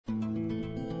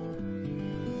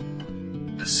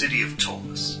the city of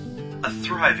Ptolus, a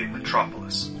thriving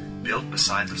metropolis built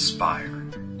beside the spire,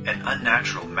 an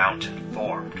unnatural mountain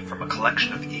formed from a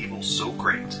collection of evils so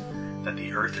great that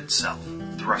the earth itself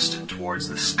thrusted towards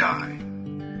the sky.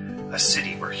 A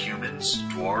city where humans,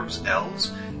 dwarves,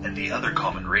 elves, and the other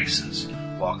common races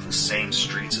walk the same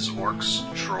streets as orcs,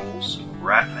 trolls,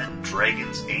 ratmen,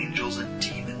 dragons, angels, and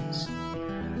demons.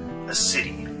 A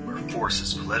city where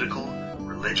forces political,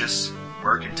 religious,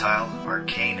 mercantile,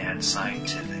 arcane, and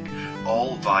scientific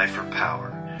all vie for power,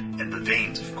 and the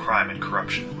veins of crime and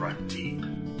corruption run deep.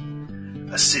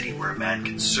 A city where a man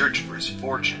can search for his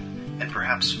fortune and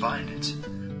perhaps find it,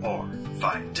 or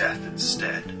find death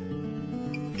instead.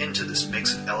 Into this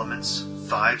mix of elements,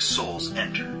 5 souls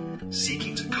enter,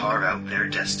 seeking to carve out their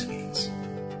destinies.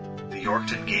 The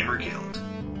Yorkton Gamer Guild,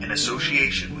 in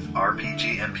association with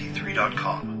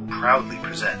RPGMP3.com, proudly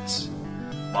presents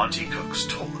Monty Cook's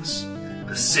Ptolus,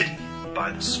 the city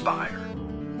by the spire.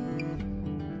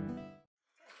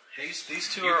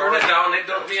 These two You are burn it already down, they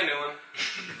built me a new one.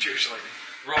 Jewish lightning.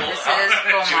 Roll This up. is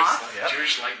Beaumont.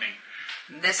 Jewish lightning.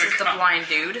 This is the blind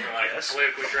dude. Yes.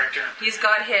 Politically correct term. He's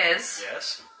got his.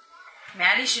 Yes.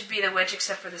 Maddie should be the witch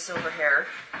except for the silver hair.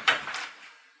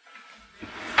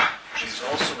 She's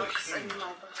also a human.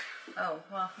 Oh,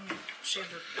 well, shave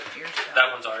her ears down.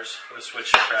 That one's ours. We'll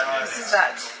switch Brad. This is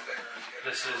that.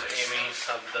 This is Amy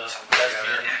of the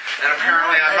lesbian. And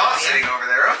apparently I'm not sitting over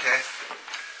there. Okay.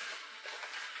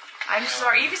 I'm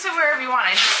sorry, you can sit wherever you want.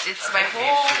 It's my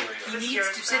whole... He needs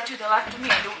to sit to the left of me.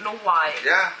 I don't know why.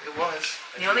 Yeah, it was.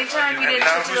 The only time you didn't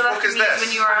Now, sit to the whose left book of is me is this?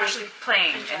 when you were actually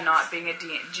playing and not being a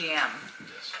GM.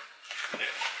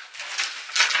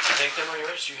 I think them are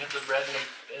yours. You had the red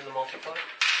in the multiplayer.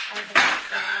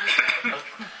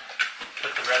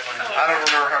 Put the red one in I don't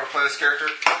remember how to play this character,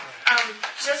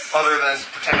 Just other than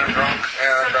pretend I'm drunk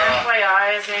and, some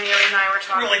FYI, as Andy and I were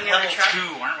talking We're like in the level truck.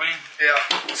 2, aren't we? yeah,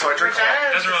 so I drink a lot.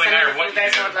 Regina Doesn't really said matter if what you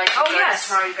guys you do. would like to Oh, join yes. us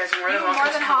tomorrow, you guys are more You're than more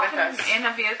welcome than to come hopping with us. in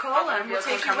a vehicle and we'll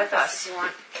take you come with if us. you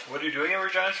want. What are you doing in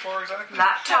Regina for exactly?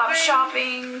 Laptop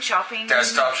shopping.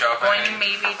 Desktop shopping. Going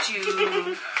maybe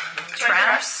to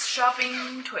Tramps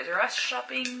shopping, Toys R Us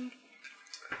shopping,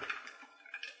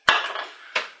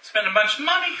 Spend a bunch of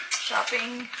money.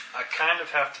 shopping. I kind of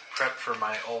have to prep for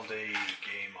my all-day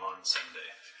game on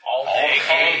Sunday. all day.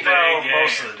 Well,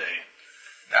 most of the day.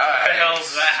 Nice. What the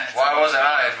hell's that? Why wasn't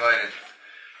I invited?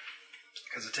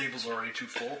 Because the table's already too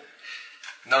full.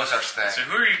 No such thing. So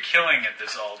who are you killing at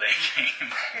this all-day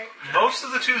game? Most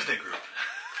of the Tuesday group.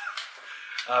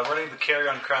 Running the Carry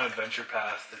on Crown Adventure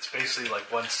Path. It's basically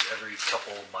like once every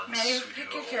couple months. Maddie, we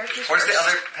pick do your a- characters Where's the first.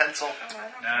 other pencil?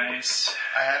 Nice.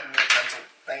 I had a new pencil.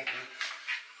 Thank you.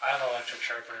 I have an electric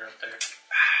sharpener up there.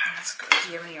 That's good.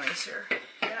 Do you have an eraser?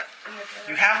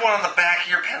 You have one on the back of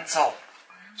your pencil.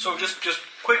 So just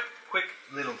quick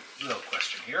little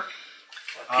question here.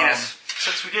 Penis.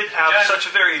 Since we did have such a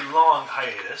very long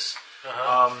hiatus,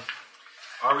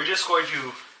 are we just going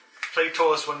to play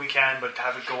Ptolus when we can, but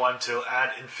have it go on till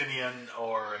ad infinitum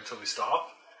or until we stop?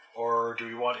 Or do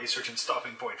we want a certain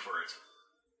stopping point for it?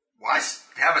 Why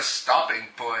have a stopping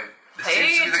point? It Play seems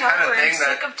to be your the kind guitar of and thing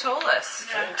sick that... of Ptolus.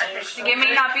 I think so. It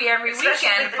may not be every Especially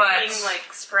weekend, with it but being like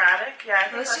sporadic. Yeah,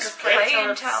 I think let's I'll just play play till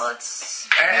until it's...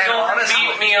 And Don't honestly,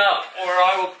 beat me up, or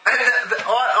I will.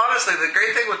 honestly, the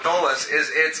great thing with Ptolus is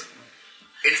it's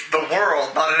the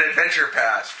world, not an adventure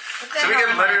path. So we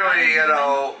can literally,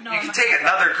 you can take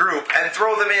another group and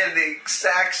throw them in the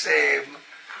exact same...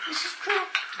 This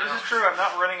is true. I'm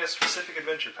not running a specific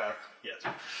adventure path yet.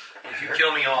 If you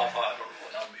kill me off, I don't know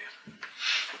what I'll be.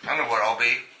 I don't know what I'll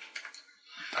be.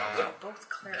 Both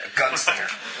clerics. Gunslinger.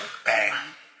 Bang.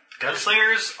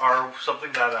 Gunslingers are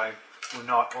something that I would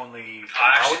not only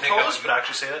I actually out think I Ptolus, would but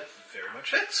actually say that very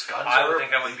much fits. Guns I are would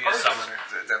think I would be a part of it.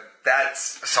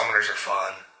 summoner. Summoners are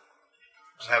fun.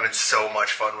 I'm having so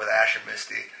much fun with Ash and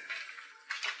Misty.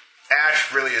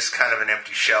 Ash really is kind of an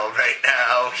empty shell right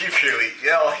now. He really,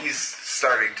 he's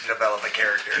starting to develop a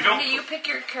character. Andy, you pick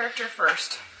your character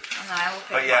first, and then I will pick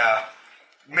But yeah,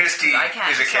 Misty mine. I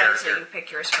can't is a decide, so you character.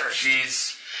 pick yours first.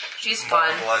 She's fun.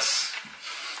 marvelous.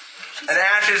 And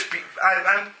Ash is...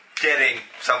 I'm getting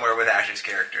somewhere with Ash's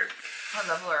character. What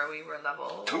level are we? We're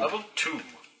level... Level 2.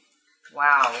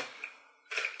 Wow.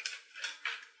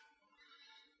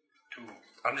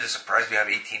 I'm just surprised we have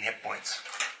 18 hit points.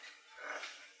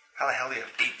 How the hell do you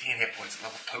have 18 hit points at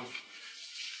level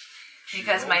 2?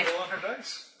 Because my... Roll on her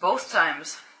dice. Both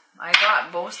times. I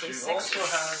got mostly She sixes. also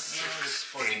has...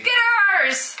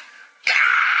 Skitters!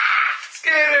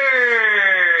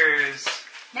 Skitters!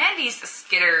 Mandy's the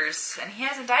Skitters, and he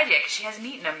hasn't died yet because she hasn't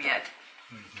eaten them yet.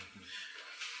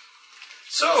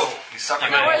 So, He's suffering.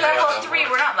 No, we're level from 3.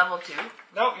 We're not level 2.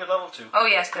 no, you're level 2. Oh,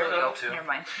 yes, there we We're go. level 2. Never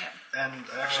mind. Yeah. And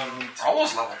I actually need to...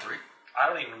 almost level 3. I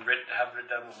don't even have written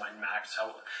down my max.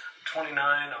 29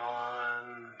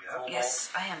 on Cobalt. Yes,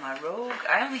 I am a rogue.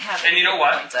 I only have. And you know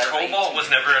what? points out of Cobalt 18. was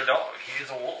never a dog. He is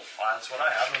a wolf. That's what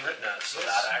I have him written as. So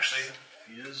that actually...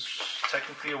 He is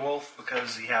technically a wolf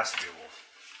because he has to be a wolf.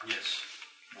 Yes.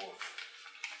 Wolf.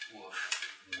 Woof.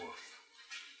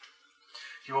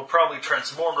 He will probably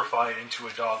transmogrify into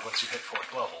a dog once you hit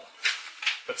 4th level.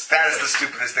 But That is the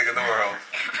stupidest thing in the world.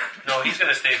 No, he's going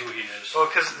to stay who he is. Well,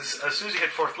 because as soon as you hit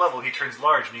 4th level, he turns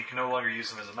large and you can no longer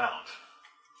use him as a mount.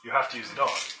 You have to use a dog.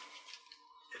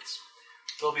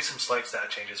 There'll be some slight stat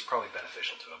changes, probably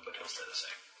beneficial to him, but he'll stay the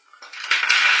same.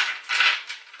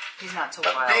 He's not so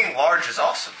But wild. being large is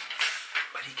awesome.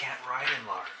 But he can't ride in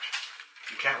large.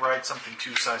 You can't ride something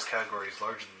 2 size categories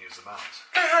larger than you as a mount.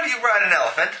 How do you ride an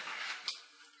elephant?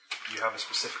 You have a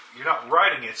specific... You're not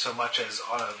riding it so much as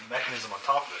on a mechanism on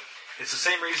top of it. It's the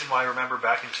same reason why I remember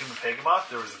back in Tomb of Pegamoth,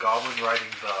 there was a goblin riding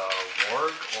the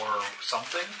warg or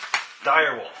something.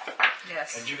 Direwolf.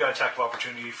 Yes. And you got attack of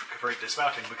opportunity for it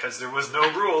dismounting because there was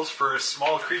no rules for a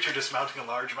small creature dismounting a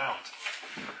large mount.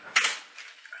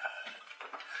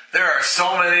 There are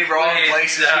so many wrong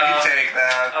places you can take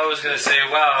that. I was going to say,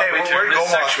 wow. Hey, where'd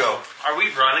Gomos go? Are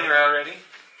we running already?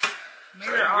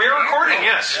 We're recording,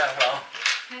 yes. Yeah, well.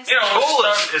 Yes. You know,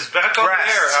 Ptolus is back on the Rest.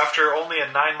 air after only a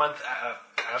 9-month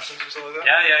absence or something like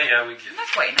that. Yeah, we get it. Not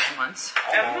quite 9 months.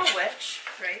 I'm a witch,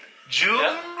 right? June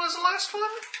Yeah. was the last one?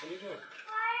 What are you doing?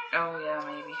 Oh, yeah,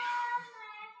 maybe.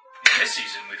 This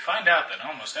season, we find out that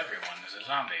almost everyone is a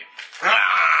zombie.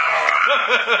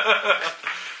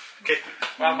 Okay.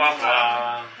 Blah, blah,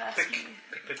 blah. That's Pick. me.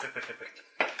 Pick. What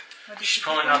did She's she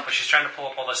pulling do? up, but she's trying to pull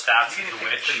up all the stats You of can the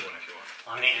pick witch anyone if you want.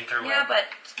 on the interweb. Yeah, but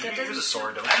You that can doesn't. use a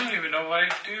sword, don't I you? don't even know what I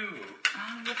do.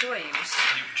 What do I use?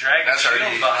 You drag a That's shield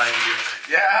already- behind you.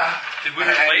 Yeah. Did we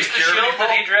And replace you the cure shield people?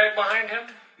 that he dragged behind him?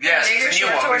 Yes, Maybe it's a your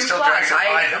new sword one. We and still claws. drag it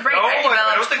behind him. No, I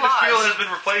developed don't think the claws. shield has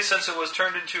been replaced since it was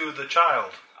turned into the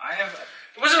child. I have.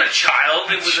 It wasn't a child,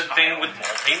 it was a thing with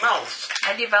multi-mouths.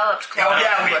 I developed Oh claws.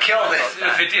 yeah, we What killed about it.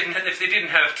 that? If they didn't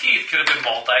have teeth, could have been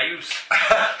multi-use.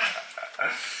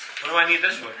 What do I need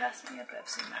this for? Pass me a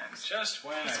Pepsi Max. Just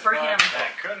when It's I for thought him.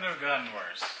 that couldn't have gotten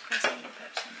worse. Pass me a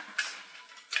Pepsi Max.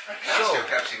 So,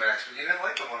 Pepsi Max, but you didn't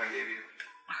like the one I gave you.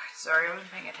 Sorry, I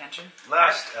wasn't paying attention.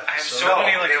 Last I have episode. so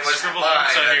many like it was scribbled mine.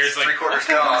 notes on here. It's That's like, 3/4 what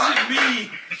the hell gone. does it mean?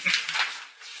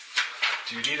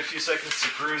 Do you need a few seconds to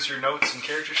peruse your notes and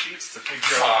character sheets to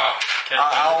figure out?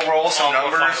 I'll roll some I'll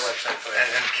go numbers find the website for it.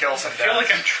 and kill some I feel like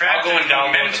I'm I'll trapped go in and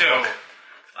download the Memento. book.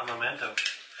 A memento.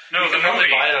 No, You the can probably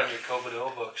movie. buy it on your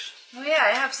Kobodo books. Oh yeah,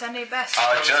 I have Sunday Best.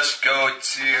 Just go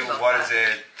to, what is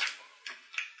it?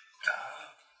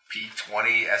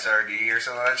 P20 SRD or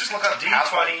something like that. Just look up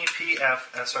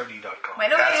D20pfsrd.com. Why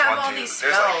don't That's I have one all too. these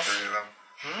There's like spells? 3 of them.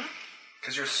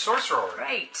 Because you're a sorcerer already.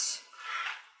 Right.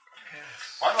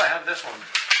 Why do I have this one?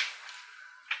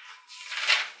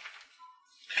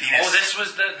 Penis. Oh, this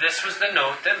was the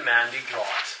note that Mandy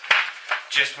got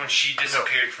just when she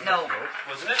disappeared from No. the group,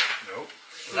 wasn't it? Nope.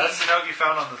 That's the note you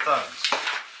found on the thumbs.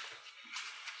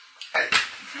 Hey,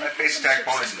 my base attack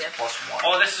bonus is +1.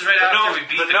 Oh, this is right after we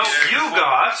beat The the note character you before.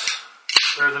 got,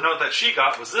 or the note that she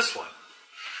got, was this one.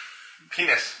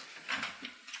 Penis.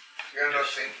 You're gonna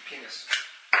say penis.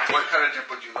 What kind of dip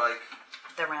would you like?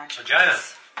 The ranch. Vagina. Ew.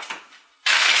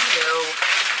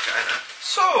 Vagina.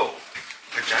 So,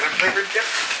 Vagina flavored dip?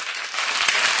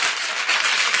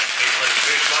 Tastes like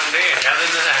fish one day and heaven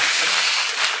the next.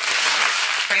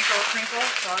 Crinkle, crinkle.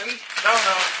 Sorry. no,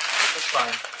 that's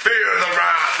fine. Fear the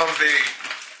wrath of the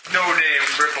no-name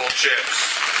Ripple Chips.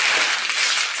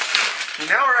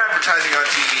 Now we're advertising on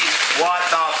TV. What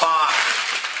the fuck?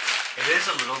 It is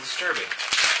a little disturbing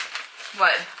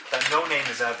What? that no name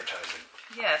is advertising.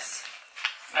 Yes.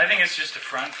 I think it's just a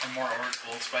front for more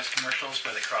Old Spice commercials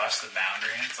where they cross the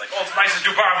boundary. It's like, Old Spice is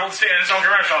too powerful to stay in its own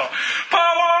commercial.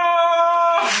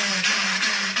 Power!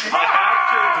 I have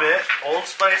to admit, Old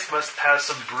Spice must have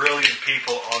some brilliant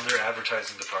people on their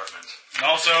advertising department.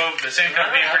 Also, the same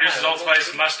company that produces Old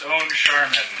Spice must own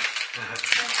Charmin.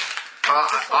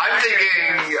 I'm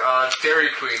thinking Dairy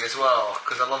Queen as well,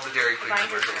 because I love the Dairy Queen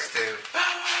commercials too.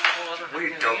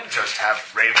 We don't just have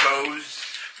rainbows.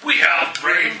 We have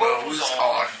Rainbows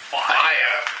on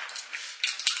fire.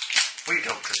 We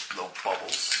don't just blow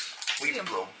bubbles. We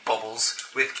blow bubbles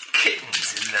with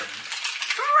kittens in them.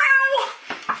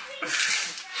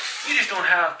 We just don't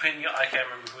have pinata. I can't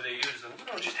remember who they use them. We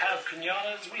don't just have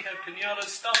pinatas. We have pinatas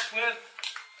stuffed with.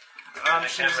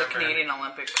 She was a Canadian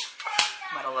Olympic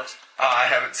medalist. I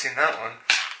haven't seen that one.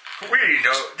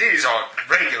 These aren't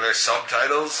regular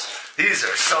subtitles. These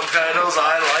are subtitles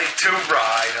I like to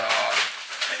ride on.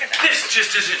 This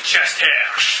just isn't chest hair.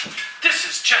 This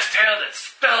is chest hair that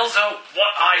spells out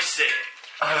what I say.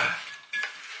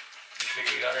 You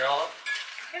figure you got it all up?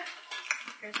 Yeah.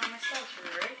 Here's all my spells for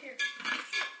right here.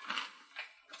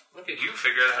 Look at you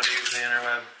figure out how to use the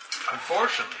interweb.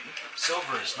 Unfortunately,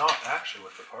 Silver is not actually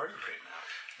with the party right now.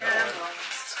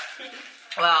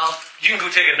 Well, You can go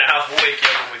take a nap. We'll wake you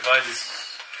up when we find you.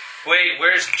 Wait,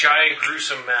 where's Giant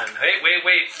Gruesome Man? Hey, wait.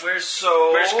 Where's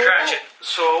Cratchit?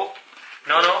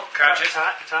 No, Cratchit.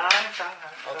 Time.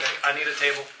 Okay, I need a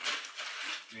table.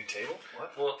 You need a table?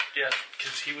 What? Well, yeah,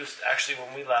 because he was actually,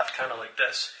 when we left, kind of like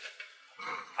this.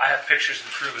 I have pictures to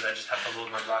prove it. I just have to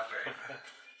load my BlackBerry.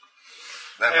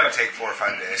 That might take 4 or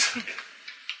 5 days.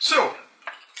 So,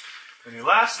 when you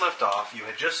last left off, you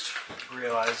had just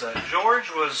realized that George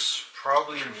was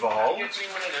probably involved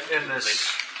in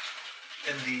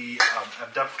the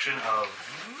abduction of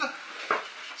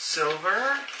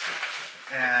Silver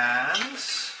and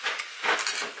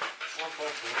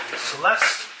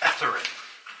Celeste Etherin.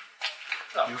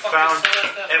 You found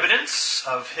evidence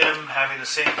of him having the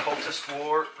same cultist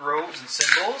war robes and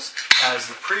symbols as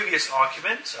the previous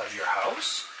occupant of your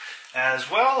house, as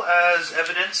well as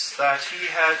evidence that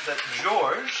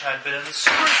George had been in the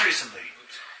sewers recently,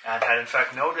 and had in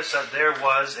fact noticed that there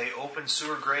was an open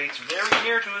sewer grate very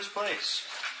near to his place.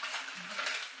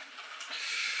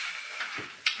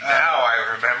 Now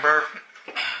I remember.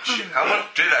 How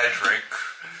much did I drink?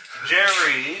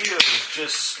 Jerry was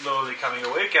just slowly coming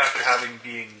awake after having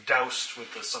been doused with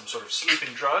some sort of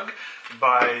sleeping drug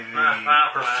by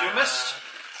the perfumist,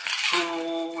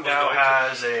 who now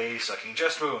has a sucking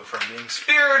chest wound from being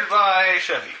speared by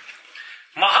Chevy.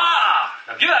 Maha!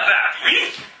 Now give that back!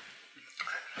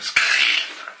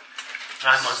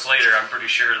 9 months later, I'm pretty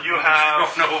sure You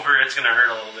have going over, it's going to hurt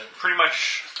a little bit. pretty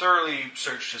much thoroughly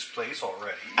searched his place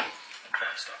already.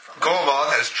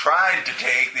 Golmoth has tried to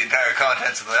take the entire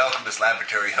contents of the Alchemist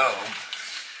Laboratory home.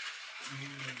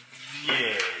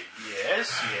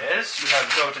 Yes, you have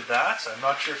noted that. I'm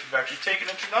not sure if you've actually taken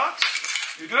it or not.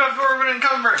 You do have Dwarven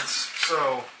encumbrance,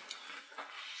 so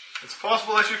it's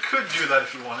possible that you could do that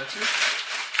if you wanted to.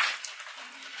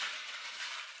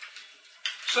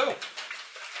 So,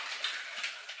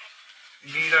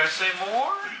 need I say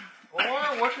more?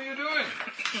 Or what are you doing?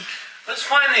 Let's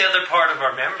find the other part of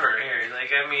our member here.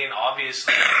 Like, I mean,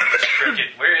 obviously, this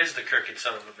crooked. Where is the crooked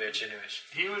son of a bitch, anyways?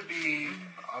 He would be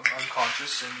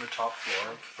unconscious in the top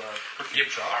floor of the perfume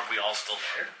shop. Aren't we all still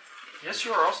there? Yes,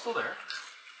 you are all still there.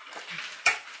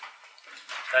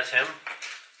 That's him?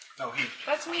 No,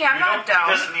 that's me. I'm not down.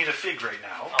 He doesn't need a fig right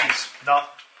now. He's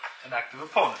not an active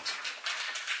opponent.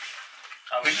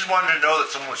 We just wanted to know that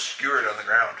someone was skewered on the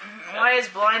ground. Why is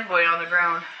Blind Boy on the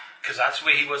ground? Because that's the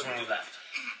way he was when we left.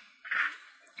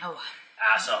 Oh.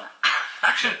 Ass up.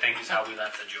 Actually, I think is how we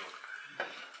left the joke.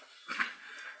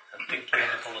 I think he had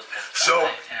to pull his pants So,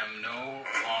 I am no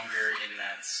longer in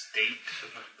that state of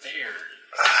affairs.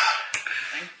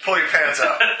 pull your pants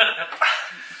up.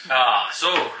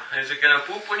 So, is it gonna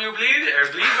poop when you bleed,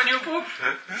 or bleed when you poop?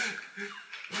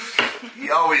 He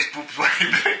always poops when he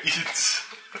eats.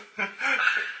 Wah,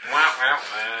 wah,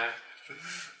 wah.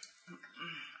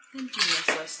 Thank you,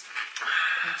 Nicholas.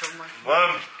 That's all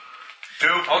 1, 2,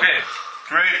 Okay.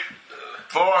 3,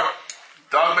 4.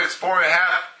 Dog makes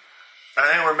 4.5.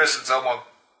 I think we're missing someone.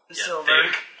 The Yeah, silver.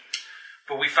 think.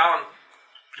 But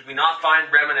did we not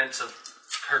find remnants of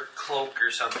her cloak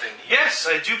or something? Yes,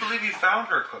 I do believe you found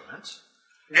her equipment.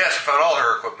 Yes, we found all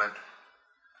her equipment.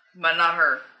 But not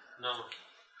her. No.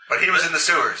 But he was in the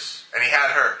sewers, and he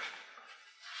had her.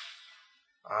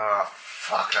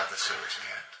 Fuck, not the sewers,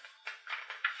 man.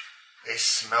 They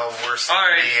smell worse than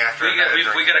Alright, me after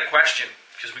we got a question.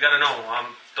 Because we got to know.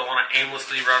 Don't want to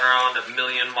aimlessly run around a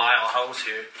 1,000,000-mile house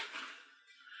here.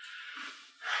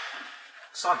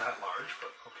 It's not that large,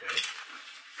 but okay.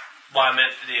 Well, I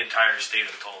meant the entire state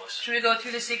of Ptolus. Should we go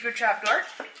through the secret trapdoor?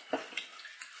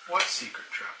 What secret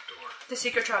trapdoor? The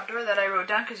secret trapdoor that I wrote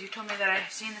down because you told me that I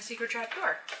seen the secret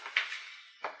trapdoor.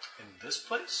 In this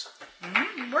place?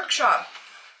 Workshop.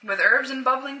 With herbs and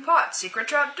bubbling pots. Secret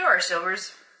trapdoor.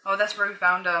 Silver's... Oh, that's where we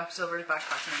found Silver's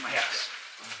backpack. Never mind. Yes.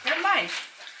 Never mind.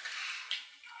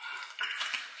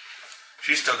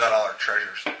 She's still got all her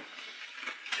treasures.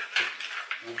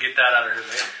 We'll get that out of her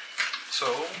later. So,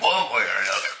 One way or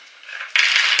another.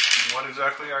 what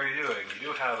exactly are you doing? You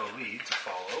do have a lead to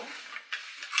follow.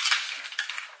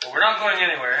 Well, we're not going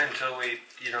anywhere until we,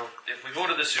 if we go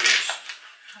to the sewers,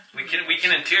 we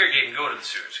can interrogate and go to the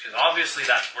sewers, because obviously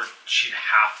that's where she'd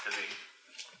have to be.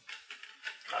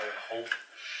 I would hope.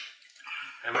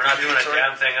 And we're not doing a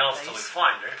damn thing else till we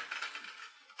find her.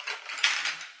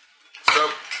 So,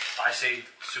 I say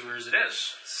sewers it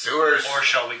is. sewers. Or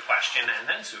shall we question and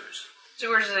then sewers?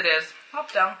 Sewers as it is.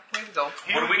 Hop down. Way to go.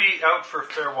 He would be out for a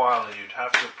fair while, and you'd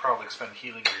have to probably expend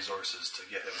healing resources to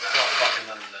get him back. Oh, fucking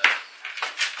let him die.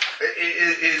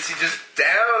 Is he just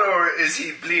down, or is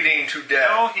he bleeding to death?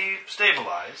 No, he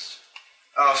stabilized.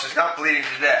 Oh, so he's not bleeding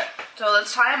to death. So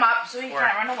let's tie him up so he Or-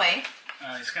 can't run away.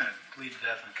 He's going to bleed to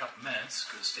death in a couple minutes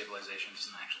because stabilization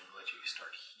doesn't actually let you start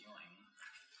healing.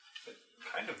 It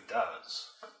kind of does.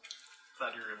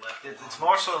 Thought you were left. It's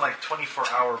more so in like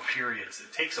 24-hour periods.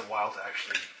 It takes a while to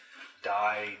actually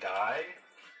die.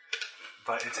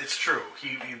 But it's true.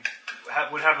 He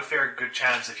would have a fair good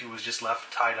chance if he was just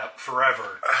left tied up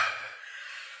forever.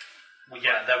 Well,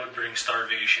 yeah, that would bring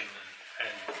starvation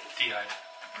and dehydration.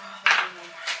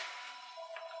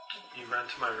 You ran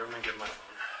to my room and get my phone.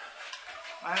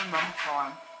 I remember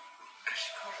calling.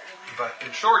 But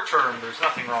in short term, there's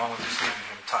nothing wrong with just leaving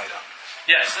him tied up.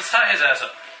 Yes, let's tie his ass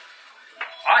up.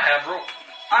 I have rope.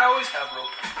 I always have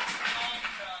rope.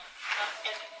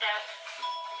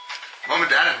 Mom and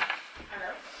Dad.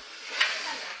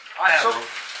 I have rope.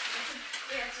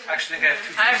 Actually, I think I have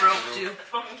 2 I pieces rope of too.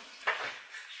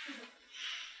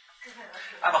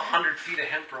 I have 100 feet of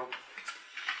hemp rope.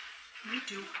 Me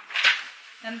too.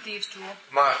 And thieves' tool.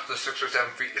 Mine, the 6 or 7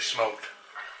 feet you smoked.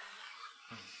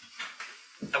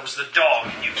 That was the dog.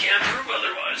 You can't prove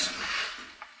otherwise.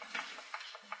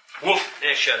 Woof.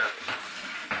 Yeah, shut up.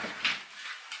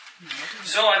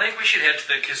 So I think we should head to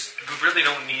the, because we really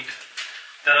don't need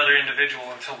that other individual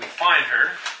until we find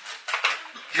her.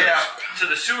 Yeah. To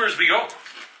the sewers we go.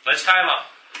 Let's tie him up.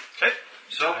 Okay,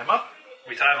 So tie him up.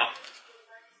 we tie him up.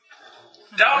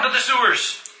 Down to the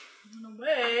sewers.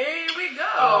 Away we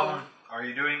go. Are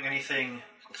you doing anything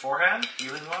beforehand,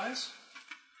 healing-wise?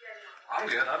 I'm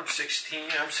good. I'm 16.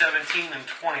 I'm 17 and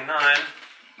 29.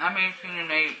 I'm 18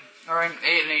 and 8. Or I'm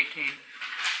 8 and 18.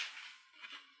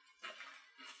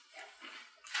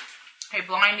 Hey,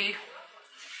 Blindy.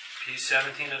 He's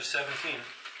 17 out of 17.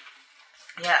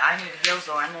 Yeah, I need heals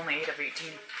though. I'm only 8 of 18.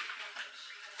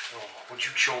 Oh, would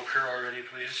you choke her already,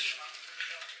 please?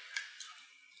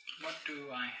 What do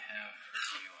I have for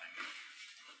healing?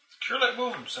 Cure Light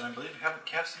Wounds, and I believe you haven't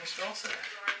cast any spells there.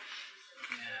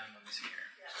 Yeah, let me see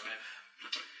here. So I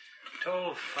have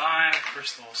total of 5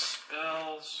 first level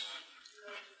spells.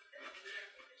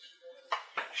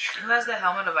 Who has the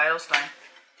Helmet of Idlestein?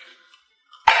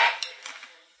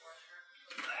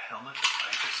 The Helmet of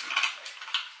Idlestein.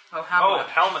 Oh, Oh, Helmet.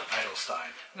 Helmet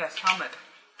Idlestein. Yes, Helmet.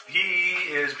 He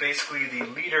is basically the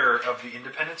leader of the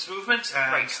independence movement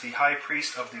and Right. the high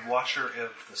priest of the Watcher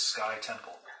of the Sky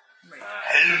Temple.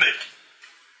 Helmet.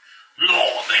 Lord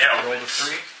Roll the Helmet.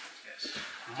 3. Yes.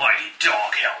 Mighty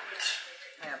dog helmet.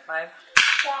 I have 5.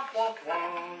 Womp womp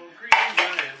womp. Green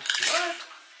giant. What?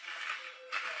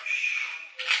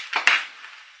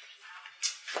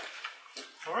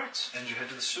 Alright, and you head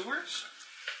to the sewers?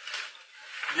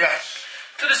 Yes.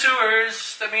 To the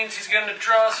sewers. That means he's gonna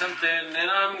draw something, and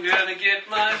I'm gonna get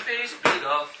my face beat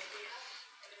off.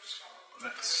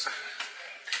 That's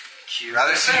Cute.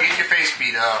 Rather see you get your face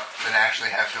beat up than actually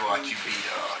have to watch you beat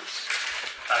up.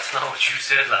 That's not what you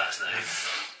said last night.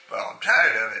 Well, I'm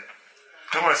tired of it.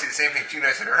 I don't want to see the same thing 2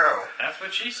 nights in a row. That's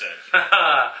what she said.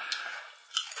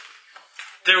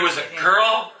 There was a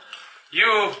girl?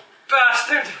 You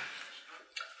bastard!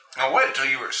 Now wait until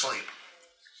you were asleep.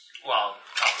 Well,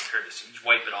 common courtesy. Did you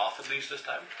wipe it off at least this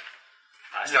time?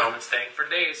 Last No. time it stank for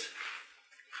days.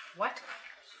 What?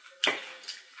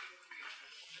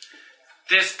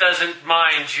 This doesn't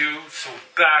mind you, so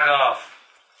back off.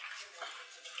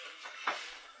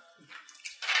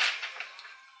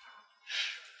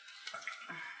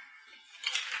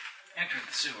 Enter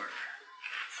the sewer.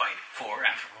 Fight 4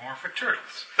 anthropomorphic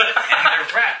turtles. And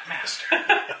their rat master.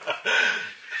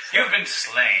 You've been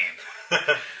slain.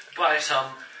 By some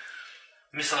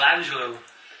Michelangelo.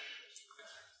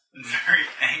 Very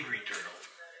angry turtle.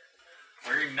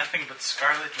 Wearing nothing but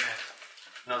scarlet red.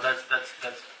 No, that's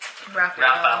Raphael.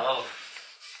 Raphael.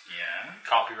 Yeah?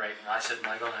 Copyright. I said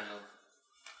Michelangelo.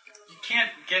 You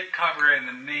can't get copyright in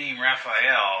the name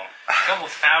Raphael. A couple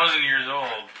thousand years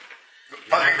old.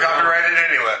 Fucking copyrighted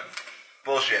anyway.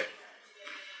 Bullshit.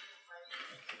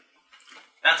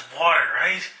 That's water,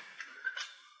 right?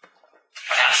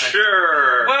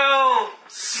 Sure. Well,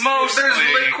 mostly. There's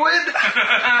liquid?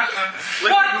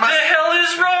 What the hell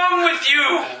is wrong with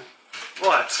you?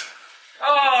 what?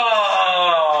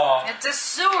 Oh! It's a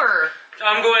sewer.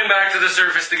 I'm going back to the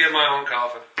surface to get my own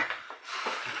coffin.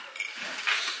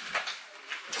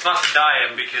 It's not to die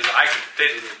in because I can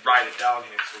fit it and ride it down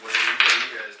here, so where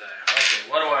you guys die. Okay.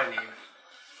 what do I need?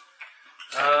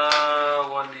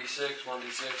 1d6, 1d6,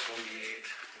 1d8.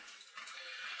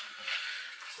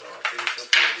 So I'll take a couple of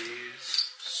these.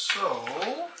 So,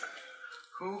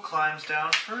 who climbs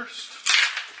down first?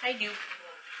 I do.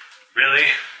 Really?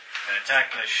 And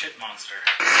attack the shit monster.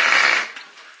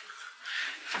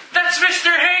 That's Mr.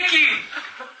 Hanky!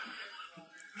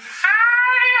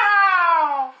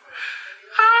 Ow!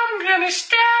 I'm gonna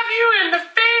stab you in the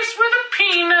face with a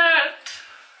peanut!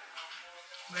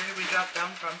 Where did we drop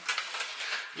down from?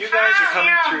 You guys are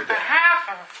coming through there. Half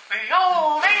of the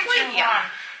old ancient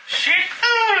one,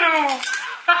 Cthulhu!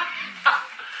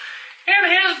 And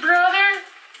his brother,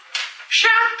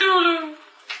 Cthulhu!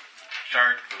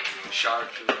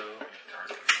 Cthulhu.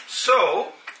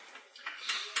 So,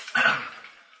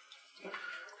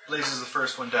 Blaze is the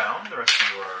first one down. The rest of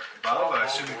you are above. I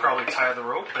assume you probably tie the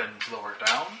rope and lower it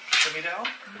down, shimmy down,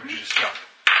 or you just jump.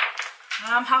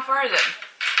 How far is it?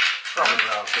 Probably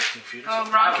around 15 feet or Oh,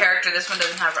 so. wrong character. This one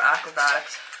doesn't have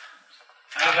acrobatics.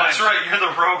 That's right, you're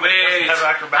the rogue. Wait, that doesn't have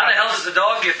how acrobatics. the hell does the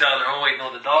dog get down there? Oh wait,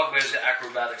 no, the dog wears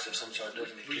acrobatics of some sort,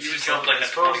 doesn't he? 'Cause he jumped like I a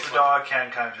suppose 20 the foot. dog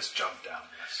can kind of just jump down.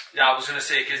 Yes. Yeah, I was gonna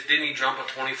say, because didn't he jump a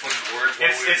 20-foot board while we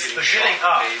were It's getting the shot getting in the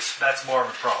up face? that's more of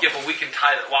a problem. Yeah, but we can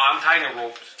tie that. Well, I'm tying a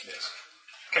rope. Yes.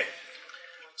 Okay.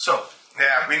 So,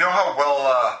 Yeah, we know how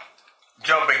well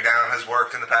jumping down has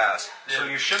worked in the past. so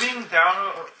you're shimmying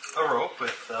down a rope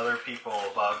with other people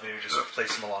above. Maybe just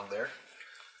place them along there.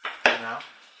 Now.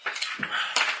 Let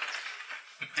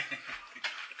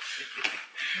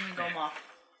me go off.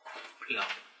 No.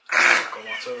 Go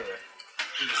what's over there.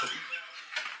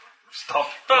 Stop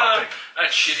flopping.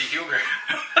 That's shitty humor.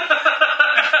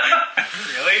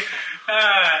 Really?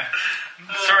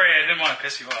 Sorry, I didn't want to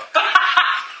piss you off.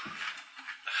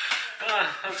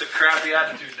 That's a crappy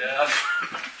attitude to have.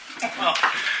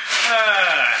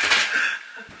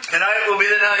 Tonight will be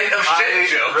the night of shit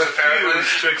jokes, apparently.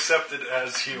 refuse to accept it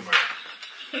as humor.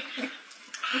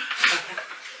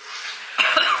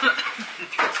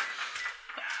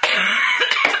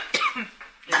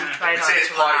 Try I'd say it's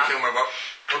potty humor, but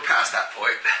we're past that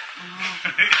point.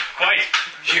 Quite.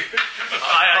 I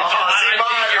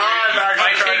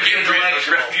think you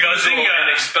refuse and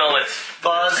expel it.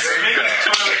 Buzz. Maybe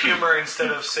toilet humor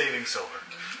instead of saving silver.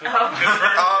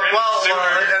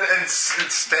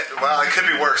 Well, it could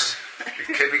be worse.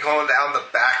 It could be going down the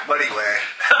back muddy way.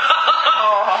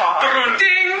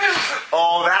 Ding!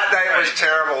 Oh, that night was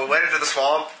terrible. We went into the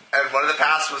swamp, and one of the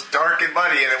paths was dark and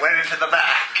muddy, and it went into the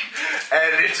back.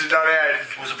 And it did not end.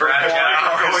 Was a Brad Jack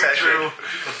Going session. through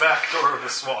the back door of the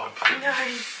swamp. It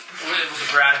was a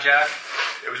Brad Jack.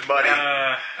 It was muddy.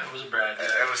 It was a Brad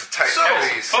Jack. It was a tight So,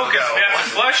 squeeze. Focus. No. We have to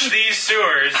flush these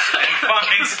sewers and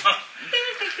find some.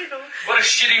 What a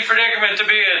shitty predicament to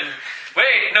be in.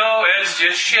 Wait, no, it's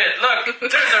just shit. Look,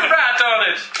 there's a rat on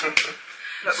it.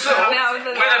 With a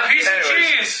piece of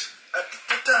cheese.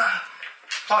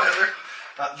 Tyler,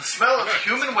 the smell of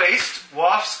human waste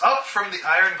wafts up from the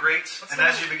iron grate, and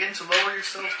as you begin to lower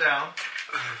yourselves down,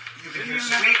 you can hear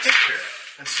sweet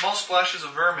and small splashes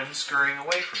of vermin scurrying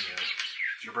away from you.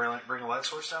 Did you bring a light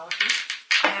source down with you?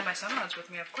 I have my summons with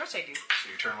me. Of course I do. So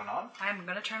you turn one on? I'm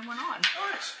going to turn one on.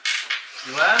 Alright.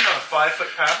 You land on a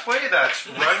 5-foot pathway that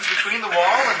runs between the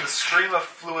wall and the stream of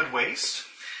fluid waste,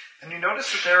 and you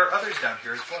notice that there are others down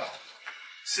here as well.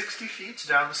 60 feet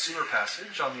down the sewer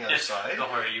passage on the other side,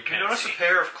 Don't worry, you can't notice see. a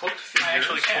pair of cloaked figures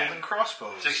actually can. holding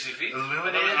crossbows, 60 feet?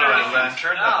 illuminated by a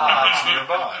lantern that lights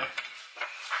nearby.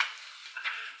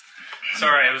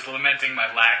 Sorry, I was lamenting my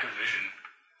lack of vision.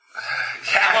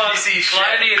 Yeah, you see shit.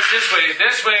 Blindy, it's this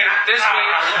way,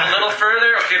 a little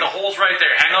further. Okay, the hole's right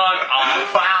there. Hang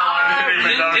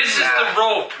on. This is the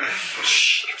rope.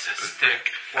 Shh, it's a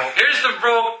stick. Here's the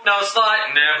rope. Now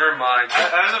slide. Never mind.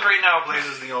 As of right now, Blaze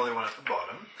is the only one at the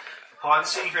bottom. Upon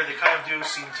seeing here, they kind of do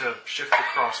seem to shift the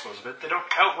crossbows a bit. They don't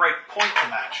outright point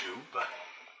them at you, but...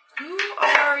 Who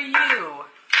are you?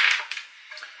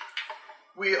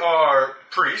 We are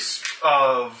priests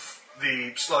of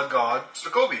the slug god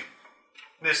Stokobi.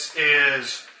 This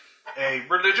is a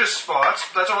religious spot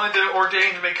that's only the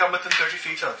ordained may come within 30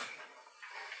 feet of.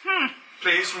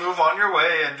 Please move on your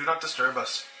way and do not disturb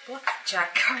us.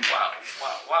 Jack. Wow.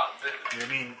 You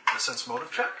mean the sense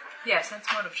motive check? Yeah, sense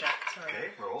motive check. Sorry. Okay,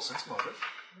 roll sense motive.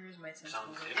 Where's my sense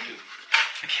Sounds motive? empty.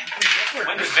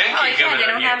 When does Oh, I Vanky come can't. in?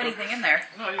 I don't have anything in there.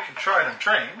 No, you can try it and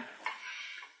train.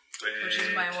 Which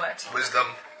is my what? Wisdom.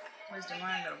 Wisdom. I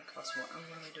got a plus one.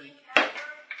 What am I doing?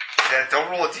 Yeah, don't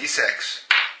roll a d6.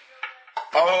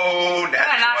 Oh, I got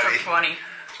a natural nat 20.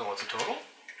 So what's the total?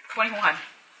 21.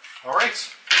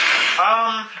 Alright.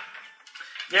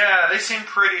 Yeah, they seem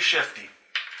pretty shifty.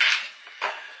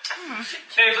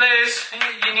 Hey, Blaze,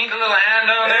 you need a little hand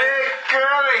on it? Hey,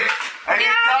 Curly! Are you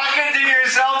talking to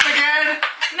yourself again?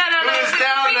 No. Who's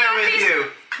down there with you?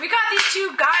 We got these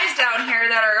two guys down here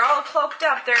that are all cloaked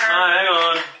up. They're Hang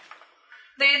on.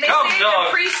 they Come, say dog.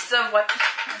 they're priests of what?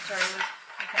 I'm sorry.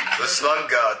 I can't remember. The Slug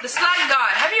God. The Slug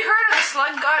God. Have you heard of the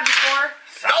Slug God before?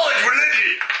 Knowledge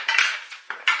religion!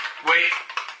 Wait.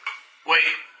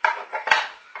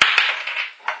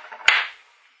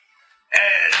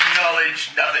 And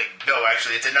knowledge nothing. No,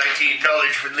 actually, it's a 19.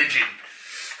 Knowledge religion.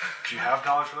 Do you have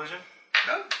knowledge religion?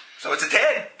 No. So it's a 10.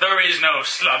 There is no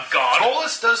slug god.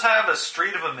 Ptolus does have a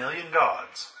street of 1,000,000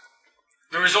 gods.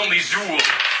 There is only Zool.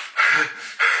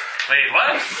 Wait,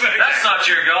 what? That's not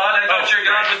your god. I thought your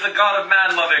god was the god of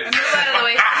man-loving. Move out of the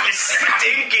way.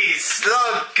 Stinky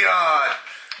Slug God.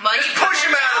 Just Push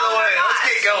him out of the way. Let's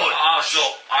get going. So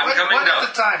I'm coming One down. at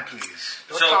a time, please.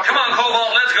 Don't So talk come on, over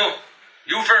Cobalt, let's go.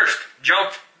 You first.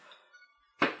 Jump.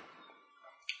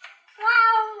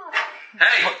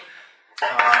 Hey.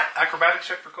 Acrobatics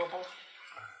check for Cobalt?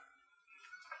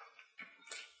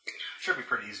 Should be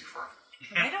pretty easy for him.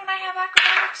 Why don't I have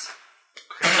acrobatics?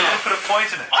 Put a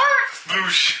point in it.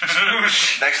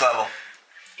 Sploosh. Next level.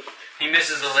 He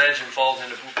misses the ledge and falls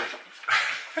into pooper.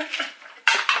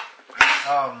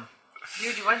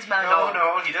 Dude, you once smelled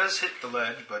No, he does hit the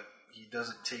ledge, but he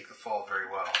doesn't take the fall very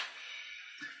well.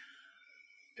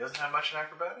 He doesn't have much in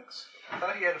acrobatics? I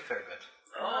thought he had a fair bit.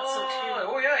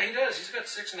 Oh, yeah, he does. He's got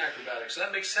 6 in acrobatics, so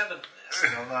that makes 7.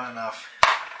 Still not enough.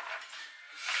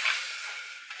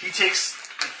 He takes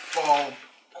the fall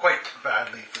quite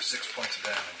badly for 6 points of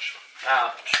damage.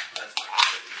 Ouch. That's not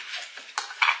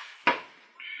good.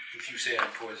 If you say I'm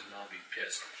poisoned, I'll be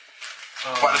pissed.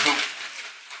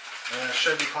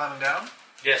 Should I be climbing down?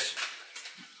 Yes.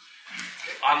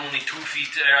 I'm only 2 feet,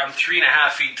 I'm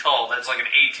 3.5 feet tall. That's like an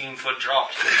 18-foot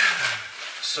drop.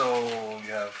 So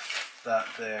you have that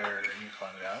there, and you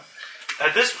climb down.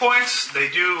 At this point, they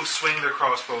do swing their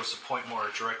crossbows to point more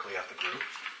directly at the group.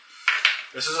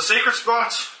 This is a sacred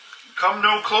spot. Come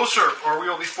no closer, or we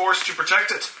will be forced to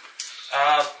protect it.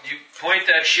 You point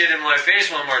that shit in my face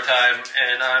one more time,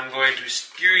 and I'm going to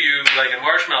spew you like a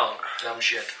marshmallow. Dumb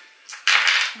shit.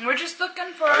 We're just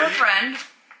looking for our friend.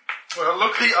 Well,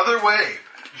 look the other way.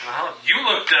 Well, you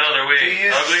look the other way, Do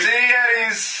you ugly. see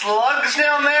any slugs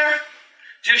down there?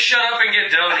 Just shut up and get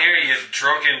down here, you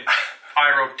drunken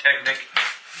pyrotechnic.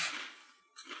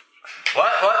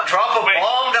 What? Drop a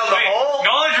bomb down the hole?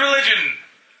 Knowledge religion.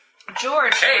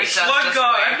 George. Hey, takes us slug this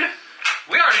god. way.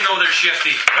 We already know they're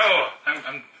shifty. No,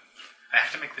 I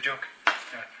have to make the joke.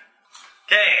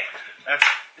 Okay,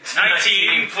 that's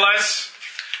 19 plus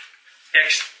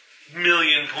X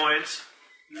million points.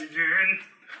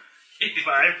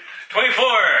 85, 24.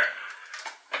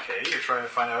 Okay, you're trying to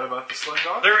find out about the slug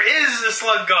god? There is a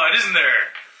slug god, isn't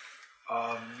there?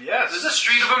 Yes. There's a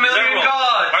street of 1,000,000 Several.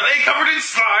 gods. Are they covered in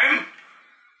slime?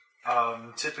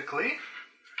 Typically.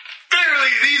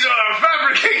 Clearly, these are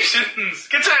fabrications.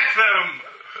 Attack them.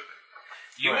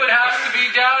 You would have to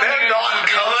be down They're here. not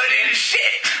covered in shit.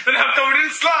 They're not covered in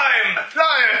slime.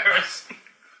 Liars.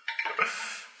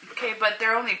 Okay, but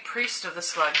they're only priests of the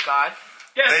slug god.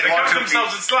 Yes, They they want cover to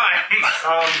themselves in slime.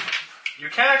 You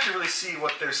can't actually really see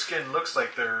what their skin looks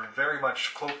like. They're very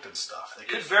much cloaked and stuff. They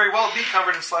could very well be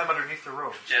covered in slime underneath their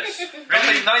robes. Yes. Not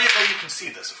yet that you can see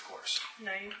this, of course.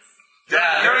 Nice.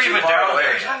 Yeah, You're they're even too far down away.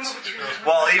 there yet.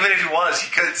 Well, even if he was,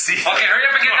 he couldn't see. Okay, hurry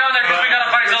up and get down there because we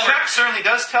gotta fight Your Silver. check certainly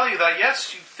does tell you that,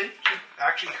 yes, you think you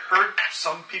actually heard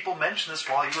some people mention this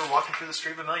while you were walking through the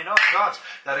street of 1,000,000 gods.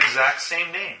 That exact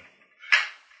same name.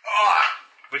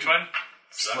 Which one?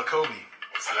 Slakobi.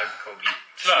 Slug Kobe.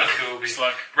 Slug. Kobe.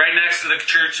 Slug. Right next to the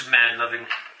Church of Man Loving.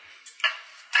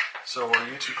 So are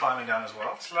you two climbing down as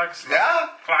well? Slug. Yeah?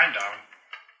 Climb down.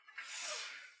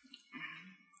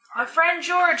 Our friend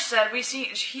George said he's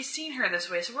seen her this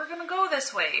way, so we're gonna go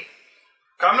this way.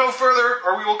 Come no further,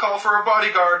 or we will call for a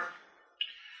bodyguard.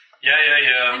 Yeah.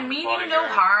 I mean no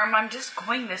harm. I'm just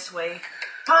going this way.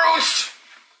 Bruce!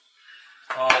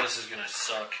 Oh, this is gonna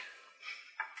suck.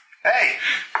 Hey,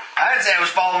 I didn't say I was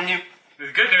following you.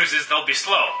 The good news is they'll be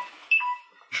slow.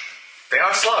 They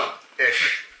are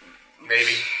slug-ish.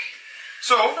 Maybe.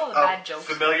 So, all the bad jokes.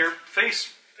 familiar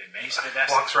face They may stay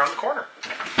that. walks around the corner.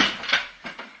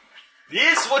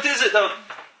 Yes, what is it?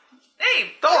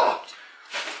 Hey, Oh,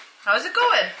 how's it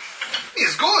going?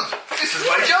 he's good. This is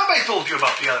my job I told you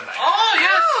about the other night. Oh,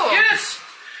 yes, Oh. yes.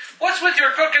 What's with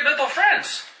your crooked little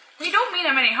friends? We don't mean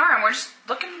him any harm. We're just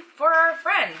looking for our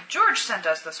friend. George sent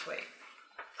us this way.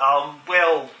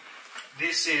 Well,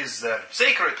 this is a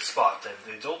sacred spot, and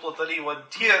they don't want anyone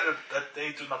here that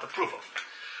they do not approve of.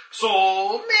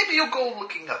 So maybe you go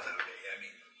looking other way. I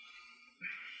mean,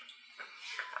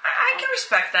 I can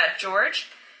respect that, George.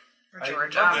 Or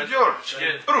George.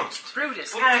 George. Bruce.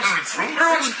 Brutus. Bruce,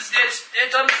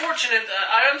 it's unfortunate.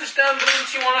 I understand,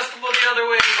 Bruce, you want us to go the other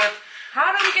way, but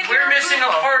How do we get we're their missing a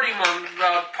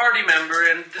approval? party member,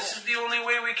 and this is the only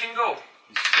way we can go.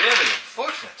 Very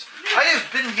unfortunate. I have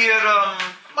been here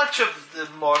much of the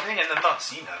morning and have not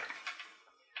seen her.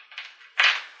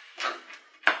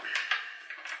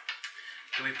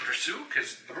 Do we pursue?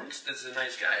 Because Bruce is a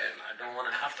nice guy, and I don't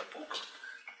want to have to poke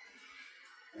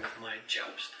him with my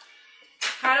joust.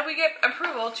 How do we get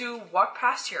approval to walk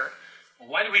past here?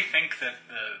 Why do we think that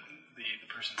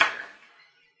the person's here?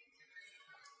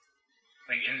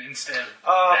 Like instead of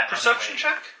that Perception other way.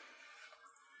 check?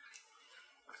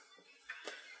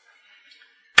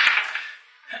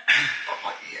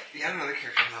 You had another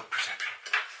character without perception.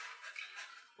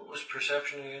 What was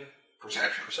perception again?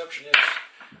 Perception. Perception, yes.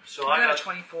 So I I got got a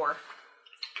 24.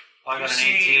 I You got an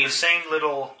see 18. the same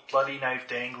little bloody knife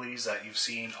danglies that you've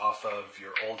seen off of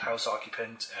your old house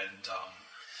occupant and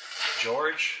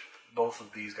George. Both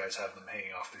of these guys have them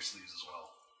hanging off their sleeves as well.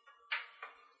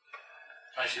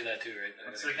 I see that too, right?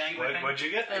 What's the dangly thing? What'd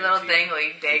you get? The little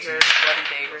dangly daggers, bloody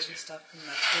daggers and stuff from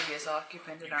the previous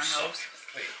occupant in our house.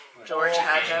 Wait. George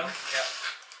had them. Yeah.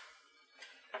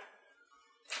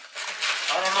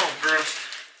 I don't know, Bruce.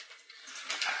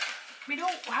 We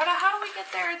don't. How do we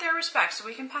get their respect so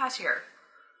we can pass here?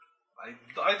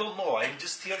 I don't know. I'm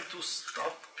just here to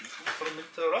stop people from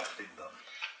interrupting them.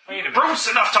 Wait a minute.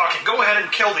 Bruce, enough talking. Go ahead and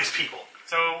kill these people.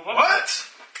 So what? What?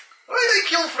 Why do they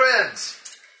kill friends?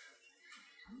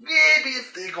 Maybe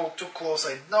if they go too close,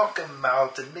 I'd knock them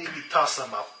out and maybe toss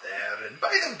them up there and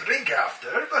buy them drink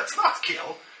after, but not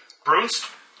kill. Brunst,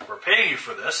 we're paying you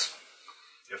for this.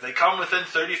 If they come within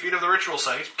 30 feet of the ritual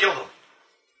site, kill them.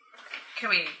 Can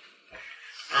we?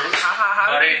 Bruce, How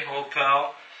do buddy, we- old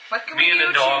pal. What can Me we and do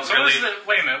the dog to- What was really.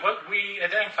 wait a minute. What we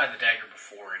identified the dagger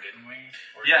before, didn't we?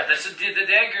 Or Yeah, that's the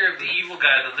dagger of the evil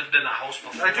guy that lived in the house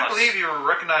before I do us. believe you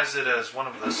recognized it as one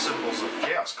of the symbols of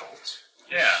chaos cults.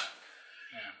 Yeah.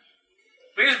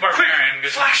 We use barbarian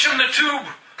because Flash him the tube!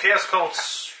 Chaos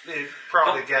cults, they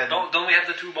probably get... Don't we have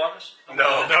the tube on us?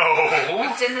 No.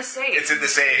 It's in the safe. It's in the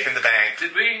safe in the bank.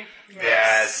 Did we?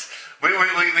 Yes. We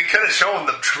could have shown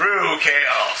them true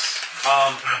chaos.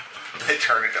 They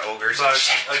turn into ogres. But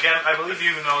again, I believe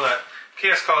you know that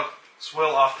chaos cults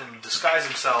will often disguise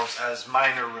themselves as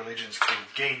minor religions to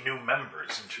gain new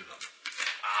members into them.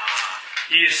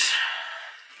 Yes.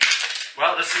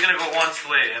 Well, this is going to go once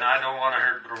way, and I don't want to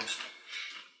hurt Brunst.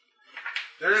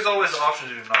 There is always the option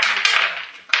to do non-lethal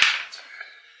damage in combat.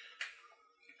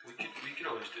 We could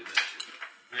always do this too.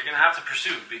 We're going to have to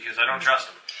pursue because I don't trust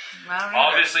them. I don't know.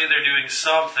 Obviously, they're doing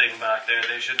something back there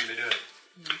they shouldn't be doing.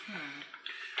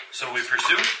 So we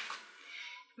pursue.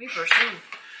 We pursue.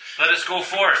 Let us go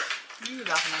forth. You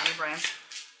laughing at me, Brian.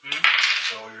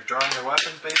 So you're drawing your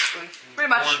weapons, basically? Pretty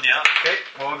much. Going, yeah. Okay,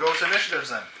 well, we'll go to initiatives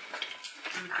then.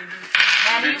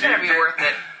 Man, you better be worth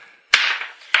it.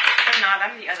 If not,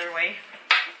 I'm the other way.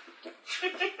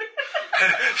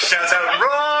 Shouts out,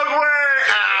 wrong way,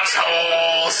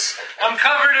 assholes! I'm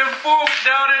covered in poop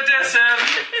down at this end.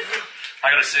 I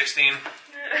got a 16.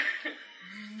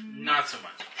 not so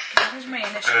much. Here's my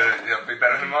initiative. It'll be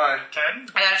better than mine. 10?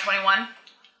 I got a 21.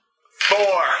 4.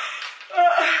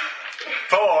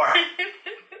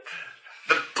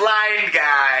 The blind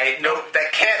guy, that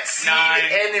can't see 9. the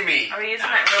enemy. Are we using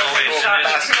that real wait, shot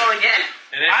initiative. roll again?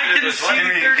 I can is see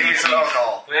what? Give me some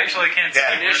alcohol. I actually can't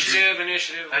Yeah, see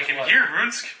Initiative. I can what? hear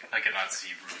Runsk. I cannot see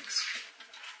Runsk.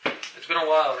 It's been a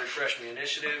while. Refresh me.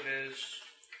 Initiative is.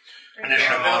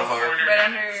 Initiative modifier. Right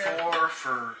under your... 4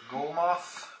 for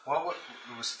Golmoth. What?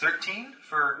 It was 13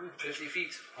 for... 50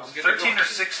 feet. Was it 13 or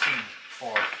 16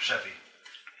 for Chevy?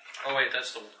 Oh, wait,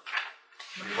 that's the one.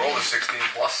 You rolled a 16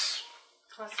 plus,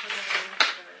 Plus whatever it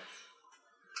is.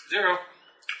 0.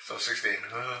 so 16.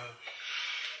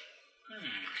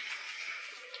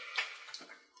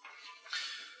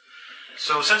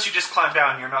 So since you just climbed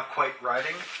down, you're not quite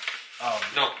riding.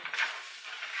 No.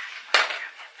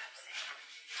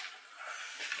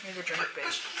 You're the drink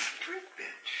bitch.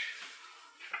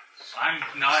 I'm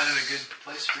not in a good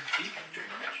place for tea.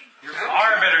 You're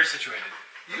far better situated.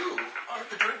 You are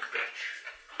the drink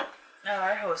bitch. No,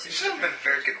 our host You is... should have been a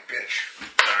very good bitch.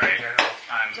 Alright, I know.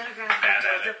 I'm Do you want to grab bad the at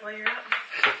dill it. dip while you're up?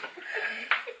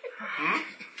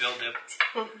 Dill dip.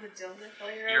 The dill dip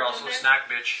while you're up? You're also a snack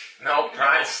bitch. No,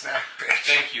 Brian's snack bitch.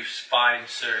 Thank you, fine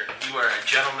sir. You are a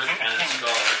gentleman and a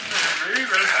scholar.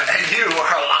 And you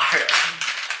are a liar.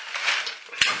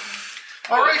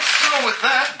 Alright, so with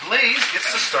that, Blaze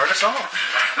gets to start us off.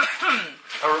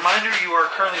 A reminder, you are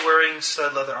currently wearing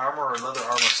stud leather armor or leather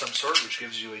armor of some sort, which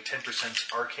gives you a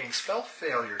 10% arcane spell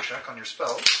failure check on your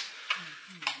spells.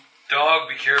 Dog,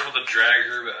 be careful to drag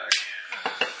her back.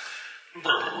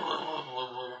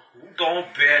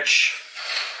 Don't bitch.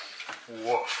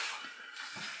 Woof.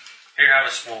 Here, have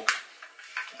a smoke.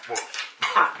 Woof.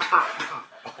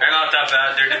 They're not that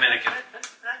bad, they're Dominican.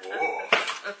 Woof.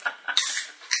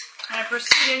 And I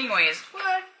proceed anyways. 1,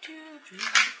 2, 3,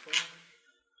 4.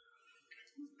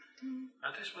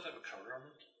 Aren't they supposed to have a cover on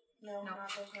them? No, not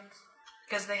those ones.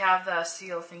 Because they have the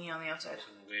seal thingy on the outside.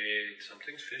 Wait,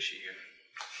 something's fishy here.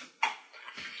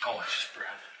 Oh, it's just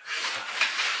bread.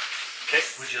 Okay.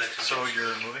 Would you like some? So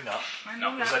you're moving up. I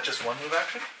know Is that just one move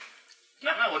action?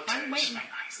 Yeah, that looked I'm waiting. my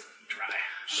eyes dry.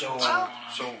 So, Well,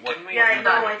 so what? Didn't we- Yeah, I What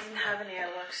know. are you I doing? didn't have any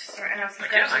other looks. And I was like,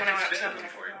 Again, that's when I I can went spit to on them.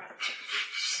 it for you.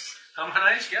 I'm a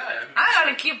nice guy. I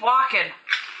gotta keep walking.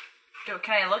 Can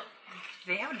I look?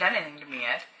 They haven't done anything to me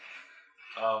yet.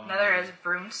 Another is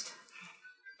Brunst.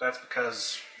 That's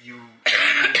because you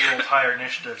rolled higher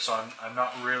initiative, so I'm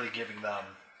not really giving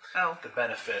them Oh, the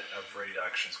benefit of raid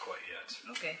actions quite yet.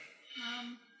 okay.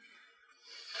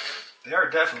 They are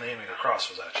definitely aiming their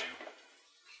crossbows at you.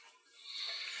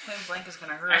 Point blank is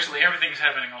gonna hurt. Actually, everything's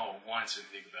happening all at once if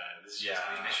you think about it. This is just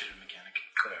Yeah. the initiative mechanic.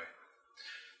 There.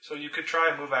 So you could try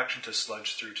a move action to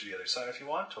sludge through to the other side if you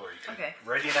want, or you could Okay.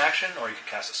 ready an action, or you could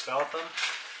cast a spell at them.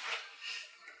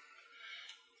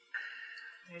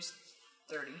 There's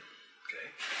 30. Okay.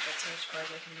 That's how far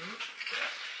as I can move. Yeah.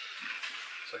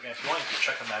 So again, if you want, you can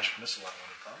check a magic missile on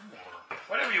one of them, or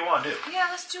whatever you want to do. Yeah,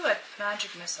 let's do it.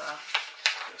 Magic missile.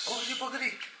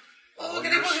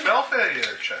 Your spell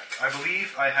failure check. I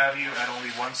believe I have you at only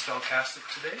one spell casted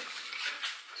today,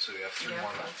 so you have 3 Yeah.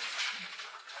 more left.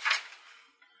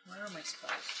 Where are my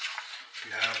spells?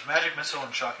 You have Magic Missile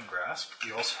and Shocking Grasp.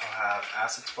 You also have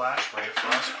Acid Splash, Ray of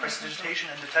Frost, Prestidigitation,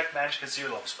 and Detect Magic as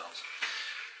 0 level spells.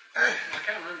 I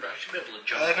can't remember. I should be able to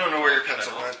jump. I don't know where your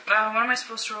pencil went. What am I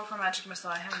supposed to roll for magic missile?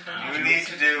 I haven't done You it. need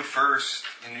to do first.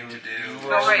 You need to do Oh,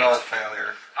 right. spell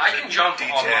failure. I can jump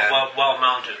D10. well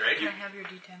mounted, right? Can I have your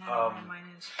D10? I don't know where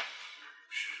mine is.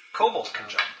 Kobolds can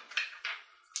jump.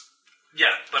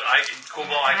 Yeah, but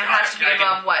Kobold, And it has to be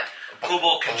above what?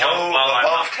 Kobold can jump Below, while I'm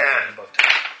above mounted. 10. Above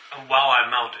 10. While I'm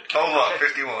mounted. Oh, look,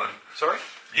 51. Sorry?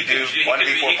 You do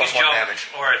 1d4 plus 1 jump damage.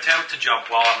 or attempt to jump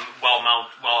while I'm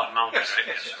mounted, right?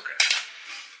 Yes.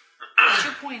 Okay.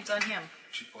 2 points on him.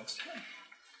 2 points to him.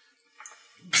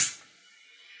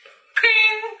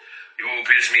 Ping! You won't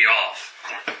piss me off.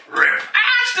 Rip.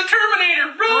 Ah, it's the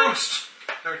Terminator! Run! Bruce!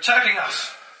 They're attacking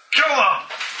us! Kill them!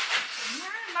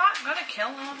 We're not gonna kill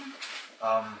him.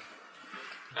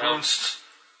 Brunst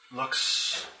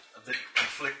looks a bit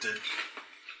conflicted,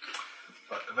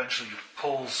 but eventually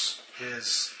pulls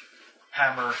his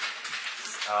hammer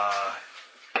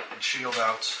and shield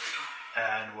out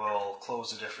and will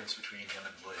close the difference between him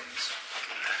and Blaze.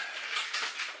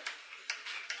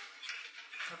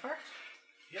 So far?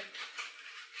 Yep.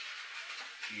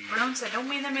 Bruno said, don't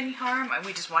mean them any harm.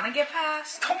 We just want to get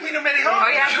past. Don't mean him any harm. Oh,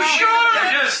 yeah, You no.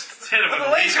 should. You just hit him with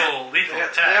a lethal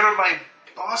attack. They're my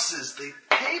bosses. They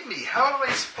paid me. How am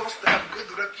I supposed to have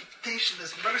good reputation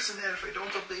as mercenary if I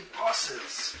don't obey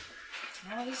bosses?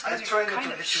 No, these I guys try are not kind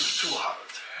to of hit you too hard.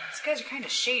 These guys are kind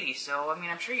of shady. So I mean,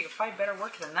 I'm sure you could find better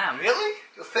work than them. Really?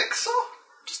 You think so?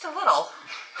 Just a little.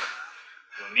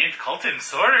 You need Colton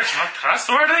sword? It's not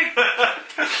trustworthy?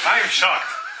 I am shocked.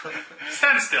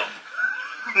 Stand still.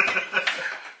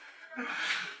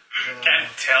 Can't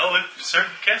tell if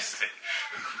sarcastic.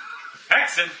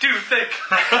 Accent too thick.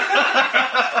 Okay.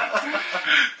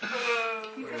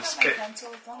 I don't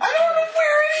know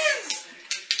where it is.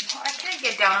 I can't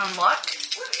get down on luck.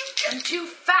 I'm too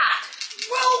fat.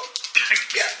 Well,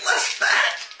 get less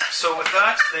fat. So with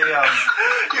that, they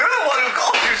You're the one who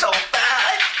calls yourself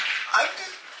fat. I'm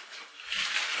just...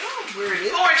 Where it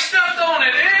is? Oh, I stepped on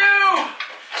it! Ew!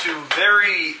 to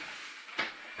very,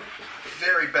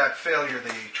 very bad failure,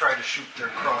 they try to shoot their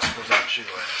crossbows at you,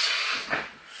 and it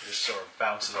just sort of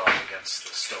bounces off against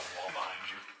the stone wall behind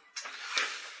you.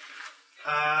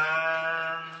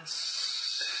 And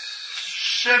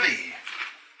Chevy.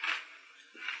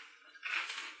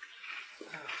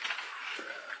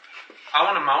 I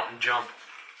want a mountain jump.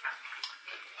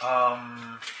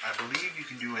 I believe you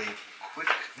can do a quick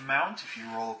mount if you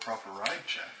roll a proper ride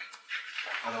check.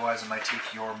 Otherwise, it might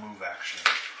take your move action.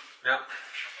 Yeah.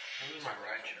 What is my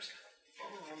ride check?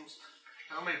 Bombs.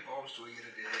 How many bombs do we get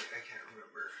a day? I can't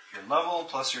remember. Your level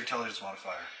plus your intelligence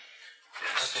modifier.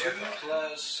 It's 2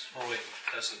 plus... Oh wait,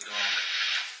 that's a dog.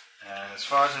 And as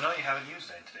far as I know, you haven't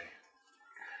used any today.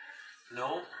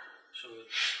 No? So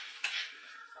it's...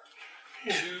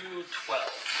 2,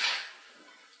 12.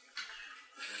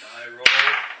 And I roll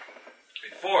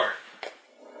 4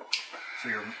 For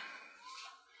your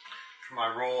for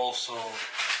my roll, so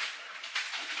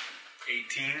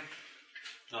 18.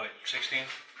 No, wait, 16.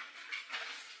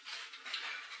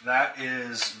 that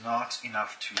is not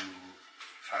enough to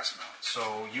fast mount.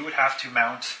 So you would have to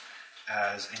mount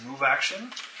as a move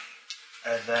action,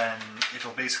 and then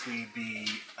it'll basically be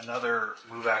another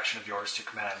move action of yours to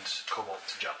command Cobalt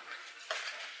to jump.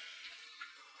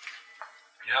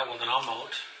 Yeah, well then I'll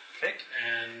mount. Okay.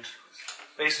 And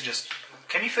Basically, just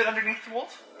can you fit underneath the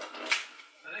wolf?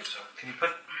 I think so. Can you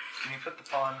put the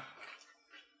pawn?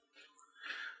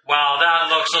 Wow, that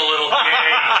looks a little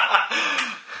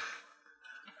gay.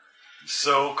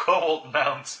 So Cobalt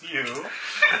mounts you.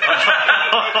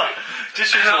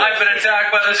 Just I've been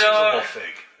attacked by the Just use a dog. wolf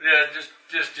fig. Yeah,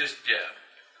 just,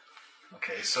 yeah.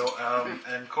 Okay, so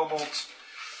and Cobalt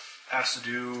has to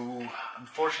do.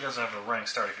 Unfortunately, doesn't have a running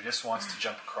start. If he just wants to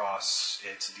jump across,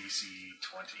 it's a DC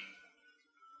 20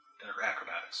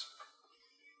 acrobatics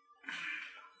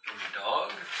From the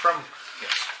dog? from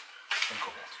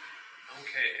Cobalt.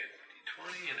 Okay,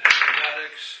 D20 and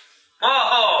acrobatics.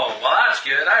 Oh, well that's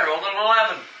good. I rolled an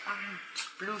 11.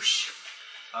 Sploosh.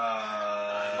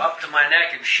 I'm up to my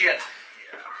neck in shit.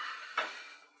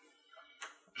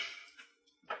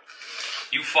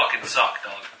 You fucking suck,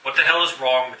 dog. What the hell is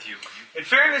wrong with you? In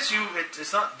fairness,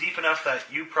 it's not deep enough that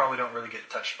you probably don't really get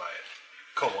touched by it.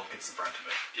 Cobalt gets the brunt of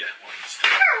it. Yeah, well, he's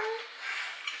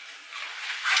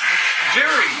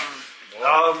Jerry,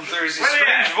 there's these Where they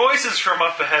strange at? voices from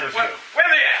up ahead of you. Where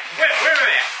are they at? Where are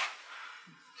they at?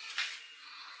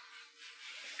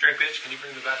 Drink, bitch. Can you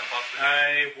bring me back a pop?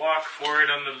 I walk forward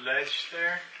on the ledge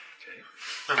there.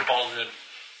 I'm balled in.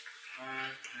 5, 10,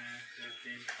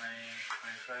 15,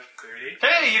 20, 25,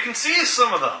 30. Hey, you can see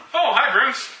some of them. Oh, hi,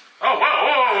 Bruce. Oh,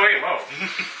 whoa, wait, whoa.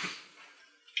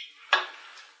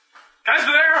 Guys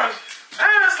with arrows.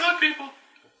 Let's look, people.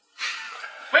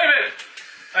 Wait a minute.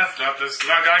 That's not this.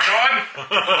 Not going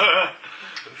on.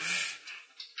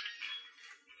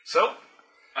 So,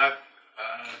 I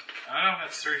don't know.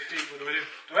 That's 3 feet. What do I do?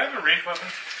 Do I have a ranged weapon?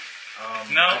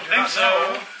 No, I don't think so.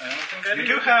 I don't think I do. you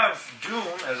do have Doom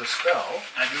as a spell.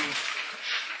 I do.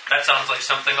 That sounds like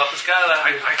something up the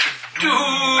skyline. I could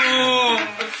Doom!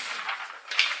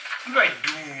 Who do I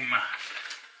doom?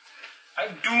 I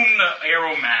doom the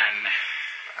Arrow Man.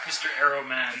 Mr. Arrow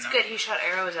Man. It's good he shot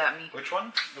arrows at me. Which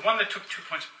one? The one that took 2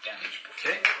 points of damage.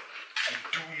 Okay. I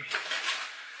doom him.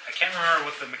 I can't remember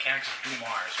what the mechanics of doom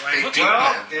are. So I Hey, looked Doom it up.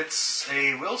 Well, it's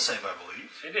a will save, I believe.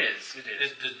 It is. It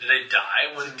is. Did they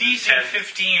die when DC 10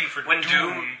 15 for When doom.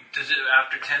 Doom, does it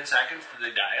after 10 seconds? Do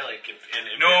they die? Like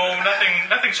No,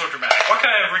 nothing so dramatic. What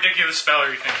kind of ridiculous spell are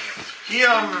you thinking of? He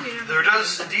there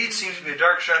does indeed seem to be a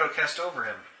dark shadow cast over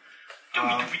him.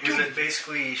 Is it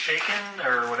basically shaken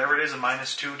or whatever it is, a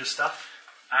 -2 to stuff?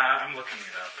 I'm looking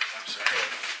it up. I'm sorry.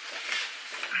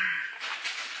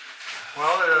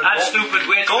 Well, That stupid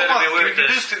witch better be worth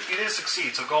this. He did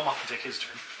succeed, so Golmoth can take his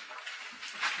turn.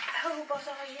 Oh,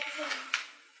 Bazaar, yeah.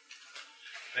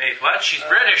 Wait, what? She's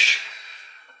British.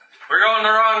 We're going the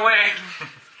wrong way.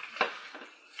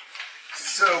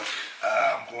 So,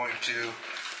 I'm going to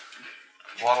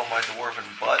waddle my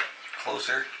dwarven butt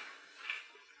closer.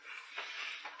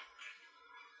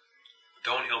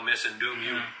 Don't he'll miss and doom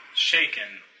you.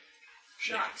 Shaken.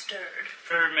 Not stirred.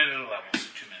 For a minute of level, so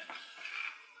 2 minutes.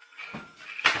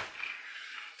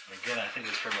 Again, I think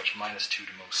it's pretty much -2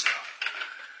 to most stuff.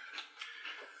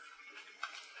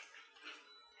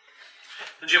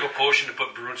 Did you have a potion to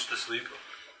put Bruins to sleep?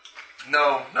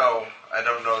 No, I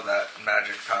don't know that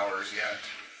magic powers yet.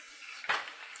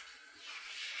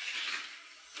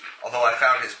 Although I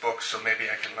found his book, so maybe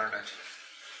I can learn it.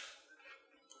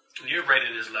 You're right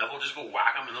at his level. Just go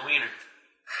whack him in the wiener.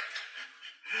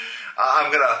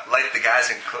 I'm gonna light the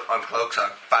guys on cloaks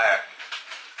on fire.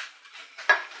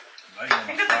 I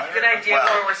think that's a good idea Well-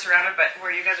 where we're surrounded, but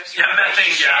where you guys are Yeah, surrounded by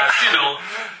methane shit. gas, you know.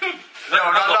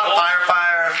 No, not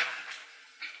fire.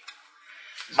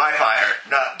 My fire,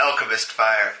 not alchemist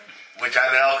fire. Which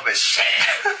I'm an alchemist. Shit.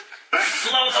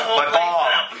 Blow the whole My place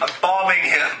bomb. up. I'm bombing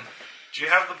him. Do you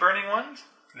have the burning ones?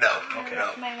 No, Okay.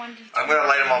 no. My 1d10. I'm gonna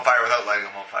light him on fire without lighting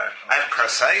him on fire. I have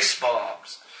precise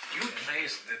bombs. You play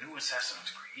the new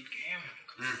Assassin's Creed game?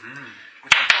 Mm-hmm.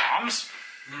 With the bombs?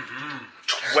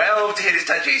 12 to hit his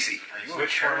touch AC. Are you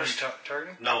Which a one are you terrorist?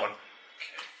 targeting? No one.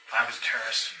 I was a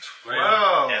terrorist.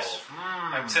 Whoa. Yes.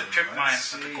 I would set trip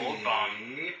mines with the gold bomb.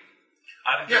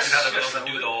 I haven't Yes, figured out yes, how that to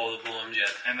do would- the whole bombs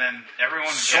yet. And then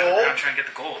everyone So? gathered around trying to get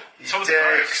the gold. So was the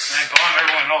Dicks. guards. And I bomb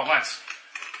everyone all at once.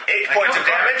 8 I points killed of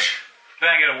the guard. damage. Then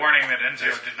I get a warning that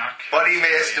Enzio did not kill But he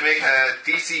missed to civilians.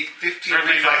 make a DC 15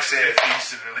 Certainly not reflex save. 50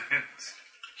 civilians.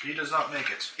 He does not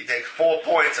make it. He takes 4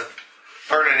 points of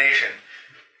burnination.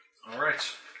 Alright.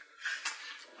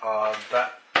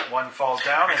 That one falls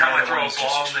down, and Every time I the throw other a one's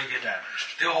ball, just they get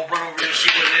damaged. They all run over to see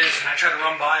what it is, and I try to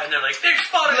run by, and they're like, "They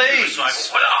spotted you!" So I go,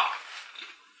 "What up?"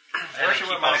 I actually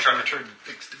wouldn't mind if I returned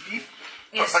fixed to me.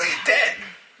 Yes. But he's dead.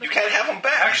 You can't have him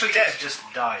back. Actually, he's dead. he's just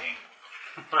dying.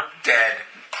 Dead.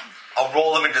 I'll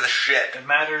roll him into the shit. It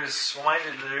matters. Well, mind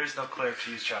you, there is no cleric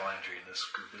to use channel entry in this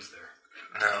group, is there?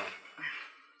 No.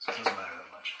 So it doesn't matter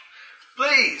that much.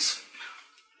 Please!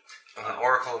 An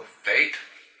Oracle of Fate,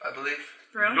 I believe.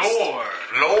 Runes? Lore.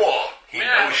 Lore. He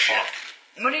Yeah. knows shit.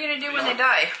 What are you going to do when they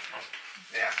die?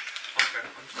 Yeah. Okay.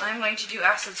 I'm going to do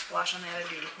acid splash on the other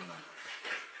dude. Hold on.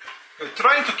 You're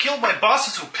trying to kill my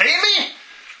bosses who pay me?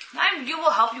 You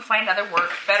will help you find other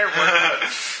work, better work.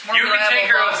 More You can reliable take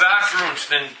her out bosses. back rooms,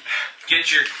 then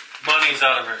get your monies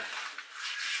out of her.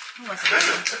 Listen,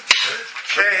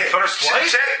 Hey, First check,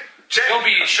 wife? check.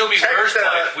 She'll be Check first the-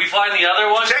 wife. We find the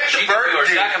other one. check the She can bird be our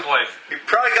dude. second wife. You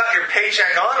probably got your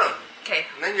paycheck on him. okay.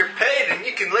 And then you're paid and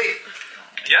you can leave.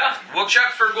 Yeah, we'll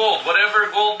check for gold. Whatever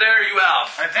gold there you have.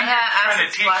 I think Yeah, you're trying to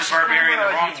acid teach splash the barbarian is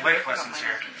the wrong kinda life what I lessons do.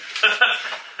 here.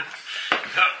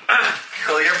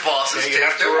 Kill your bosses. Yeah, you take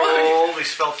have to their money. roll the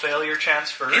spell failure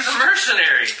chance first. He's a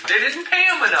mercenary. They didn't pay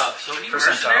him enough, so he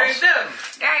mercenaried them.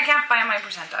 Yeah, I can't find my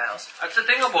percentiles. That's the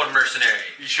thing about mercenary.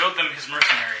 You showed them his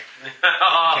mercenary. So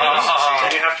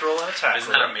you have to roll an attack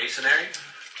Isn't that roll. a masonry?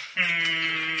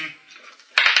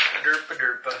 Derpa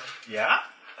derpa. Yeah.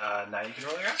 Now you can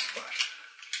roll your acid splash.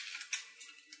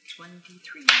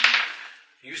 23.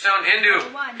 You sound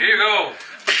Hindu. One. Here you go.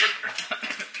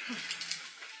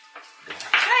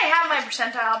 Can I have my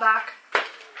percentile back?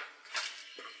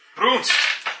 Bruns,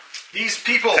 these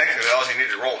people, Technically, all you need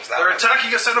to roll is that they're one.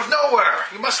 attacking us out of nowhere.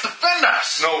 You must defend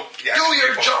us. No, yeah, Do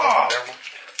your job.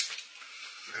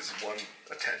 There's a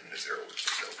 10 and a 0, which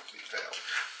is still complete fail.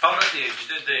 How about the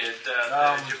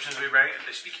Egyptians we bring?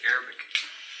 They speak Arabic.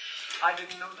 I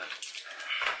didn't know that.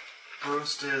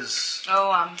 Bruns is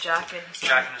Oh, Jack and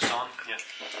Jack and Hassan. Yeah.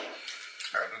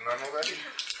 I did not know that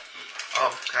either.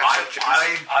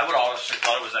 I would honestly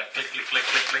thought it was like click, click, click,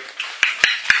 click, click.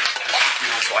 You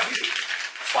know Swahili.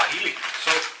 Swahili.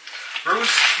 so.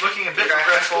 Bruns looking a bit The guy who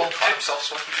regretful. called himself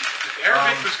Swahili.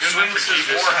 Arabic was good enough swings for his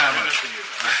Jesus. warhammer.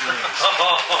 Good enough for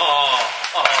you.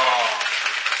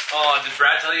 Oh, did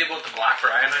Brad tell you about the Black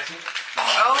Brian, I think?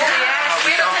 Oh, yes.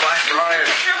 We found Black Brian.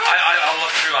 I'll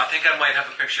look through. I think I might have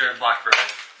a picture of Black Brian.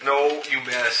 No, you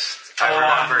missed. I Oh,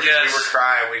 remember. yes. We were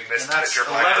crying. We missed And that's a picture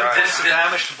of Black 11 Brian. points of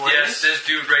damage to Blaze. Yes, this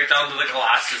dude right down to the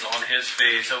glasses on his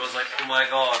face. I was like, oh my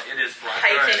god, it is Black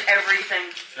Height Brian. and everything.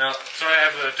 Yeah. So I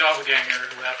have a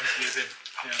doppelganger who happens to be a bit,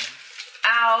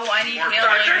 Ow, I need More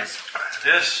healers.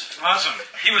 This, awesome.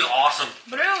 he was awesome.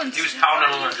 Bruns, He was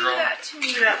pounding why on did a you do drum. that to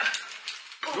me?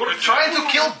 You're trying to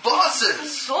kill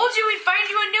bosses. Told you we'd find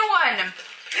you a new one.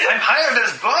 I'm hired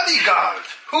as bodyguard.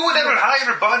 Who would ever hire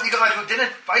a bodyguard who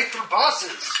didn't fight for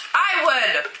bosses? I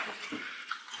would.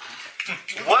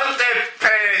 What they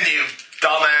paying you,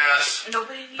 dumbass?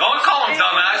 Nobody needs Don't call him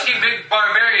dumbass. He big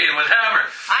barbarian with hammer.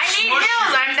 I need Smush heals.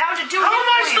 you. I'm down to 2 How am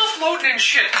I hit still points. floating in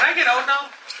shit? Can I get out now?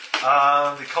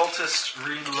 The cultist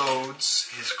reloads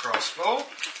his crossbow.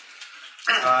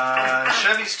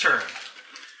 Chevy's turn.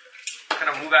 What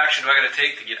kind of move action do I gotta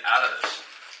take to get out of this?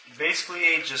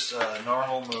 Basically, just a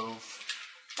normal move.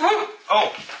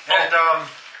 Oh, and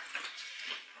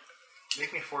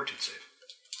make me a fortitude save.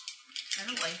 I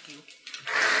don't like you.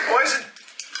 Poison.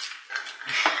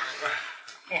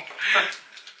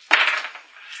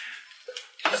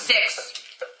 Six.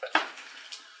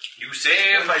 You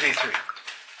saved My day 3.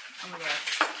 Oh my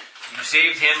god. You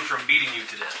saved him from beating you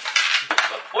to death.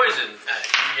 But poison,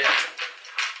 yeah.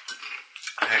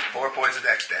 I take 4 points of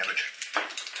dex damage.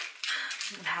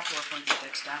 I'm gonna have 4 points of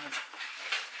dex damage.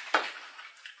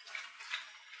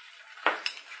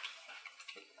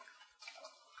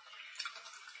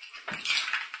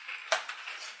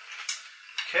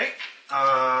 Okay.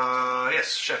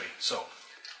 Yes, Chevy. So,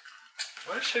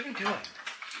 what is Chevy doing?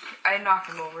 I knocked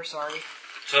him over, sorry.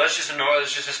 So that's just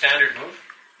a standard move.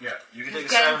 Yeah, you can take a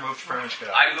Okay. standard move to pretty much get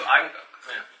out. I'll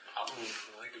move.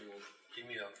 I can move. Give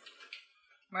me a.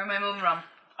 Where am I moving from?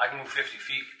 I can move 50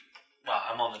 feet. Wow,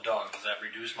 I'm on the dog. Does that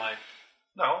reduce my?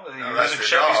 No, you're that's using for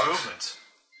Chevy's dogs. movements.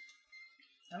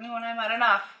 Tell me when I'm at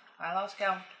enough. I lost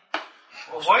count.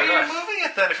 Well, why are you moving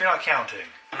it then if you're not counting?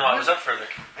 No, I was up further.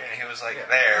 And he was like Yeah.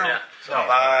 there. Yeah. So,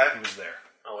 Five. he was there.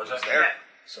 Oh, was up There.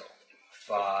 So,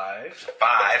 5.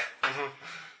 5.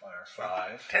 Fire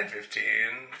 5. 10, 15,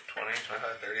 20,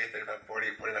 25, 30, 35, 40,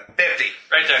 45, 50.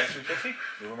 Right there. 350.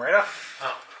 Move him right up.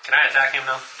 Oh, can I attack him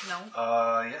now?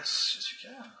 No. Yes, you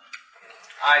can.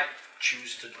 I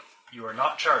choose to. You are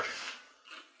not charging.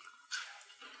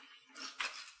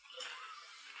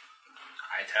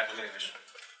 I attack him anyways.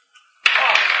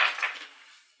 Oh.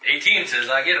 18 says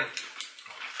I get him.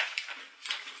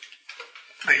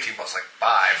 18 plus like 5.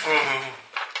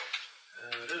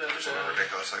 Something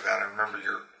ridiculous like that. I remember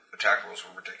your attack rolls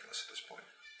were ridiculous at this point.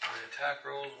 My attack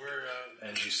rolls were.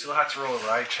 And you still have to roll a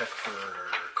ride check for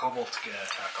Cobalt to get an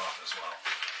attack off as well.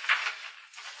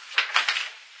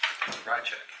 Ride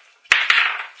check.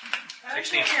 I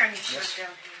 16. don't care any shit down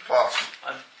here. Plus.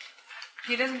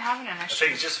 He doesn't have an I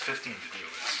think initiative. it's just a 15 to deal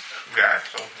with. Okay,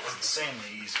 so. It's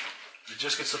insanely easy. It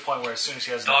just gets to the point where as soon as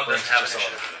he has Dog enough doesn't have friends, it's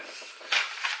just initiative.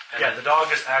 Yeah, the dog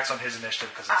just acts on his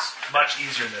initiative because it's much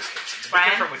easier in this case. It's a bit Brian,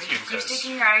 different with if you you keep because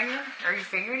sticking your eye in your, or your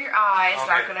finger in your eyes,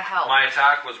 not going to help. My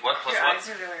attack was what plus Your what? eyes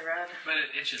are really red. But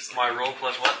it's just My roll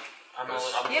plus what? I'm a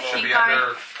Yep, little keep be going.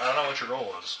 under I don't know what your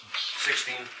roll was.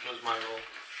 16 was my roll.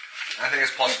 I think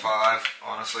it's plus 5,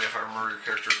 honestly, if I remember your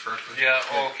character correctly. Yeah,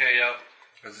 okay, yeah.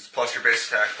 Because it's plus your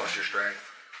base attack, plus your strength.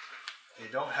 They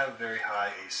don't have very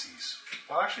high ACs.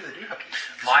 Well, actually, they do have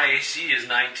ACs. My AC is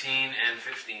 19 and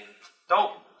 15.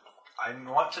 Don't. I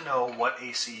want to know what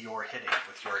AC you're hitting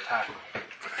with your attack roll.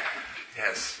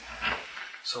 Yes.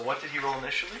 So what did he roll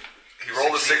initially? He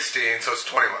rolled a 16, so it's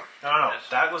 21. No.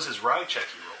 That was his ride check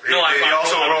he rolled. No, he I'm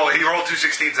also rolling. he rolled 2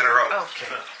 16s in a row.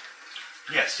 Okay.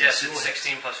 Yes. Yes, you it's will hit.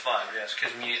 16 plus 5, yes,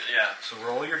 because me, yeah. So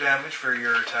roll your damage for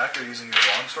your attack. Are you using your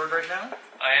longsword right now?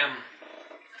 I am.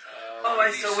 Oh,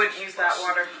 I still wouldn't use that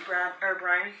water,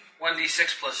 Brian.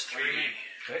 1d6 plus 3.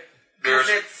 Okay. There's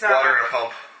Because it's water in a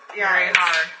pump. yeah, Very it's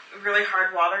hard. really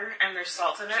hard water, and there's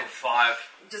salt in So it. 5.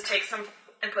 Just take some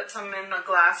and put some in the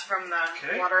glass from the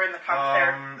Okay. water in the pump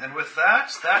there. And with that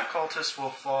cultist will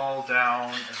fall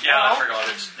down as Yeah, well. I forgot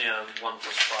it's 1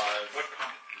 plus 5. what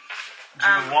pump? Do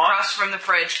you want? Across from the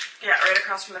fridge. Yeah, right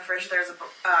across from the fridge, there's a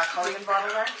Culligan bottle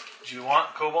there. Do you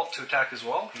want Cobalt to attack as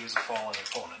well? He is a fallen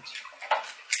opponent.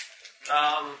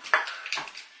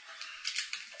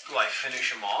 Do I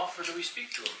finish him off or do we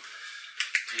speak to him?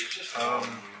 He's just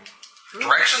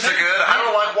Directions are good. I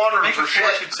don't like wandering Make for a shit.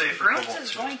 fortitude save for Bruce Cobalt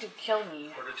is too. going to kill me.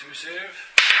 Fortitude save.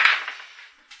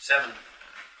 7.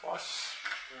 Plus.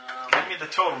 Give me the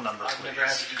total number, I've never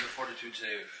had please. to do the fortitude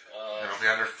save. It'll be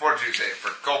under fortitude save for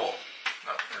Cobalt,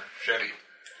 not for Chevy.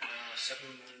 7,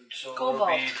 so Cobalt.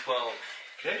 it'll be 12.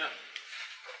 Okay. Yeah.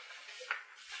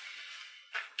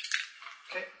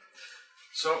 Okay.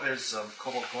 So is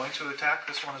Cobalt going to attack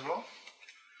this one as well?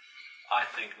 I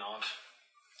think not.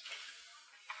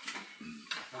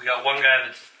 We got one guy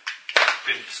that's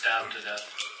been stabbed to death.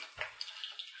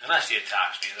 Unless he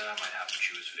attacks me, then I might have to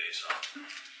chew his face off.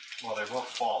 Well, they're both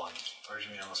fallen. Or do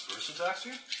you mean unless Bruce attacks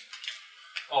you?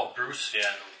 Oh, Bruce, yeah,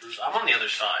 no, Bruce. I'm on the other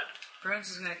side. Bruce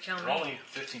is going to kill They're me. only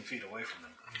 15 feet away from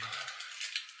them.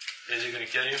 Is he gonna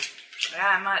kill you?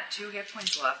 Yeah, I'm at 2 hit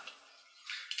points left.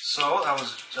 So that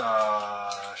was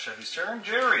Chevy's turn.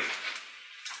 Jerry.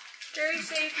 Jerry,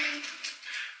 save me.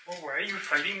 Well, why are you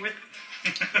fighting with?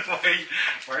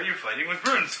 why are you fighting with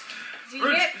Bruns? Is he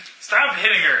Bruns, hit? stop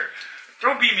hitting her!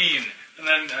 Don't be mean. And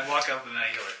then I walk up and I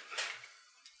heal her.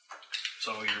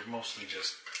 So you're mostly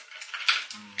just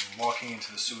walking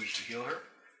into the sewage to heal her.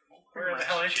 Where the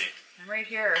hell is she? I'm right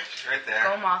here. Right there.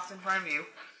 Gomoth's in front of you.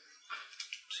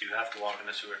 So you have to walk in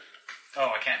the sewer. Oh,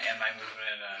 I can't end my movement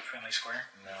in a friendly square?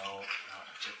 No, not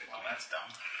typically. Well, that's dumb.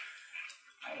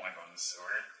 I don't want to go in the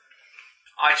sewer.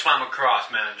 I swam across,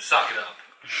 man. Suck it up.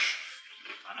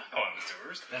 I'm not going in the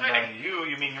sewers. And by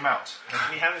you mean your mount.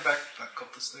 Can you hand me back that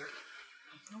cultist there?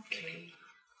 Okay.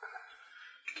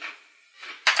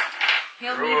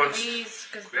 Heal me, Bruins. please.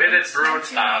 Because Quit it,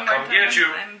 Bruins. I'll come get you.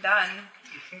 I'm done.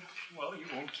 Well, you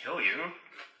won't kill you.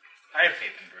 I have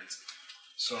faith in birds.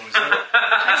 So is there,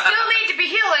 I still need to be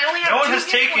healed. I only have no one 2 has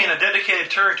hit taken a points.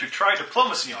 dedicated turn to try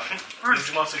diplomacy on him.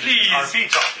 He's mostly Please. just RP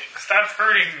talking. Stop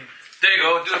hurting me. There you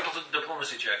go. Do a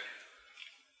diplomacy check.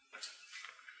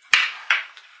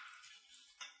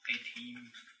 18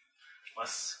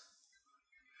 plus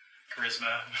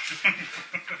charisma.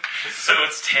 So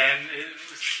it's 10.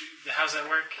 How's that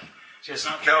work? Just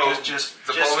No, just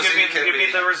diplomacy can give me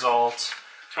be- the result.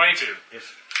 22.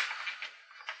 If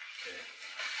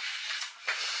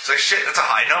It's like, shit, that's a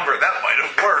high number. That might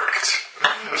have worked.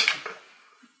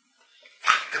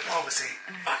 Diplomacy.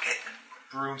 Fuck it.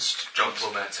 Brunst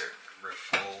Diplomancer.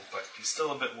 full, but he's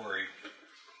still a bit worried.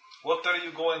 What are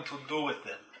you going to do with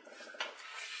them?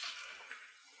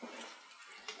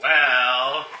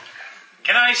 Well,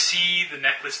 Can I see the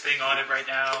necklace thing on it right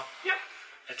now? Yep.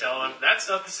 I tell him, that's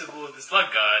not the symbol of the slug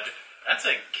god. That's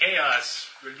a chaos,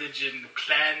 religion,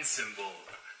 clan symbol.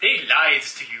 They lied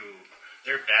to you.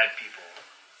 They're bad people.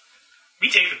 We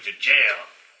take them to jail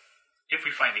if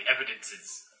we find the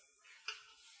evidences.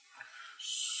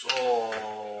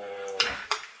 So,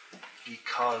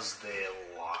 because they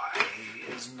lie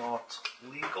is not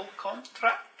legal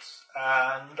contract,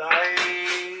 and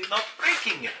I'm not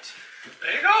breaking it.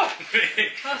 There you go.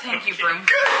 Oh, thank you, Broom.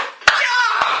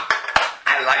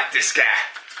 I like this guy.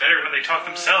 Better when they talk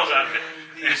themselves out of it.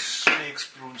 This makes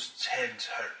Brunst's head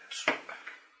hurt.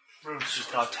 Brunst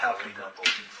is not happy not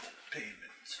looking for payment.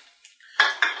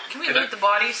 Can we loot the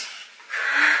bodies?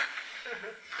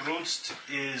 Brunst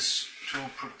is to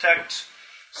protect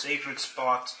sacred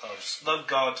spots of Slug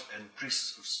God and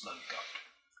priests of Slug God.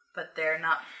 But they're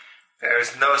not.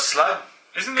 There's no slug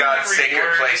Isn't that God's the sacred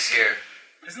reward? place here.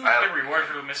 Isn't that the reward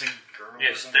for a missing girl? or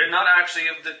Yes, something? they're not actually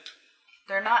of the.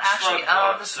 They're not actually Slug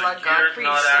of the God, so Slug you're God priest,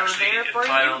 not so actually therefore you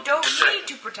entitled to don't protect need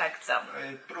to protect them.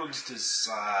 Brunst is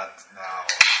sad now.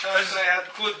 Because I had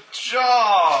good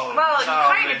job. Well, you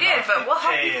Now kind of they did, not but we'll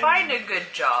help you paying find me. a good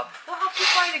job. We'll help you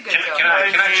find a good job.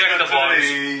 Can I check the bodies?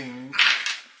 Thing.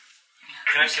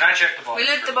 Can I check the bodies?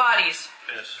 We loot the bodies.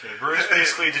 Yes. Okay, Bruce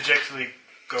basically dejectedly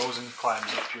goes and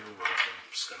climbs up your roof and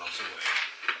scuttles away.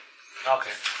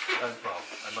 Okay. Well,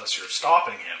 unless you're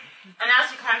stopping him. And as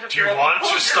he climbs up Do you the rope, want he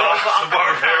to pulls stop the rope off the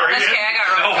barbarian? That's okay, I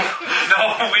got rope. No,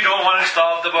 we don't want to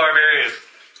stop the barbarian.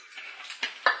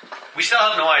 We still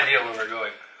have no idea where we're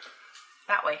going.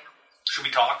 That way. Should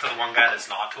we talk to the one guy that's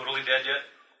not totally dead yet?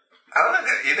 I don't think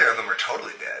that either of them are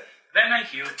totally dead. Then I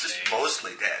heal Just today.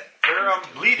 mostly dead. They're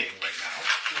bleeding right now.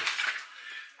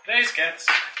 Today's gets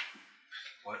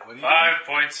What do you 5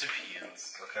 points of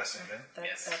heals. do? Casting again?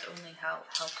 That only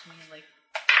helped me, like...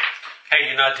 Hey,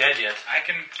 you're not dead yet. I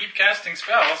can keep casting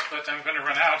spells, but I'm going to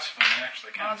run out when I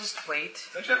actually I'll can. just wait.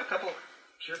 Don't you have a couple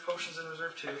cure potions in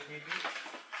reserve too, if need be?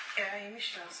 Yeah, you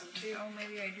should have some too. Oh,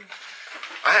 maybe I do.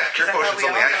 I have cure Is that what potions we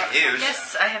only all I got? can use.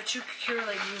 Yes, I have 2 cure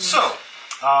light wounds. So,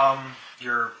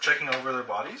 you're checking over their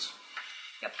bodies.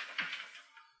 Yep.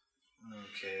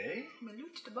 Okay. We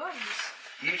loot the bodies.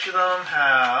 Each of them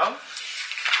have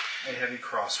a heavy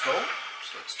crossbow.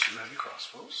 So that's 2 heavy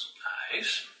crossbows.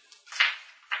 Nice.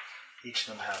 Each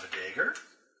of them have a dagger.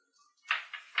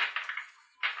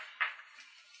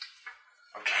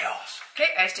 I'm chaos. Okay,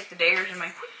 I stick the daggers in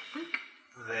my...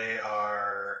 They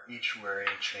are each wearing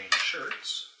chain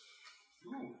shirts.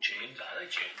 Ooh, chains. I like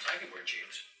chains. I can wear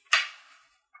chains.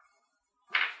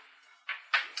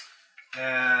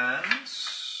 And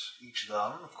each of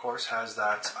them, of course, has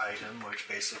that item which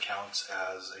basically counts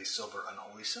as a silver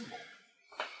unholy symbol.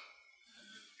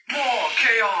 More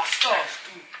chaos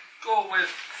stuff to go with.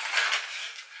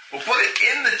 We'll put it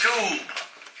in the tube.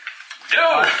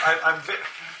 No!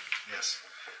 Yes.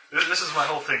 This is my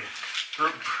whole thing.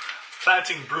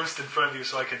 Planting Bruce in front of you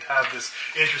so I could have this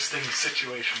interesting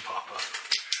situation pop up.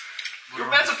 You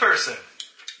met a person.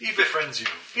 He befriends you.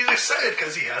 He's excited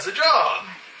because he has a job.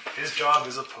 His job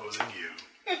is opposing you.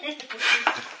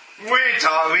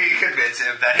 We convince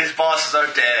him that his bosses are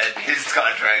dead. His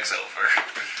contract's over.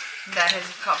 That his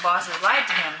bosses lied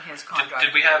to him, his contract.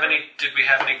 Did we have any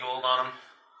gold on him?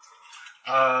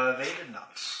 They did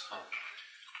not.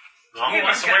 He Yeah,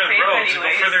 wants to he's wear got the faith robe to go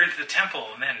anyways. further into the temple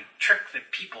and then trick the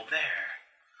people there.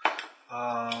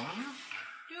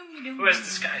 Who has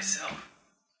disguise self?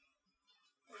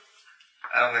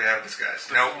 I don't think I have disguise.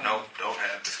 Nope, don't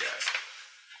have disguise.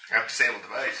 I have disable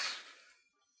device.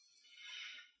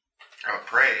 I have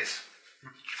praise.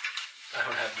 I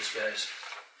don't have disguise.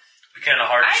 It'd be kind of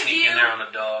hard to I sneak in do. there on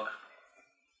a dog.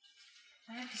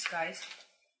 I have disguise.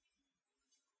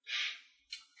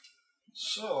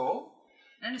 So,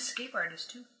 And escape artist,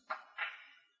 too.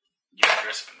 You can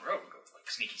dress up in a robe and go like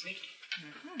sneaky sneaky.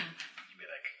 You'd be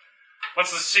like,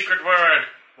 what's the secret word?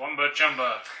 Wumba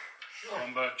chumba.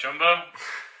 Wumba chumba?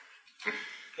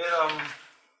 it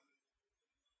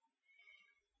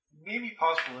may be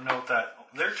possible to note that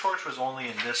their torch was only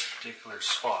in this particular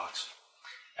spot.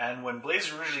 And when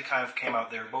Blaze originally kind of came out,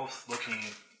 they were both looking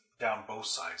down both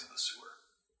sides of the sewer.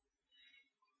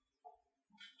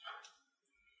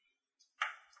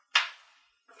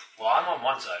 Well, I'm on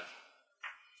one side.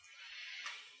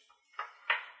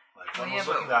 Like, Well, one yeah, was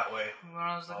but looking that way. When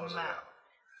I was one looking was at looking that.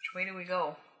 Which way do we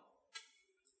go?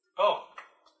 Oh.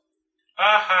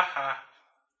 Ah ha ha.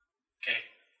 Okay.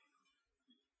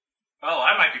 Well,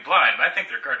 I might be blind, but I think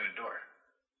they're guarding the door.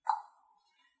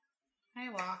 I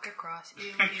walk across.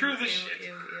 Ew, Through ew, the ew, shit. ew,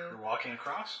 ew. You're walking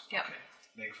across? Yep. Okay.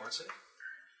 Make a fort save.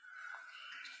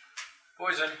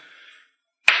 Poison.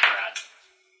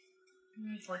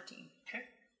 14. Okay.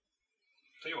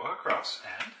 So you walk across,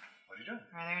 and what are you doing?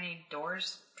 Are there any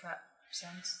doors, trap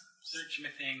sense? Search my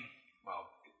thing. Well,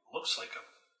 it looks like a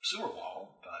sewer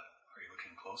wall, but are you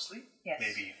looking closely? Yes.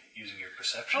 Maybe using your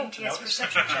perception Oh, to yes, notice?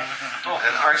 perception check.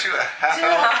 And aren't you a half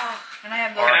elf? And I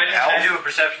have Or the an Can I elf? do a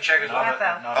perception check as well? half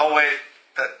elf. Oh wait,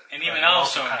 that And even you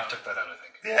else, also kind of took that out, I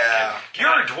think. yeah.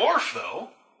 You're a dwarf, though.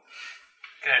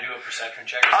 Can I do a perception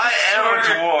check? I am a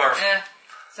dwarf,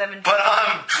 17. but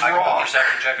I'm I can do a drunk.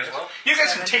 perception check as well. You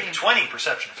guys can 17. take 20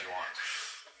 perception if you want.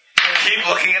 Keep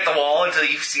looking at the wall until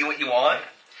you see what you want.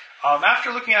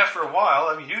 After looking at it for a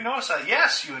while, you do notice that,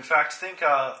 yes, you in fact think,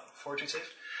 fortitude save,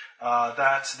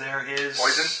 that there is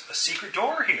Poison? a secret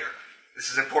door here.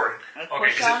 This is important. I Okay,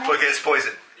 push Because on it's, it. it's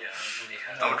poison.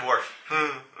 Yeah. I'm a dwarf.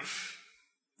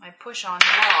 I push on the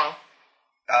wall.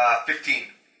 15.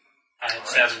 I had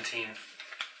 17.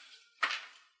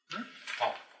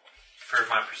 Oh, for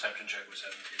my perception check was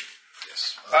 17.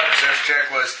 Yes. Perception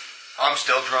check was, I'm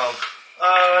still drunk.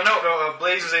 No,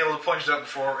 Blaze is able to point it out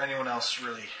before anyone else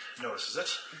really notices it.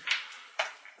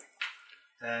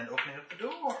 And opening up the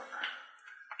door.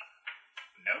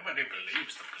 Nobody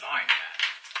believes the blind man.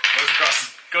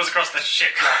 Goes across the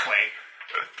shit walkway.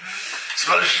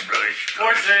 Splish, splish.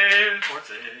 Fort save. Fort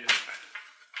save.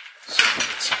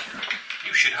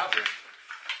 You should hover.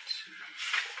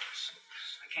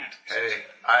 I can't.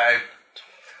 Hey,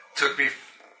 took me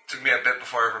a bit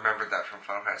before I remembered that from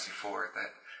Final Fantasy IV,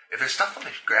 that if there's stuff on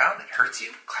the ground that hurts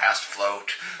you, cast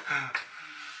float.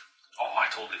 Oh, I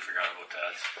totally forgot about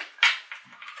that.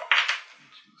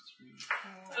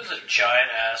 This is a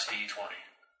giant ass D20.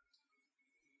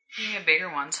 Give me bigger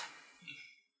ones.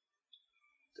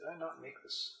 Did I not make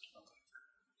this?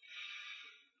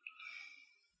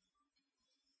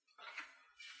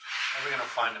 Are we gonna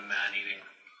find a man-eating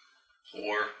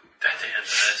Or at the end of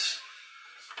this?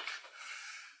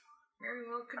 Very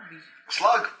well could be.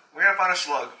 slug. We're gonna find a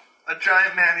slug. A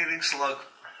giant man-eating slug.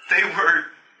 They were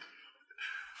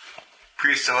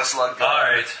priests of a slug god.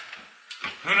 Alright.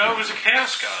 Who knows a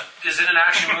chaos god? Is it an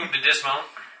action move to dismount?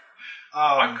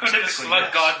 Why couldn't a typically, slug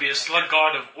yes. god be a slug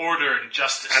god of order and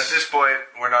justice? At this point,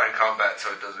 we're not in combat,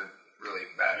 so it doesn't really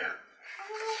matter.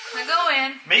 I go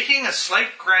in. Making a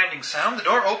slight grinding sound, the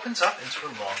door opens up into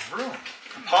a long room.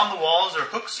 Upon the walls are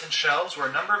hooks and shelves where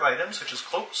a number of items, such as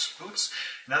cloaks, boots,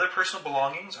 and other personal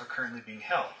belongings, are currently being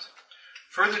held.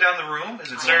 Further down the room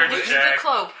is a doorway. Look at the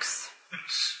cloaks.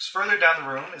 Further down the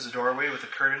room is a doorway with a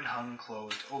curtain hung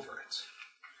closed over it.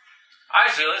 I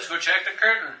say let's go check the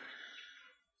curtain.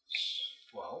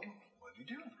 Well, what do you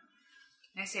do?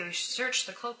 I say we should search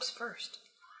the cloaks first.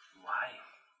 Why?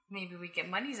 Maybe we get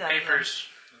monies out of them. Papers.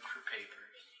 Look for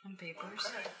papers. And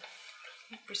papers.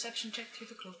 Perception check through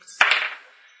the cloaks.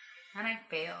 And I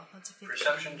fail. That's a 15.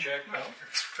 Perception check. Well,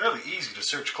 it's fairly easy to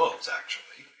search clothes,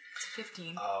 actually. It's a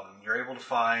 15. You're able to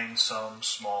find some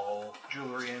small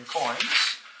jewelry and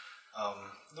coins.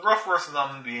 The rough worth of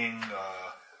them being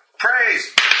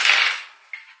Praise!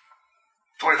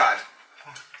 25.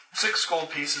 6 gold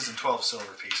pieces and 12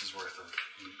 silver pieces worth of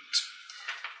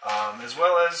loot. As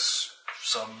well as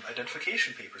some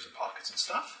identification papers and pockets and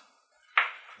stuff.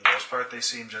 For the most part, they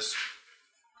seem just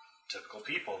typical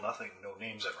people. No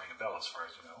names that ring a bell as far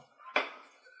as you know.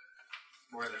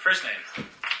 What are their first names?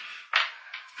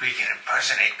 We can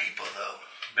impersonate people, though.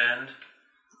 Bend.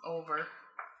 Over.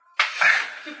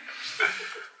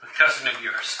 A cousin of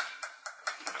yours.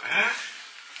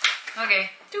 Okay.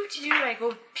 Do I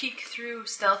go peek through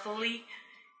stealthily?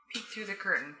 Peek through the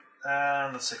curtain.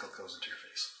 And the sickle goes into your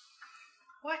face.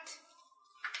 What?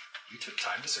 You took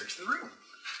time to search the room.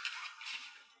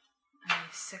 And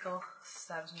the sickle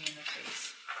stabs me in the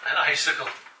face. An icicle.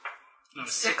 No,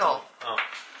 Sickle. Oh.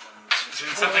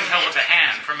 Something held with a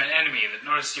hand from an enemy that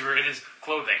noticed you were in his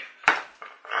clothing.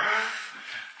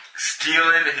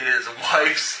 Stealing his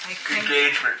wife's I couldn't-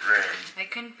 engagement ring. I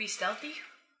couldn't be stealthy?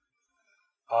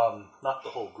 Not the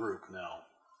whole group, no.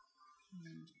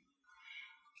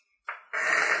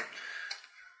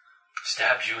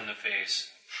 Stabs you in the face.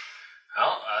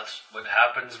 Well, that's what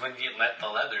happens when you let the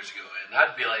leathers go in.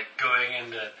 That'd be like going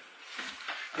into...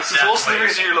 This is also the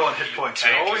reason you're low on hit points.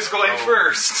 You're always going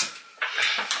first.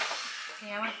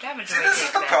 Yeah, how much damage See, do I this take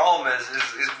is the then? problem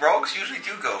is rogues usually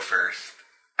do go first.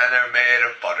 And they're made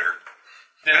of butter.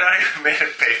 They're not even made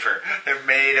of paper. They're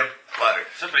made of butter.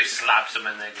 Somebody slaps them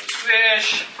and they go,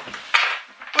 swish!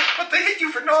 But they hit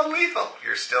you for non-lethal.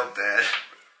 You're still dead.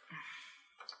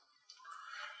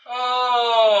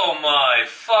 Oh my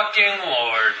fucking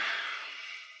lord.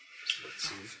 Let's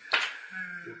see.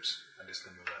 Oops. I'm just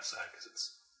going to move that aside because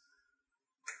it's...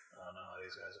 I don't know how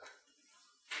these guys are.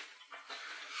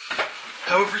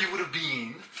 However you would have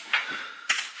been.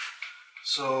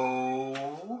 So...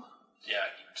 Yeah,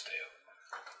 you can stay up.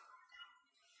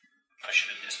 I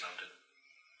should have dismounted.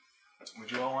 Would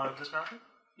you all want to dismount it?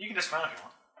 You can dismount if you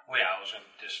want. Well, yeah, I was going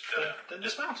to Then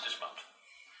dismount. dismount.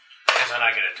 Because then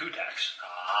I get a 2 tax.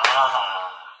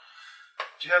 Ah.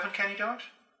 Do you have uncanny dodge?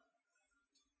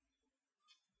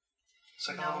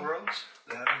 Second No. level rogues?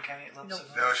 They have uncanny at level Nope.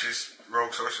 7? No, she's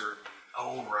rogue sorcerer.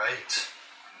 Oh, right.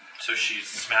 So she's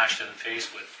smashed in the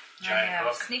face with I giant have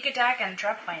hook. sneak attack and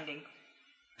trap finding.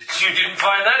 You didn't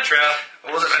find that trap.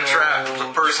 It wasn't a trap, it was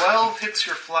a person. 12 hits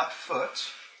your flat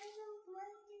foot.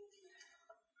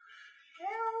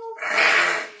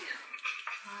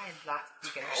 You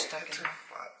get her stuck in there.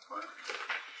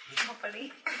 Oh,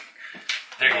 buddy.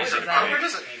 There you What go. is that? Where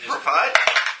does it? Provide?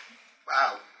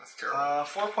 Wow, that's terrible.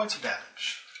 4 points of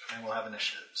damage. And we'll have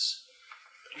initiatives.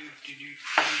 Do.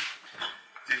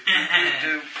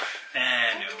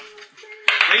 And no.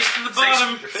 Race to the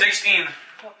bottom. 16.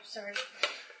 Oh, sorry.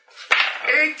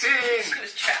 18! It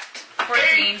was trapped.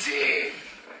 14. 18!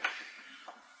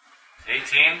 18?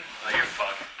 Oh, you're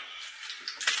fucked.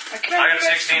 I I got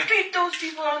 16. beat those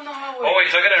people on the highway. Oh, wait,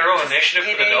 so I got to roll initiative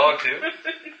for the dog, too?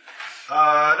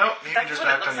 No, you can That's just what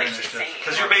it act on looks your like she's initiative. saying.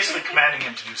 Because you're basically commanding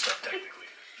him to do stuff, technically.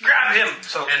 Grab him!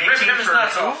 So, and 18 rip him his for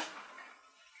nuts who? off.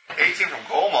 18 from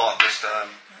Golmoth this time.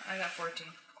 I got 14.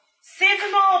 Save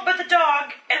them all, but the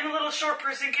dog and the little short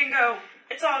person can go.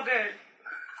 It's all good.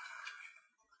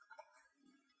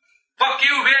 Fuck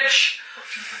you, bitch!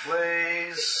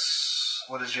 Blaze.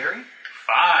 What is Jerry?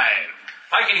 5.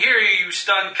 I can hear you, you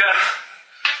stun cut.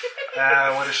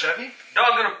 What is Chevy?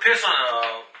 Dog gonna piss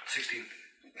on 16.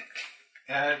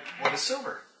 And what is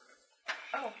Silver?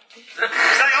 Oh, It's like,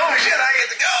 oh shit, I get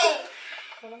to go!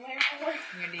 What am I for?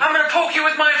 I'm gonna poke you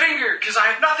with my finger, because I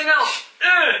have nothing else.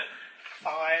 Ugh.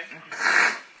 5.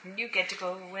 you get to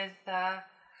go with,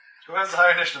 Who has the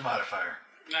higher initiative modifier?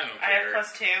 I don't I care. have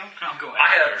 +2. I'll go I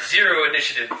after. have 0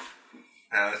 initiative.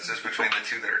 No, it's just between the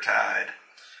two that are tied.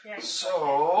 Yeah. So...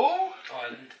 Oh,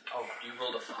 you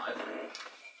rolled a 5.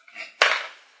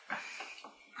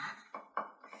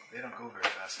 They don't go very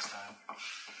fast this time.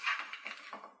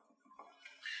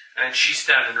 And she's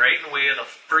standing right in the way of the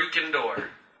freaking door.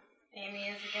 Amy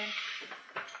is again.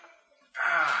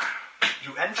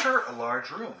 You enter a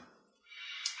large room.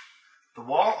 The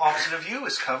wall opposite of you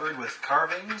is covered with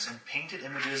carvings and painted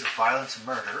images of violence and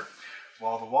murder,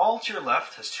 while the wall to your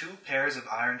left has 2 pairs of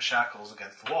iron shackles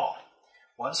against the wall.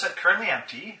 One set currently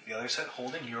empty, the other set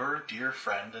holding your dear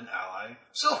friend and ally,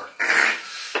 Silver.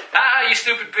 Ah, you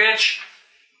stupid bitch!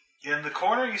 In the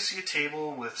corner, you see a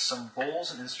table with some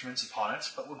bowls and instruments upon it,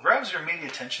 but what grabs your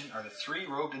immediate attention are the 3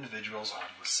 robed individuals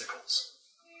armed with sickles.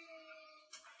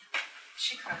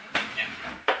 She cried.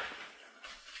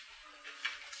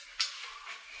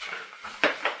 I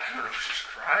don't know if she's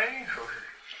crying or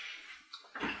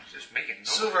just making noise.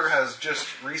 Silver has just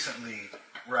recently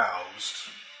roused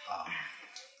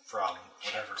from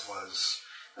whatever it was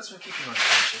that's been keeping you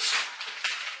unconscious.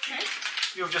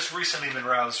 You have just recently been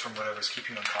roused from whatever's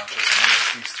keeping you unconscious, and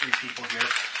there's these 3 people here.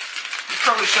 You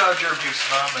probably shouted your abuse to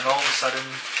them, and all of a sudden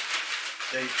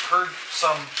they heard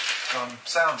some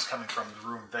sounds coming from the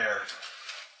room there.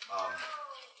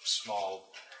 Small,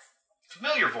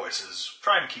 familiar voices,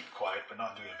 trying to keep quiet, but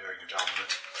not doing a very good job of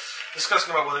it.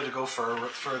 Discussing about whether to go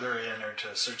further in or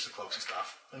to search the cloaks and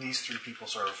stuff. And these 3 people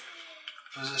sort of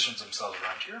positions themselves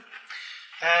around here.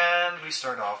 And we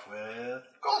start off with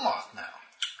Golmoth now.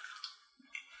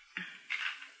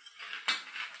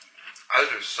 I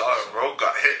just saw a rogue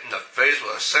got hit in the face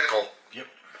with a sickle. Yep.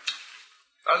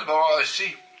 That's about all I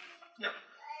see. Yep.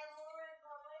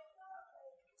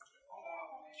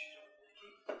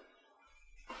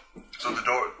 So the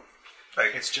door,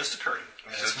 like, It's just a curtain.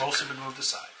 And It's it's just a mostly been moved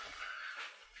aside.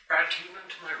 Brad, can you run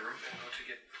to my room and go to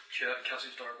get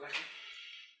Kelsey's dog blanket?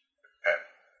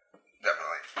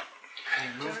 definitely. Can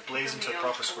you move Blaze into a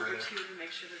proper square there? To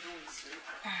make sure they're going to sleep.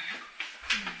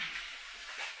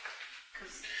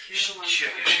 Because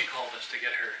She called us to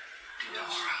get her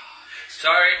details.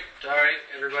 Sorry,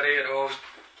 everybody at home.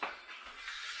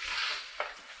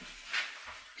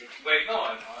 Wait, no,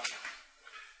 I'm not.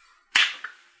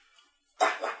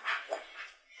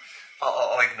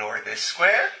 I'll ignore this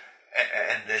square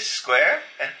and this square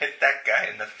and hit that guy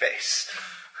in the face.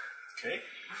 Okay.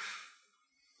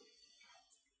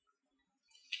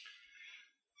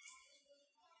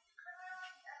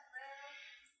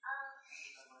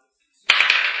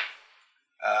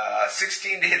 Uh,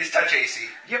 16 to hit his touch AC.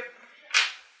 Yep.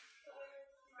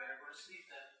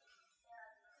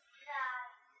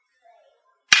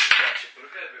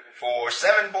 For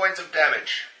 7 points of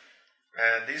damage.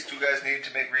 And these 2 guys need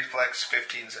to make reflex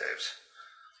 15 saves.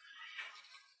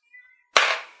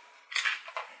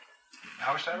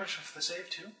 How much damage for the save?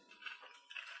 2?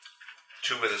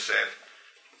 2 with a save.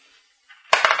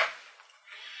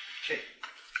 Okay.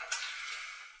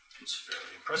 It's a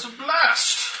fairly impressive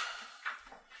blast.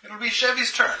 It'll be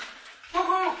Chevy's turn.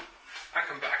 Woohoo! I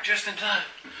come back just in time.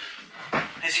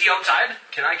 Is he outside?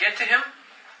 Can I get to him?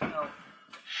 No.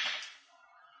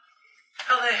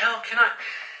 How the hell can I?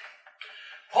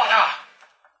 Voila!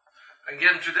 I can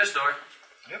get him through this door.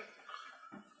 Yep.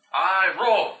 I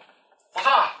roll.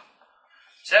 Voila!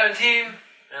 17,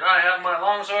 and I have my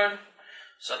longsword.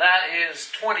 So that is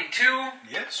 22.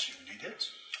 Yes, you indeed hit.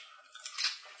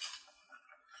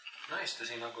 Nice. Does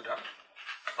he not go down?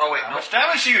 Oh, wait, How no. much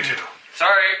damage do you do?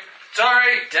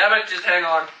 Sorry. Damn it, just hang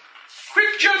on.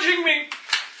 Quit judging me.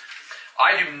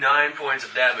 I do 9 points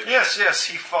of damage. Yes,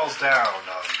 he falls down.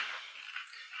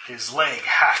 His leg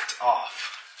hacked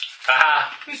off.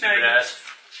 Haha. Stupid ass.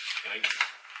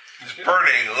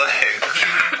 Burning leg.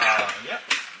 Yep.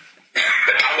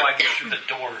 How do I get through the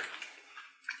door?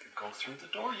 You can go through the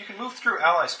door. You can move through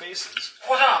ally spaces.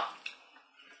 What up?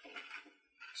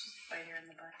 Right here in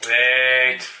the back.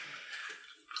 Wait.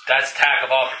 That's attack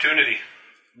of opportunity.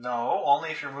 No, only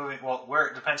if you're moving. Well, where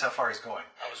it depends how far he's going.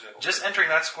 I was gonna go. Just entering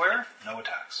that square, no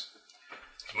attacks.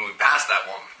 He's moving past that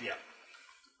one. Yeah.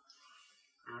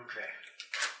 Okay.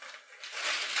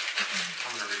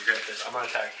 I'm gonna regret this. I'm gonna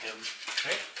attack him.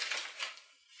 Okay.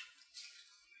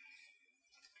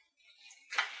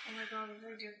 Oh my god, what did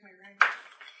I do with my ring?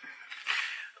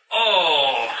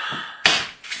 Oh.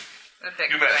 A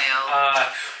big You bet. fail.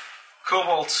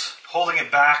 Cobalt holding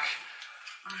it back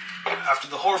after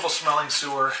the horrible smelling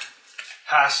sewer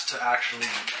has to actually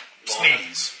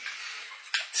sneeze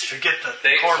to get the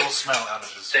Thanks. horrible smell out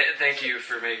of his. Thank you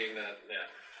for making that. Yeah.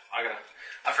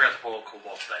 I forgot to pull a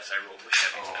cobalt dice. I rolled with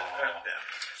heavy stuff.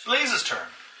 Yeah. Blaze's turn.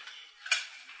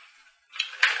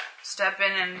 Step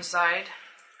in and decide.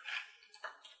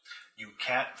 You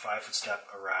can't 5-foot step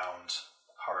around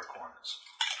hard corners.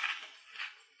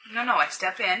 No, I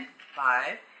step in.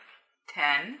 5,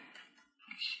 10.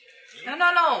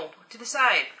 No. To the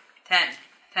side. 10.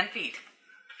 10 feet.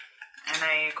 And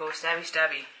I go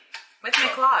stabby. With my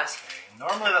claws. Okay.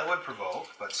 Normally that would provoke,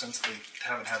 but since they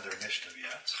haven't had their initiative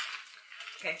yet.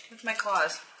 Okay, with my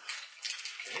claws.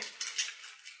 Okay.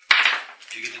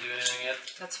 Do you get to do anything yet?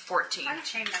 That's 14. I'm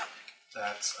chained up.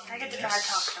 That's a I get to miss. bad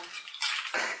talk them.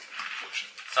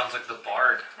 Unfortunately. Sounds like the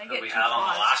bard I that get we 2 had on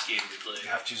the claws. last game we played. You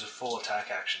have to use a full attack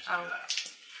action to Oh. do that.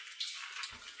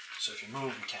 So if you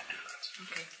move, you can't do that.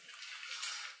 Okay.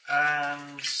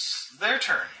 And their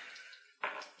turn.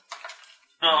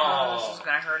 Oh, this is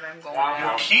gonna hurt. I'm going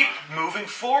down. Keep moving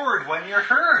forward when you're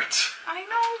hurt. I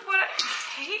know, but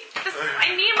I hate this.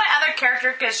 I need my other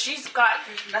character because she's got.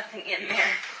 There's nothing in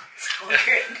there. It's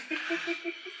weird.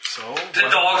 So The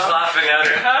dog's laughing at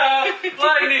her.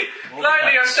 Blindy,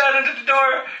 I'm standing at the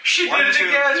door. She One, did it two,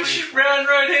 again. three, She four. ran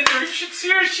right into her. You should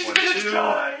see her. She's 1, gonna 2.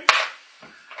 die.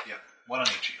 Yeah, 1 on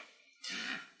each of you.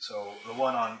 So the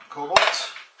one on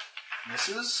Cobalt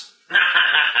misses.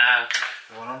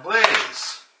 The one on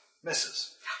Blaze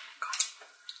misses.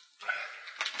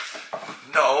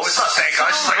 No, it's not saying guys.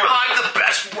 It's like, I'm the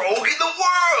best rogue in the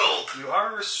world! You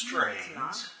are restrained. It's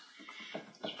not.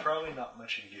 There's probably not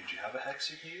much you can do. Do you have a hex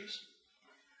you can use?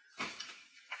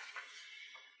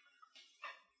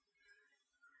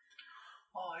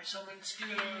 Oh, I summoned Spear.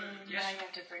 Now you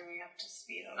have to bring me up to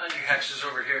speed. Your hex is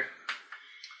over here.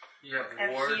 You have I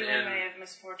have ward healing, and... I have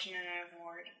misfortune, and I have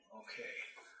ward. Okay.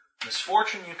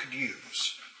 Misfortune you could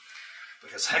use.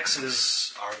 Because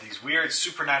hexes are these weird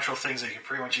supernatural things that you can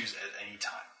pretty much use at any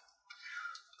time.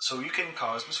 So you can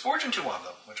cause misfortune to one of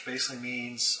them, which basically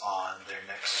means on their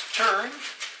next turn,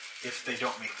 if they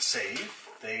don't make the save,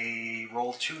 they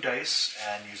roll 2 dice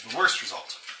and use the worst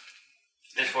result.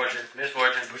 Misfortune.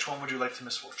 Which one would you like to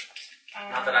misfortune?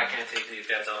 Not that I can't take these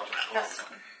guys out on my own. This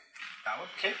one. That one?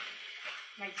 Okay.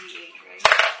 My D8, right?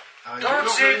 You Don't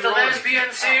save really the roll lesbian,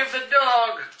 anything. save the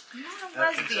dog. Not a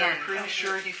That means lesbian. I'm pretty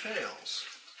sure he fails.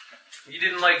 You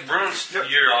didn't like Bruce. Yep.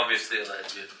 You're obviously a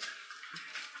lesbian.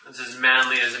 That's as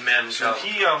manly as a man can So go. he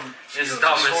His feels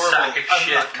dumbest this horrible sack of unluck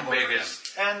shit come over biggest.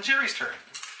 him. And Jerry's turn.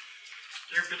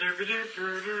 Okay,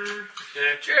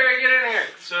 Jerry, get in here.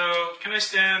 so can I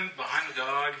stand behind the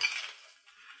dog,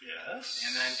 Yes.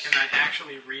 and then can I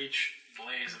actually reach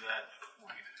Blaze at that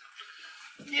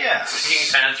point? Yes.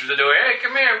 King pans through the door. Hey,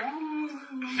 come here.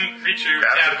 Woo. Reach your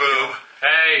Grab tap. the boob.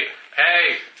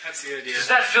 Hey. That's the idea. Does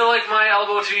that feel like my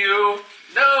elbow to you?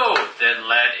 No. Then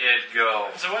let it go.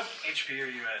 So what HP are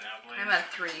you at now, Blaze? I'm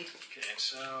at 3. Okay,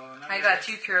 so another, I got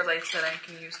 2 cure lights that I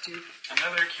can use too.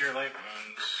 another cure light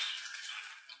wounds.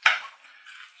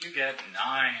 You get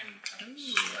 9. Ooh,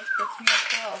 that puts me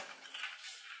at 12.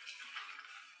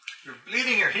 You're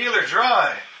bleeding your healer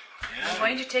dry. Why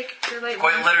did you take your late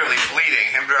Quite literally bleeding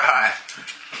him dry.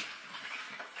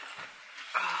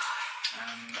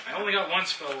 I only got one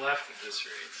spell left at this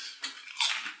rate.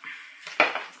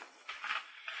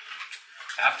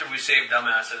 After we save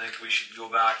Dumbass, I think we should go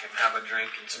back and have a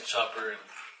drink and some supper and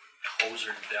hose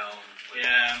her down.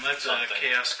 Yeah, and let the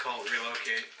Chaos Cult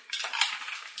relocate.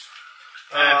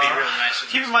 That'd be really nice.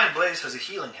 Keep in mind, Blaze has a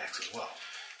healing hex as well.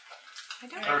 I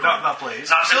don't Or know. not Blaze.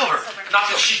 Not Silver. Not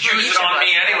that she'd use it on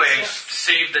me anyway.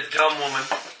 Save the dumb woman.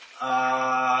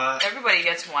 Everybody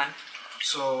gets one.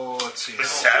 So let's see.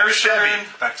 Sarah Chevy.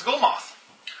 Back to Goldmoth.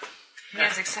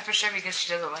 Yes, except for Chevy because she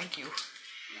doesn't like you.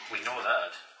 We know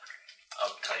that.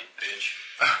 Uptight bitch.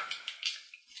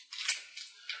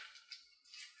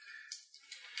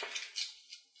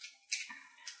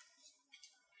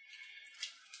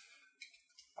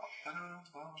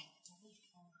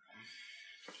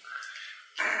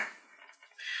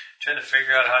 Trying to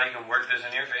figure out how you can work this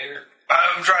in your favor.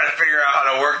 I'm trying to figure out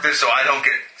how to work this so I don't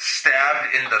get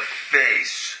stabbed in the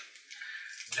face.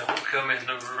 Don't come in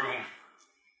the room.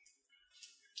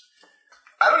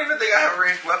 I don't even think I have a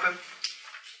ranged weapon.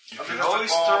 You can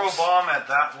always throw a bomb at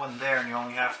that one there, and you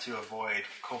only have to avoid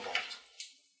Cobalt.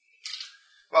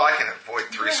 Well, I can avoid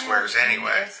 3 squares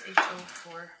anyway. SH04.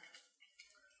 Why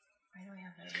do we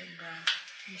have that written down?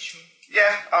 You sure?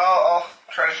 Yeah, I'll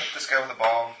try to hit this guy with a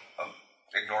bomb.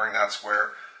 Ignoring that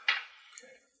square.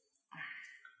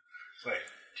 Wait,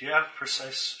 do you have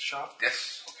precise shot?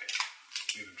 Yes. Okay.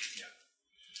 Yeah.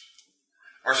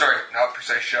 Or sorry, not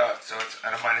precise shot, so it's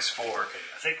at a -4. Okay,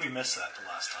 I think we missed that the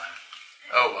last time.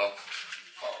 Oh, well.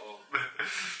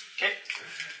 Okay.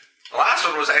 The last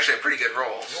one was actually a pretty good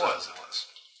roll. It was.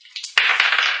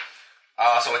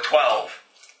 So a 12,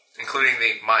 including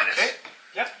the minus. Okay.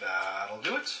 Yep, that'll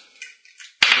do it.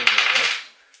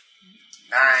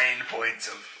 9 points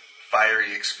of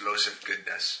fiery explosive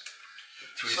goodness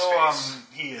to his face.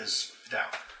 He is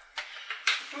down.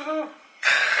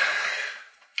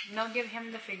 And I'll give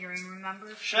him the figuring,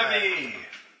 remember? Chevy!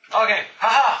 Okay.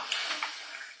 Haha!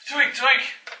 Twink,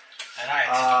 twink!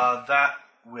 Alright. That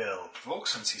will provoke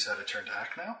since he's had a turn to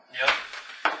act now. Yep.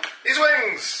 These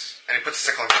wings! And he puts a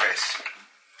sickle in your face.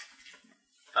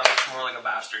 That looks more like a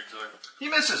bastard sword. He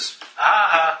misses.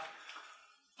 Aha!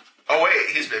 Oh wait,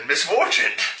 he's been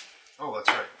misfortuned. Oh, that's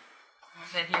right.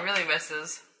 Then he really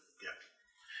misses. Yeah.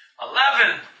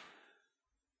 11!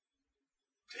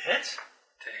 To hit?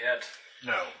 To hit.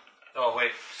 No. Oh,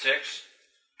 wait. 6?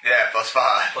 Yeah,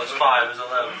 +5. Plus 5 is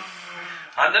 11.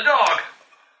 I'm the dog!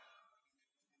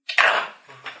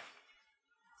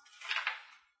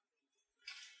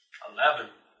 11.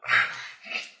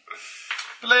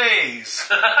 Blaze!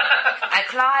 I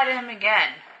clawed him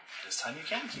again. This time you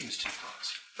can't use 2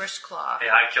 claws. First claw. Hey,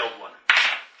 I killed one.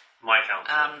 My count.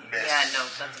 Miss. Yeah, no,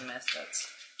 that's a miss. That's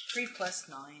 3 plus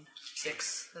 9.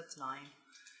 6. That's 9.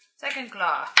 Second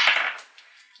claw.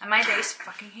 And my dice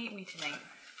fucking hate me tonight.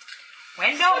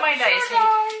 When don't my dice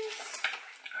hate?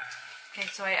 Okay,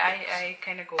 so I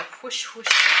kind of go whoosh whoosh.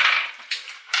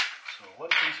 So 1,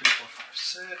 2, 3, 4, 5,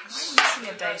 6. I'm missing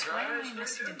a dice. Why am I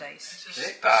missing a dice?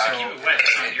 Okay. Keep it wet.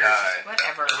 He died.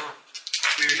 Whatever.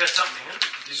 We got something in.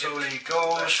 So he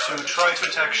goes to try to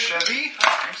attack Chevy. I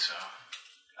don't think so.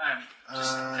 I'm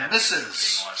just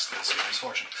Misses. lost That's this. a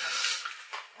misfortune.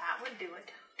 That would do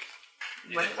it.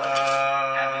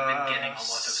 Haven't been getting a lot of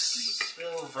sleep.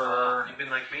 Silver. You've been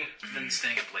like me. Been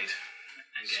staying up late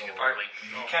and getting So, up early.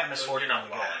 You can't misfortune You're not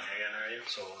again. falling again, are you?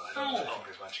 So I don't think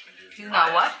there's much you can do You here.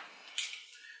 know what?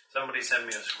 Somebody send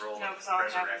me a scroll No, of because all I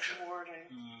have resurrection. is ward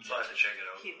and So I have to check it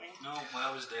out. healing. No,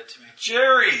 I was dead to me.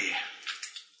 Jerry!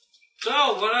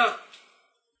 So, what up?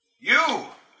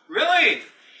 You! Really?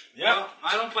 Yeah. Well,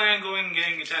 I don't plan on going and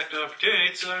getting attacked of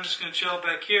opportunity, so I'm just going to chill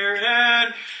back here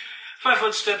and 5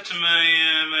 foot step to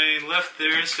my left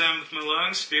there and stand with my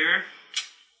long spear.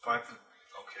 5 foot.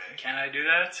 Okay. Can I do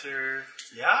that, or?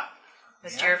 Yeah?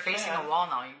 But you're facing a wall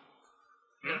now.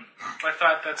 I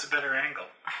thought that's a better angle.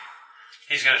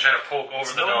 He's going to try to poke over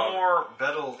It's the no dog. more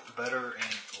better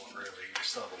angle, really. You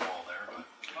still have a wall there, but.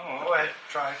 Oh, Go ahead.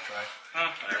 Try.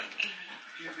 Oh, there.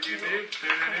 Where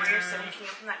you're sitting, can you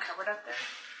open that cupboard up there?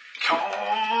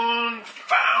 Confound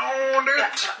it!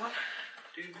 That one.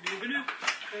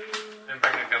 And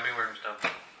bring the gummy worms down.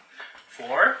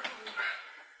 4?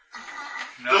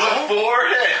 No. Does a 4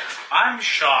 hit? I'm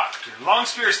shocked. Your long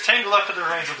spear is tangled up to the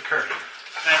range of the curtain.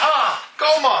 Aha!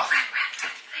 Goldmoth!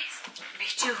 Me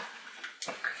too.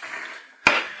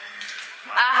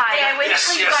 Aha, Hey, I waited Yes,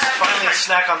 till you yes. got up. Finally a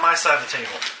snack on my side of the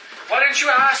table. Why didn't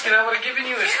you ask? And I would have given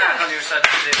you a snack on your side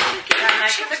of the table. And I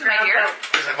put the ground out.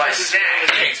 My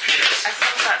snack takes penis. I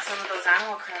still got some of those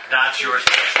animal crackers. That's yours.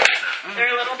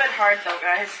 They're a little bit hard though,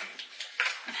 guys.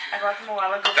 I bought them a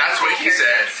while ago. That's what he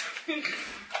said.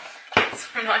 So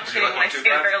I'm not kidding. like My them too,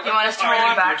 skin Brad? are a You little want us to hard.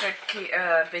 roll you back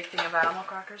a big thing of animal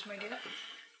crackers, my dear? Do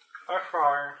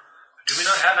we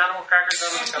not have animal crackers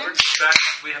on the cupboard?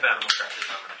 We have animal crackers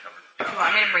on the cupboard. You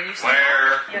want me to bring you some?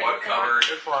 Where? Yeah, What you can cupboard?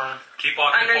 Keep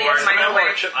walking Underneath forward. the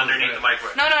microwave. Underneath the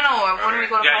microwave. No. When we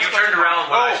go to Yeah, you Costco turned tomorrow. around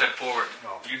when I said forward.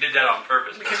 You did that on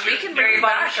purpose. Because we can There bring you you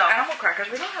go, back Michelle. animal crackers.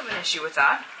 We don't have an issue with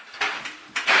that.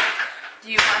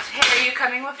 Do you want? Hey, are you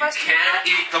coming with us tomorrow? Can't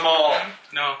eat them all.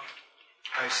 No.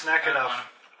 I snack enough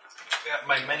at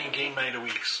my many game night a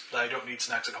weeks that I don't need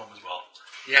snacks at home as well.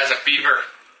 He has a fever.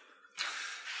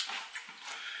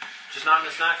 Just not in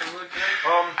the snacking mood today?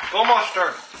 Almost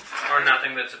done. Or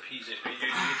nothing that's appeasing.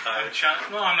 You're tired.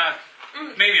 No, I'm not.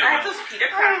 Maybe I a have little. those pita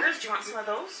crackers. Do you want some of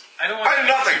those? I don't want I have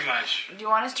to nothing. too much. Do you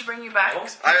want us to bring you back?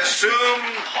 I assume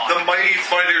the mighty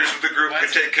fighters of the group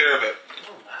could take care of it.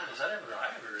 Oh, man, is that ever I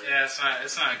ever? Yeah,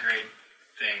 it's not a great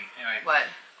thing. Anyway, What?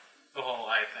 the whole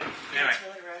eye thing. Anyway, It's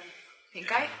really red.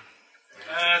 Pink eye?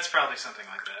 it's probably something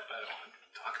like that, but I don't want to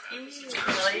talk about it.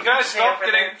 Really? You guys Stay stop over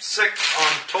getting there. sick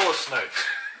on Ptolus night.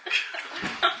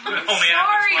 It only Sorry,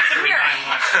 happens once every here.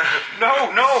 9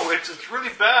 months. No, it's really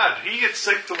bad. He gets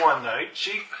sick the one night.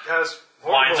 She has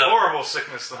Winds up. horrible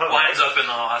sickness the other Winds night. up in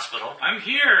the hospital. I'm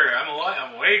here. I'm alive.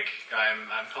 I'm awake. I'm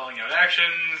calling out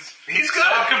actions. He's good.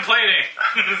 Stop complaining.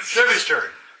 Debbie's turn.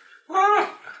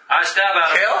 I stab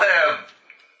at him. Kill him.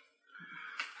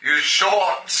 You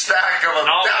short stack of a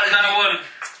No, that one.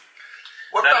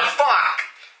 What that the is- fuck?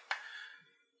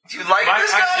 Do you like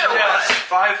this guy or yes,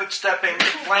 what? 5-foot stepping,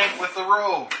 flank with the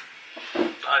rogue.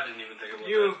 I didn't even think about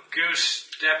You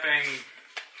goose-stepping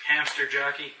hamster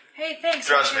jockey. Hey, thanks.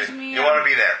 Trust that gives me, me, you want to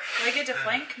be there. Do I get to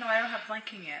flank? No, I don't have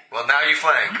flanking yet. Well, now you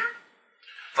flank.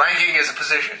 Flanking is a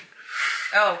position.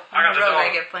 Oh, I got I'm a the rogue. dog.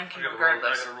 I get flanking I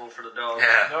regardless. gotta roll for the dog.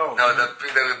 Yeah. No. No,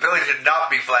 the ability to not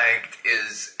be flanked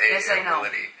is a Yes, I know.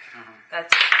 ability.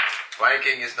 That's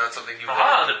Flanking is not something you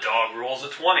Aha, want. the dog rolls a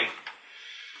 20.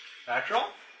 Natural?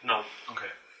 No. Okay.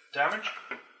 Damage?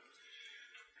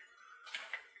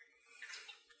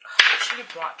 I should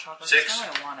have brought chocolate. 6. Now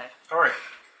I don't want it. Alright.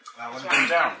 That one goes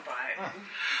down. Bye.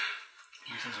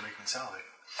 These things are making me salivate.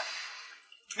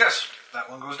 Yes, that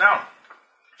one goes down.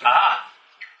 Aha!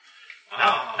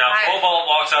 Now Hi. Cobalt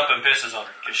walks up and pisses on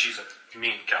her because she's a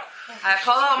mean cow. I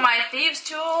pull out my thieves'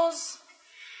 tools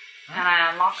and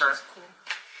I unlock her.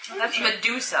 That's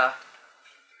Medusa.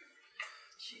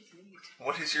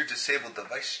 What is your disabled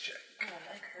device check?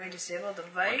 My disabled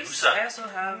device. Medusa. I also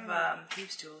have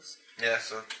thieves' tools. Yeah,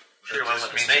 so Sure, that one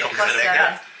just with the means snake you're is Plus it ahead.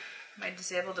 seven. again? My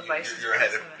disabled device. is You're ahead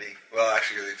plus of seven. me. Well,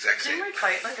 actually, you're the exact Didn't same. we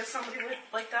fight like somebody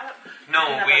like that?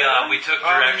 No, we took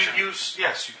direction. You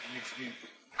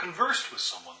conversed with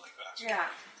someone like that. Yeah.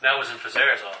 That was in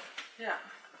Fazera's off. Yeah.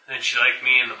 And she liked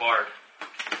me and the bard.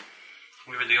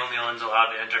 We were the only ones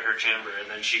allowed to enter her chamber, and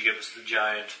then she gave us the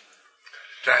giant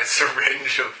Giant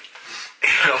syringe of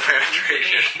anal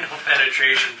penetration.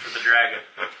 penetration for the dragon.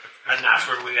 And that's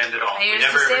where we ended off. I We used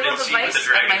never ever disabled did see what device the and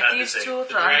dragon my had to thieves' say. tool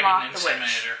to Dragon unlock the witch.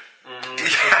 inseminator.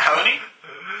 Yeah. 20?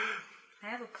 I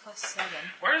have a plus 7.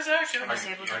 Where is that actually? For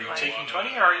disabled Are you device. taking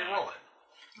 20 or are you rolling?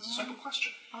 It's a simple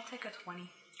question. I'll take a 20.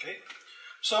 Okay.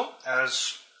 So,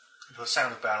 as the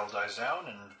sound of battle dies down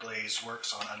and Blaze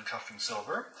works on uncuffing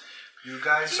Silver, you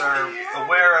guys are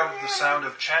aware of the sound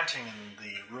of chanting in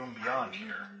the room beyond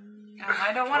here.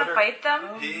 I don't want to fight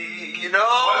them. You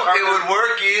know, it would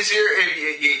work easier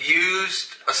if you used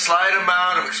a slight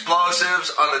amount of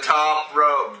explosives on the top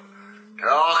rope. It'll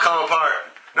all come apart.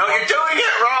 No, you're doing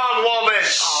it wrong, woman!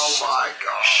 Oh my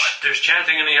god. There's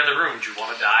chanting in the other room. Do you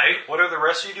want to die? What are the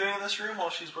rest of you doing in this room while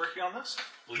she's working on this?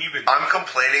 Leaving. I'm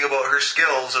complaining about her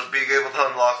skills of being able to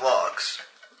unlock locks.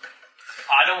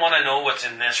 I don't want to know what's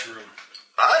in this room.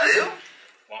 I do.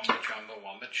 Wamba chumba,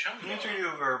 wamba chumba. Neither of you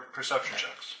are perception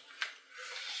checks.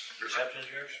 Perception's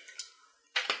yours?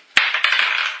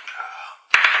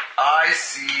 I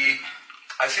see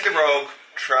the rogue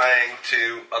trying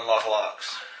to unlock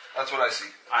locks. That's what I see.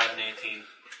 I have an 18.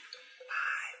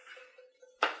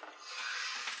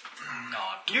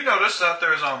 Not. You notice that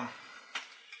there's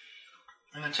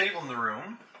in the table in the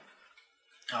room,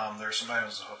 there's some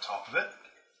items on top of it.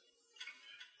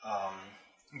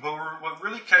 But what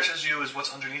really catches you is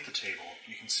what's underneath the table.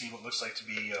 You can see what looks like to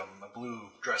be a blue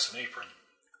dress and apron.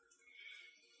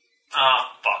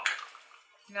 Ah, fuck.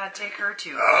 You gotta take her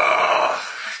too.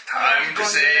 Time to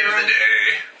save the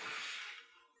day.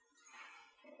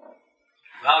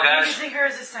 Well, I'm guys, using her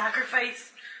as a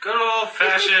sacrifice. Good old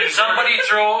fashioned. Somebody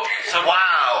throw some.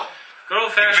 Wow. Good old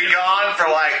You'd fashioned. be gone for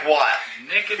like what?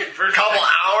 Naked A virgin. couple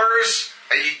hours?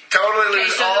 And you totally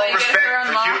lose so all do I get respect her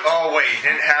for you. unlocked? Oh wait, you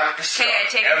didn't have it to Okay, I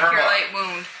take a Never cure mind. light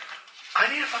wound. I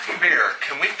need a fucking beer.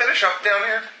 Can we finish up down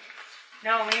here?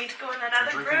 No, we need to go in that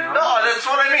other drinking room. No, that's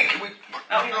what I mean. Can we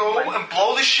go and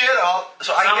blow the shit up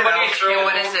so I can get Somebody out? throw Okay,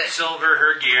 what is it? Silver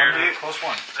her gear, 1d8 plus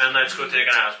 1. and let's go take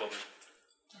an ass whooping.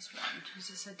 This one. Is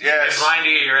this a D? Yes.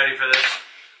 Blindy, are you ready for this?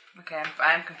 Okay,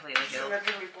 I'm completely I'm healed.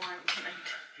 really boring tonight.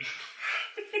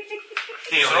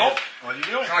 So, what do you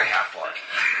do? It's only half blood.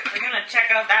 We're gonna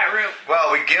check out that room.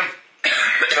 Well, we give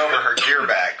Silver her gear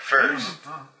back first.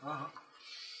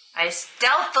 I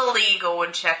stealthily go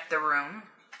and check the room.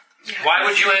 Why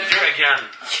would you enter again?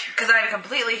 Because I'm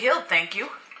completely healed, thank you.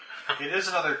 It is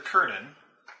another curtain.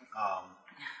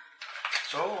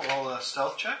 So, roll a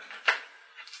stealth check.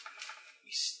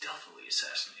 We stealthily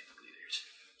assassinate the leaders.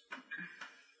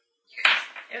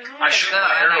 It was only I a shoot God,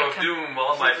 my arrow I of doom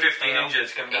while my 15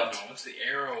 ninjas come down. No, it's the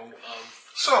arrow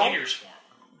of So- meteor swarm.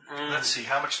 Let's see,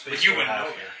 how much space But you do we wouldn't have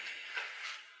know. here?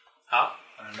 Huh?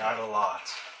 Not a lot.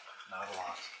 Not a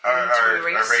lot. Our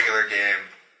erase. regular game,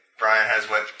 Brian has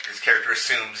what his character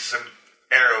assumes is an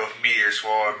arrow of meteor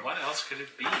swarm. What else could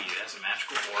it be? It has a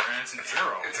magical aura and it's an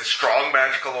arrow. It's a strong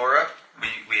magical aura.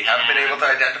 We haven't been able to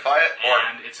identify it,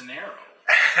 And it's an arrow.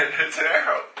 and it's an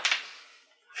arrow.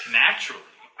 Naturally.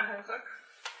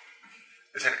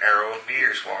 It's an arrow of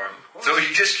meteor swarm. So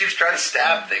he just keeps trying to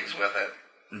stab things with it.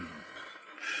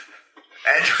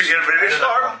 And do we get a meteor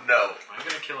swarm? No. I'm going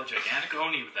to kill a gigantic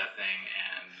Oni with that thing,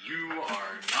 and you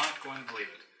are not going to believe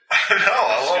it. No,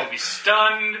 I It's going won't. to be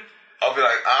stunned. I'll be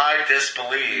like, I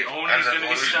disbelieve. The And owner's the gonna be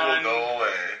illusion will stunned. go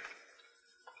away.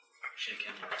 Shake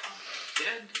him with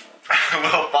dead.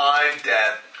 We'll find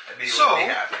death. And he So- will be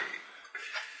happy.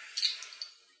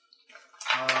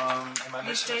 Am I These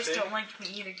missing a dice fig? don't like me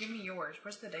either. Give me yours.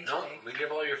 Where's the dice No, bag? we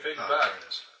give all your figs Oh, back. there it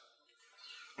is.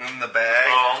 In the bag.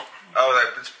 Oh,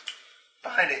 Oh, it's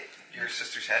behind it. Your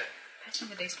sister's head. Pass me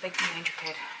the dice bag behind your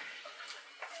head.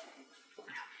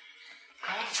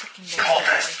 Freaking dice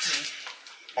Cultists.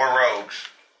 don't like me. Or rogues.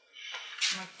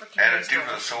 My freaking And a dice dude don't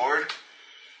with a like sword.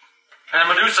 and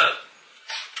Medusa.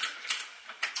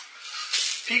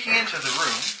 Peeking into the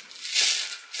room,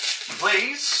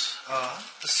 Blaze,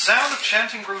 the sound of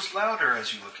chanting grows louder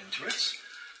as you look into it.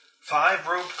 5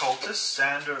 robed cultists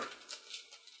stand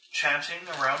chanting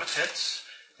around a pit,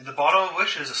 in the bottom of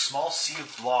which is a small sea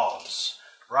of blobs,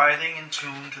 writhing in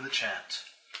tune to the chant.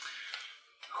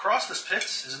 Across this pit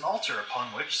is an altar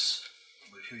upon which,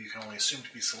 who you can only assume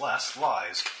to be Celeste,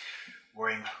 lies,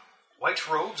 wearing white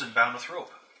robes and bound with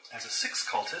rope. As a 6th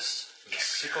cultist, with a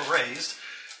sickle raised,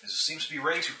 seems to be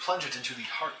ready to plunge it into the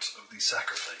heart of the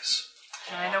sacrifice.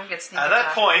 And I don't get sneak At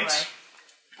that attack, point,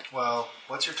 do well,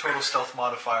 what's your total stealth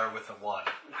modifier with a 1?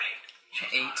 I?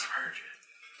 8.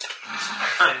 Die.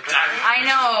 I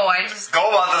know, I just...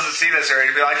 Golbot doesn't see this area.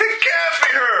 He'd be like, it can't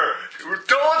be her!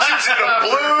 Dawn's in a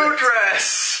blue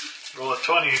dress! Roll a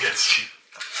 20 against you.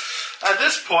 At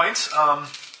this point,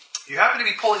 you happen to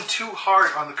be pulling too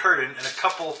hard on the curtain,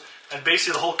 and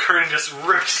basically the whole curtain just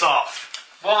rips off.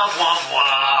 Wah, wah,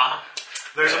 wah.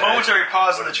 There's a momentary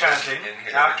pause in the chanting, in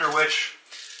here. after which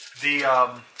the,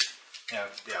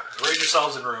 arrange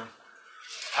yourselves in room.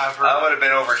 Have her... I would have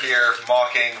been over here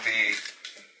mocking the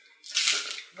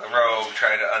rogue,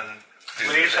 trying to undo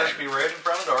Blaze the has to thing. be right in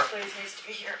front of the door. Blaze needs to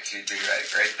be here. She'd be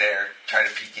right there, trying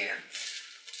to peek in.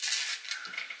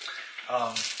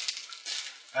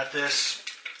 At this,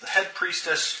 the head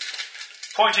priestess,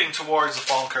 pointing towards the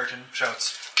fallen curtain,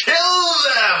 shouts, Kill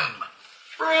them!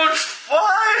 Why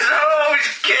is it always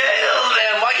kill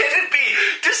them? Why can't it be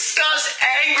discuss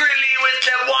angrily with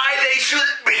them why they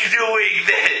shouldn't be doing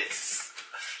this?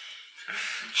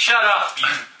 Shut up, you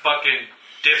fucking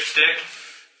dipstick.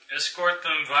 Escort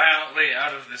them violently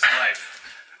out of this life.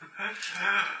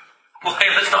 Wait,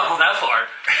 let's not go that far.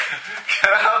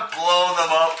 Can I blow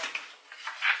them up?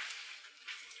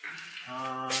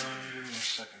 give me a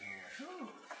second here.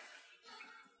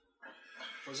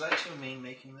 Was I too mean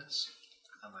making this?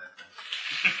 I might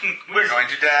have been. We're going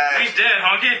to die. He's dead,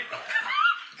 honky.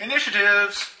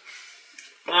 Initiatives!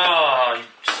 Oh, you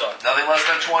suck. Nothing less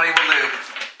than 20 will do.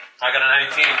 I got a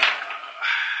 19.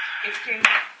 18.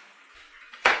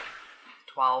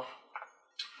 12.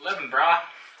 11, brah.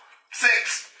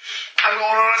 6. I'm going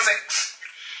on a 6.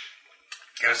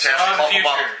 Get a chance to Saw the clump them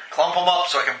up. future. Clump them up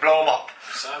so I can blow them up.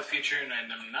 I saw the future and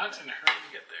I'm not in a hurry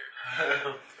to get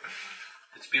there.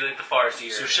 Let's be like the farce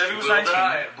here. So Chevy was You will 19,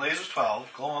 die. Blaze was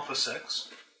 12, Glowmuff was 6.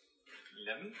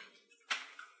 11?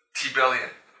 T-Billion.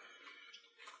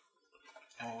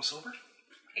 And what was Silver?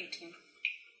 18.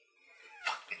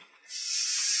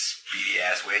 Speedy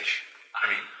ass witch. I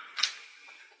mean,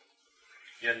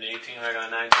 You had an 18, I got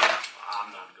a 19.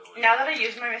 I'm not going. Now that I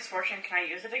used my misfortune, can I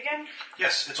use it again?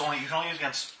 Yes, you can only use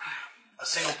against a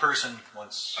single person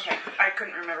once. Okay, I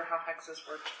couldn't remember how hexes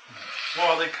worked.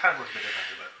 Well, they kind of work a bit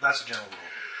differently, but that's a general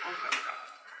rule. Okay.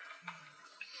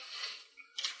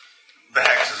 the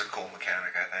hex is a cool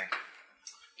mechanic, I think.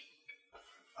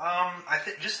 I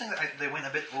think that they went a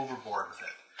bit overboard with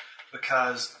it,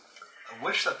 because a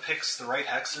witch that picks the right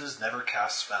hexes never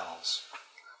casts spells.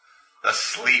 The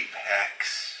sleep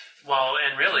hex. Well,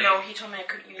 and really, No, he told me I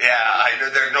couldn't use it. Yeah, I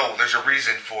know. There's a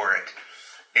reason for it.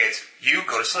 It's you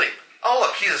go to sleep. Oh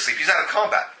look, he's asleep. He's out of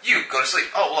combat. You go to sleep.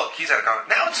 Oh look, he's out of combat.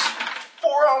 Now it's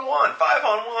 4-on-1,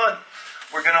 5-on-1.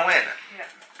 We're gonna win. Yeah.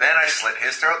 Then I slit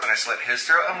his throat. Then I slit his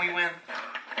throat, and we win.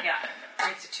 Yeah.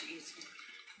 Makes it too easy.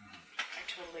 I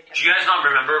totally get do you guys not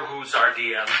remember who's our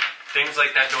DM? Things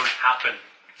like that don't happen.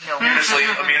 No. Immune to sleep.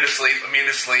 Immune to sleep. Immune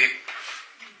to sleep.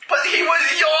 But he was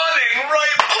yawning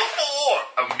right before.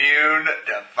 Immune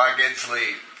to fucking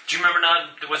sleep. Do you remember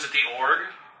was it the org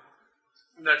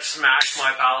that smashed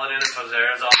my paladin and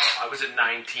Fazera's off? I was at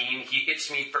 19. He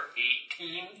hits me for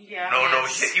 18. Yeah. No,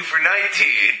 he hit you for 19.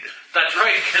 That's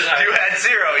right, because You had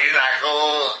 0. You're like,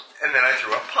 oh. And then I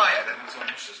threw a pie at him. It's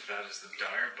almost as bad as the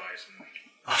dire bison.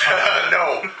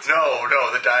 No.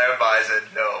 The dire bison.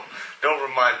 No. Don't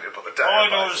remind me about the dire All I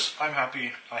bison. know is I'm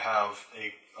happy I have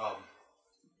a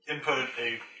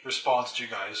response to you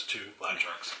guys to land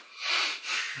sharks.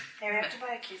 Hey, we have to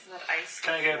buy a case of that ice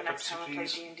Can I for get the next Pepsi, time we play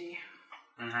please? D&D.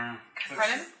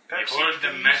 Pardon? Or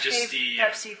the majesty.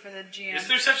 Pepsi for the GM. Is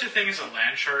there such a thing as a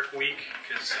land shark week?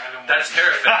 Because I don't. that's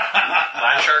terrifying.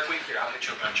 Land shark week? Here, I'll get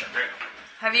you a land shark. There you go.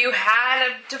 Have you had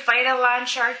to fight a land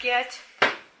shark yet?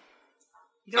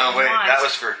 You don't want. that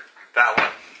was for that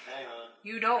one. Hang on.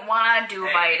 You don't want to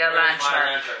fight a land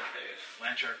shark.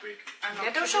 Land shark week. I'm Get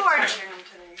not those sure swords. if I'm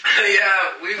today.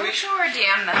 Yeah, we Don't show our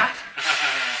DM that.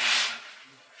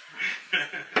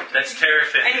 That's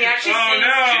terrifying. And he actually Oh, sings.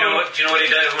 no. Do you know what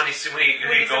he does when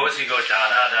he goes? He goes da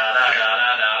da da da da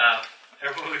da da da.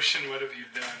 Evolution, what have you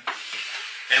done?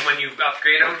 And when you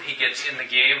upgrade him, he gets in the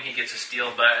game. He gets a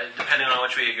steel, depending on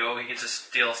which way you go, he gets a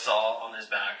steel saw on his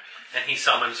back, and he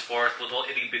summons forth little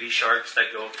itty bitty sharks that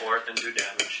go forth and do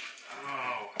damage.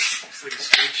 Oh, it's like a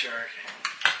street shark.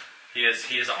 He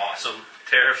is awesome.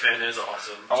 Terrafin is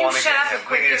awesome. You shut up and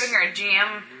quit giving our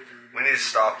GM. We need to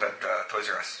stop at Toys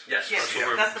R Us. Yes, Yes, that's what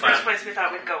we're that's the planning. first place we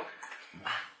thought we'd go.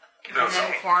 No, And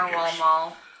then Cornwall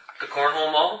Mall. The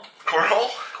Cornhole Mall? Cornhole?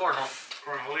 Cornhole.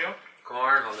 Cornholio?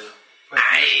 Cornhole.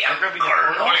 I am grabbing the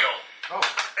Cornholio. Oh,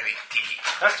 I mean, tiki.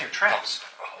 that's near tramps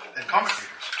and comic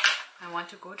readers. I want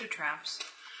to go to Tramps.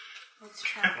 Let's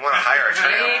try. I want to hire a Big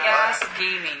child. ass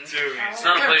gaming. Dude. It's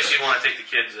not a place you want to take the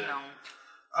kids in. No.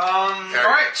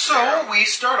 Alright, so we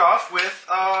start off with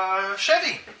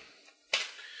Chevy.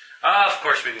 Of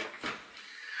course we do.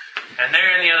 And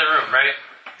they're in the other room, right?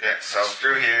 Yeah, so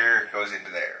through here, goes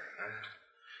into there.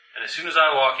 And as soon as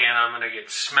I walk in, I'm going to get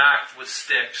smacked with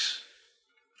sticks.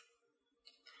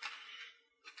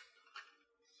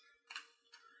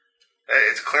 Hey,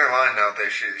 it's a clear line now.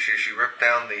 She ripped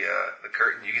down the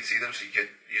curtain. You can see them, so you could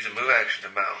use a move action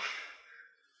to mount.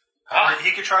 Ah,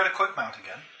 He could try to quick mount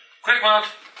again. quick mount.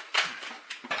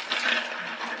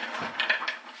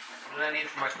 What did I need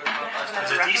for my quick mount last time?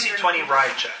 It's a DC 20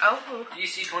 ride check. Oh,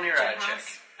 DC 20 ride check.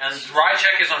 And ride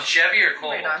check is on Chevy or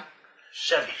Cole? right on.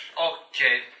 Chevy.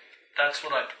 Okay, that's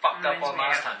what I fucked up on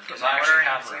last time, because I Order actually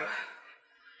have has you. a...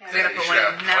 I gotta You put should one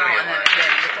have in now plenty of and then money.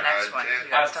 again get the next one. I You I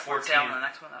got have stuff on 14. sale on the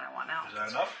next one that I want now. Is that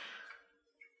enough?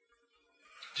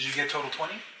 Did you get total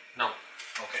 20? No.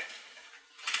 Okay.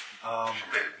 One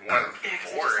of Yeah,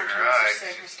 'cause four I in just her sometimes eye. just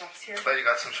say her stuff's here. But you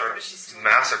got some sort of But she's still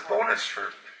massive not bonus for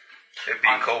it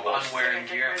being kobolds. I'm wearing I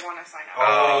gear. think I want to sign up.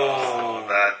 Oh,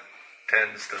 that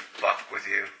tends to fuck with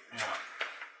you. Yeah.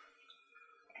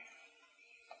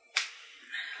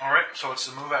 Alright, so it's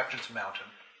the move action to mount him.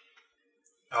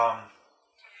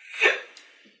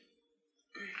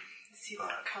 See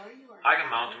what color you are. I can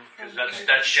mount him, because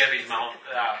that's Chevy's mount.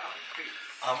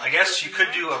 I guess you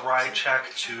could do a ride check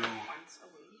to Once a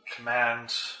week.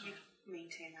 command. You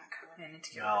maintain that color. I need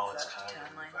to get No, rid it's of kind that of a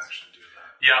 10 move lines. action to do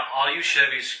that. Yeah, I'll use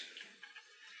Chevy's,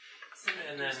 So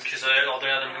and then, because all the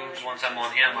other moves, once I'm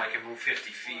on him, I can move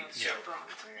 50 feet. it's So,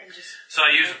 bronzer and just so I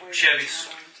use where Chevy's,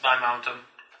 it's I mount him.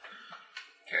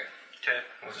 Okay. Okay.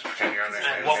 We'll just pretend you're on there.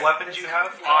 And What weapon do you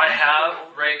have? I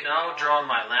have, right now, drawn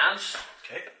my lance,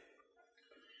 Okay.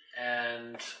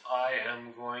 and I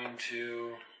am going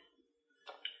to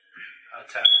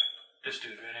attack this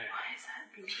dude right here. Why is that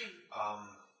beeping?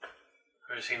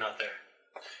 Or is he not there?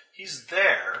 He's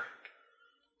there.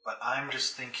 But I'm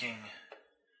just thinking,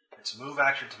 it's move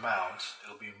action to mount.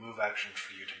 It'll be a move action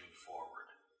for you to move forward.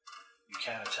 You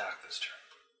can't attack this turn.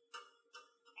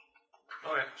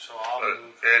 Okay, so I'll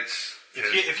move.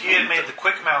 If he had made the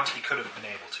quick mount, he could have been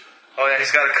able to. Oh yeah,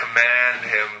 he's got to command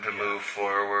him to move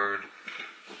forward.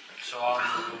 So I'll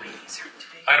move. These hurt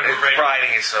today. I gotta move right.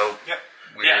 Riding is so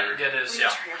weird. Yeah, it is. Let me Yeah.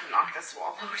 hurry up and knock this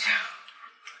wall out.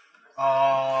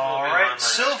 Alright,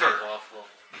 Silver.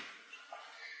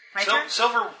 My turn?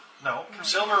 Silver, no.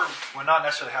 Silver would not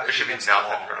necessarily have There to should be against the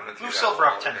nothing wall. running through Move that Silver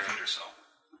up wall 10 there. feet or so.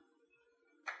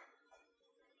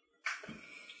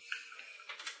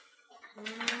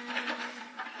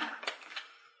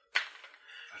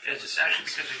 It's actually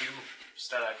because of you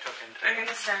that I took into I'm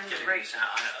gonna stand getting right these.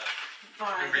 by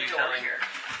Remember the you door telling here.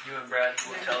 you and Brad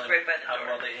were Yeah, telling right by the how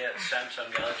door. well they hit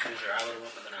Samsung Galaxies, or I would have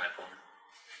went with an iPhone.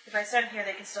 If I stand here,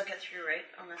 they can still get through, right?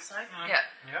 On this side? Yeah,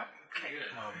 Yeah. Okay.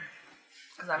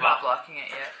 because I'm not blocking it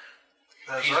yet.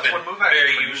 So He's that's been one move action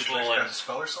very for you. useful Like, in- as a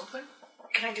spell or something?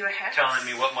 Can I do a hex? Telling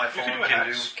me what my can phone do a can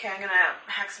do. hex. Okay, I'm gonna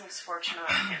hex misfortune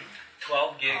on him.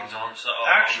 12 gigs on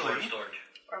actually- onboard storage.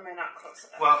 Or am I not close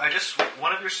enough? Well,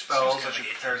 one of your spells that you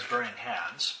prepare is Burning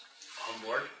Hands. On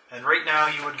board. And right now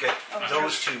you would get Oh,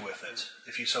 those two with it,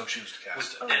 if you so choose to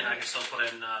cast it. And I can still put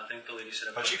in, I think the lady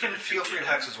said But you can feel free to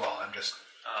hex as well. I'm just...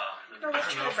 No,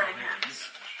 let's try burning hands.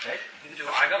 Okay.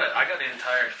 I got the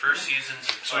entire first season's.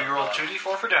 So you roll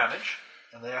 2d4 for damage,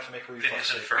 and they have to make a reflex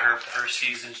Finished save for her first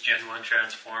season's Gen 1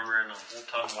 Transformer and a whole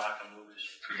ton of whack of movies.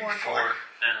 4 and 4.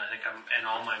 And I think and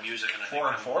all my music, and I think 4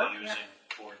 and I'm 4? only using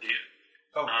 4D.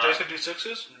 Oh, dice could do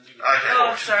 6s?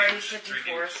 Oh, sorry, you said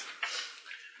D4s.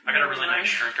 I got a really nice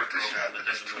shrinker program that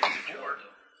doesn't really do 4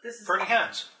 though. This is Burning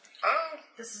Hands. Oh,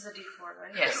 this is a D4,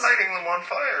 right? Yes. lighting them on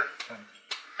fire.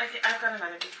 I've got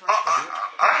another D4.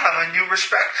 I have a new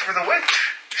respect for the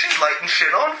witch. She's lighting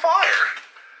shit on fire.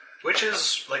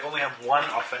 Witches only have one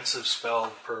offensive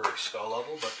spell per spell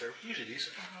level, but they're usually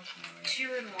decent.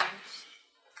 2 and 1.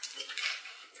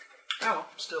 Oh,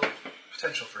 still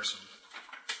potential for some.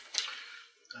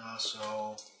 So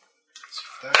let's see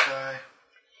if that guy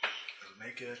doesn't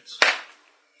make it.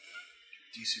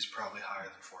 DC's probably higher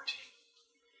than 14.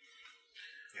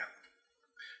 Yeah.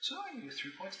 So you do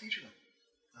 3 points to each of them.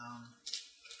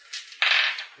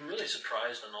 I'm really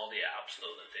surprised on all the apps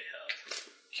though that they have.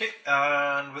 Okay,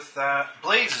 and with that,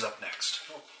 Blaze is up next.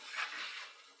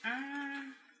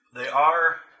 They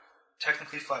are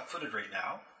technically flat-footed right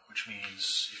now, which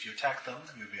means if you attack them,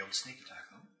 you would be able to sneak attack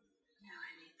them.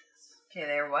 Okay,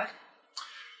 they're what?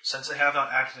 Since they have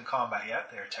not acted in combat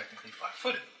yet, they are technically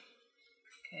flat-footed.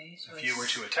 Okay, so If you were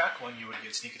to attack one, you would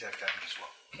get sneak attack damage as well.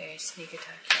 Okay, sneak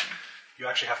attack him. You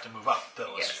actually have to move up,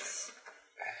 though. Yes.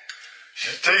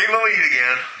 She's taking the lead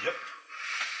again. Yep.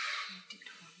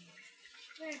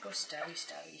 There you go, stabby,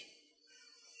 stabby.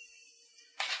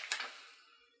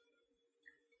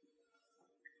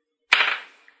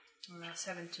 Oh,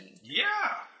 17. Yeah!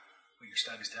 Wait, you're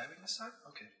stabbing this time?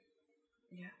 Okay.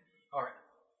 Yeah. Alright.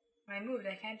 When I moved,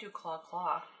 I can't do claw.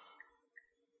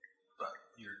 But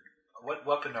what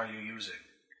weapon are you using?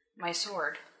 My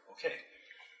sword. Okay.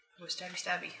 Oh,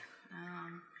 stabby.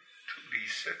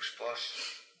 2d6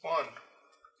 plus 1.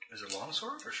 Is it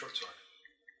longsword or short sword?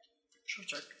 Short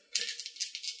sword. Okay.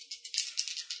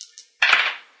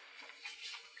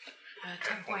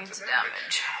 10 points of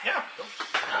damage. Yeah.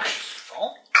 Nice.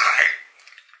 Fall.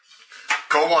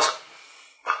 Go was.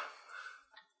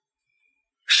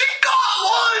 She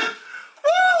got one!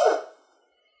 Woo!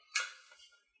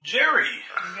 Jerry!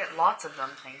 You get lots of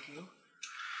them, thank you.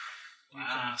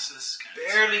 Wow, so this is kind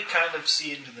of Barely kind of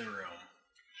see into the room.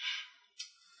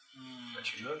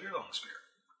 But you do have your long spear.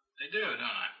 I do, don't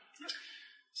I? Yep.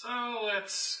 So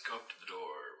let's go up to the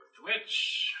door with the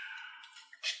witch.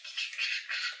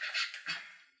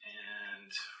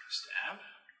 And stab.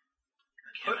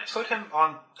 Or can I Put him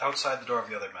on outside the door of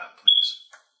the other map, please.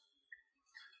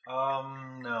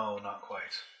 No, not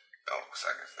quite. Oh,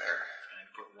 seconds there. Can I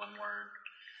put one more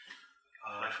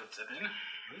footstep in? I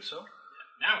believe so.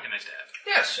 Now can I stab?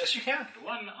 Yes, you can. The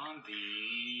one on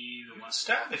the one.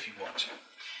 Stab if you want to.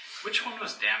 Which one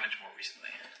was damaged more recently?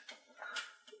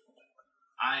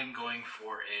 I'm going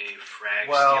for a frag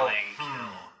stealing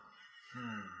kill.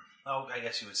 Oh, I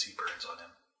guess you would see burns on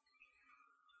him.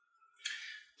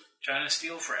 Trying to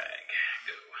steal frag.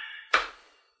 Go.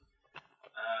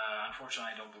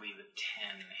 Unfortunately, I don't believe a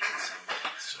 10 hits him,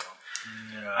 so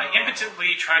No. I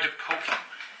impotently tried to poke him.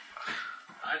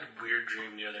 I had a weird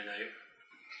dream the other night.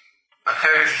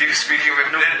 You speaking of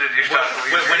impotent, you're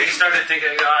talking When he started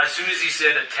thinking, as soon as he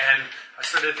said a 10, I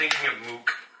started thinking of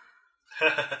Mook.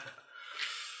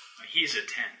 He's a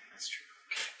 10, that's true.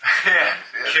 Yeah.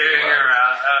 carrying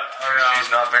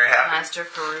She's not very happy. Master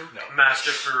Farouk.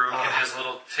 Master Farouk and his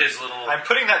little. I'm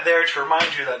putting that there to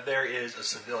remind you that there is a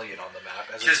civilian on the map.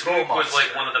 As a His snow Mook was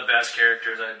like monster. one of the best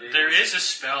characters I did. There is a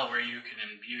spell where you can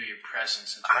imbue your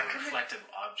presence into a reflective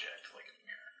object, like a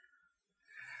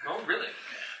mirror. Oh, really?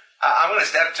 I'm going to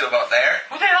step to about there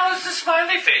Who the hell is the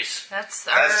smiley face? That's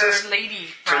That's our just lady.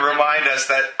 to remind us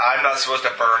that I'm not supposed to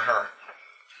burn her.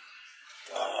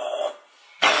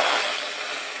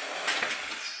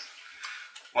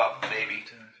 Well, maybe.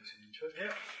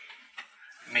 Yeah.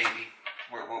 Maybe.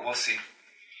 We'll see.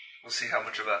 We'll see how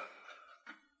much of a...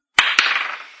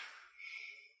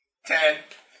 10.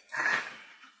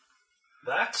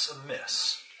 That's a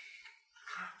miss.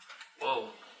 Whoa.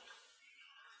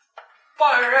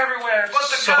 Fire everywhere! But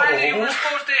the So- guy that was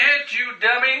supposed to hit you,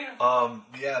 dummy!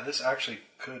 Yeah, this actually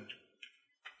could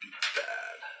be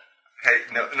bad. Hey,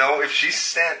 no, if she's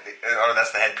standing... Oh,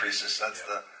 that's the head priestess. That's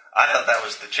the... I thought that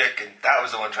was the chick, and that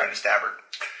was the one trying to stab her.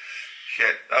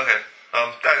 Shit. Okay.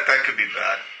 That could be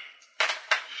bad.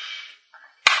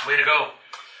 Way to go.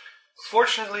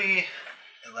 Fortunately,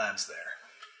 it lands there.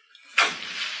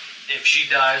 If she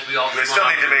dies, we all We still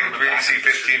need to make a DC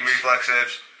 15 reflex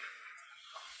saves.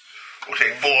 We'll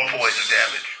take 4 points of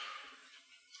damage.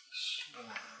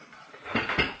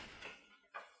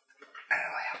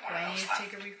 Do I need to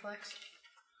take a reflex?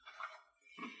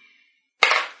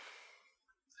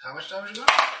 How much damage is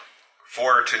that?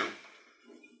 4 or 2.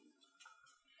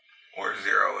 Or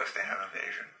 0 if they have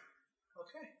evasion.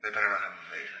 Okay. They better not have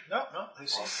evasion. No, they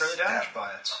seem Well, fairly stab. damaged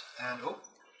by it. And,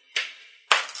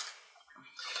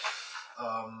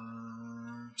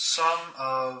 sum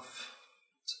of...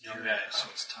 Young guys. So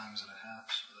it's times and a half,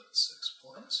 so that's 6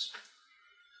 points.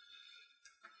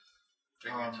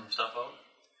 Figuring some stuff out.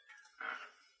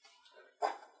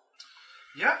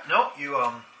 Yeah, no, you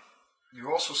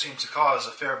also seem to cause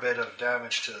a fair bit of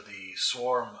damage to the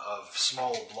swarm of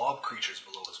small blob creatures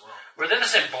below as well. Were they the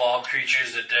same blob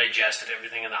creatures that digested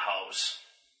everything in the house?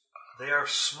 They are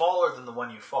smaller than the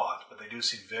one you fought, but they do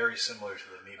seem very similar to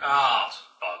the amoeba. Ah,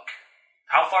 fuck.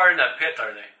 How far in that pit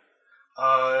are they?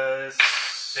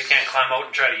 They can't climb out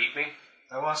and try to eat me?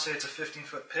 I want to say it's a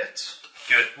 15-foot pit.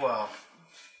 Good. Well,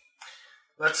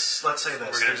 let's say this. We're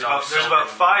gonna There's talk about silver.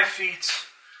 5 feet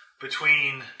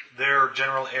between their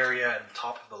general area and the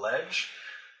top of the ledge.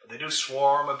 They do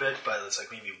swarm a bit, but it's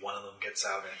like maybe one of them gets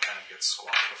out and it kind of gets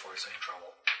squashed before it's any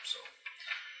trouble. So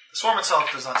the swarm itself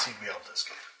does not seem to be able to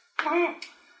escape.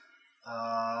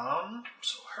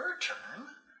 So her turn.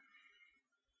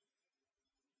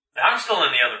 I'm still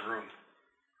in the other room.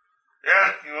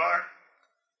 Yeah, you are.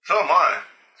 So am I.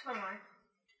 So am I.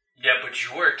 Yeah, but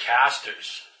you were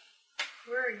casters.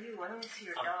 Where are you? I don't see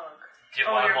your dog. Yeah,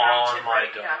 Oh, I'm you're on mounted, my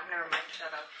right? dog. Yeah, never mind.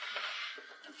 Shut up.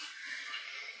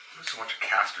 There's so much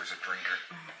casters a drinker.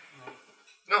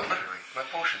 No, literally. My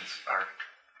potions are...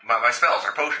 My spells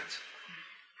are potions.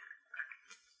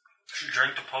 You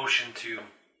drink the potion to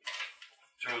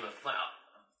throw the flame.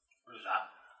 What is that?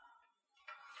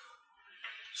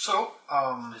 So,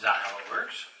 Is that how it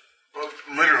works? Well,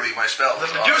 literally, my spells the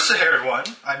are... Medusa-haired one,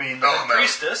 I mean, the Oh, no.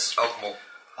 priestess, Alchemical.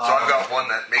 So I've got one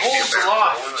that makes me a holds bear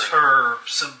aloft thrower. her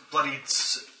bloodied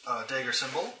dagger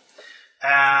symbol,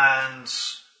 and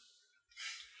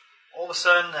all of a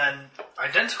sudden, an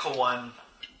identical one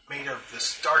made of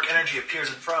this dark energy appears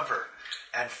in front of her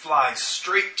and flies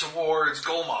straight towards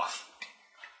Golmoth.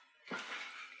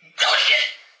 Oh, shit!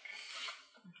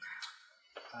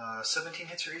 17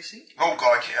 hits your AC. Oh,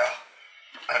 God, yeah.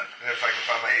 If I can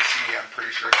find my AC, I'm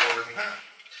pretty sure it's lower than that.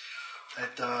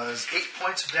 It does 8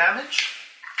 points of damage.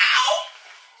 Ow!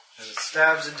 As it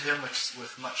stabs into him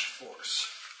with much force.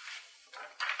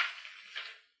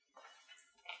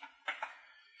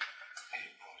 8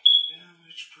 points of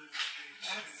damage.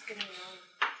 That's getting annoying.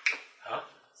 Huh?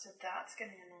 So that's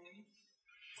getting annoying.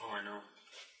 Oh, I know.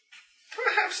 I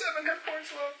have 7 hit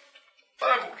points left. But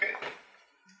I'm okay.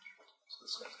 So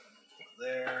this guy's going to move over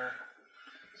there.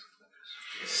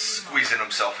 He's squeezing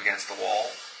himself against the wall.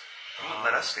 He wouldn't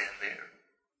let us stand there.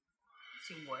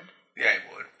 He would. Yeah, he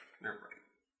would. You're right.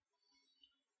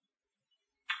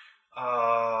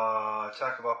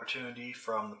 Attack of opportunity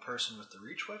from the person with the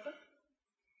reach weapon.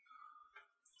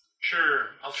 Sure,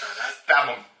 I'll try that. Stab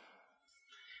him.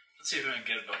 Let's see if I can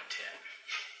get about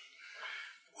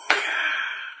 10.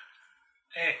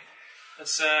 Hey,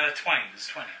 that's 20. This is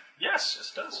 20. Yes,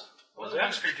 it does. What does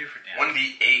one screw do for damage?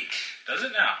 1d8. Does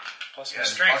it now? Plus Yeah, my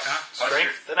strength, plus- huh? plus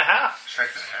Strength and a half.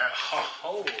 Strength and a half.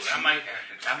 Oh, that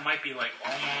might be like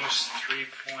almost 3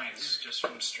 points just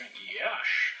from strength.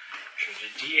 Yesh. Should a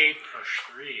D8 plus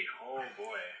 3. Oh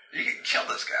boy. You can kill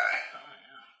this guy. Oh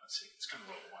yeah. Let's see. It's gonna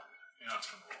roll 1. Yeah, it's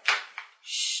gonna roll.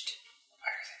 Shh.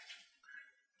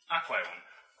 Not quite one.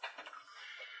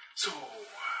 So,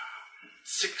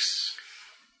 6.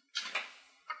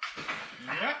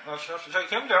 Yeah, let's have to take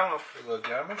him down for the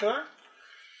damage there.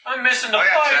 I'm missing the Oh,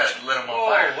 yeah, fight. just lit him on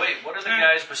fire. Oh, wait, what are the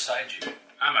guys beside you?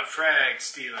 I'm a frag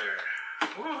stealer.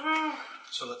 Woohoo!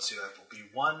 So let's see, that will be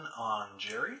 1 on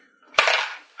Jerry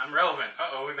I'm relevant.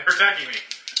 Uh-oh, they're attacking me.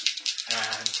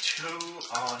 and 2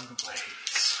 on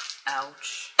Blaze.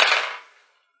 Ouch.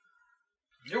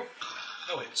 Nope.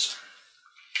 No hits.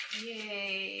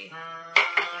 Yay.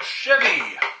 Chevy.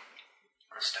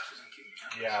 Our stuff isn't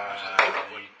keeping me up. Yeah,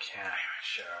 we can't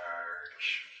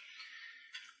charge.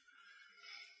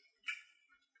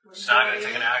 It's not going to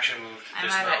take an action move to I'm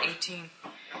dismount. at 18. You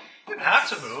didn't have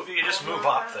to move. You can just move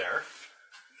up there.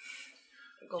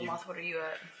 Goldmoth, what are you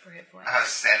at for hit points?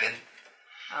 7.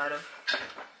 Out of.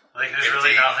 Like, there's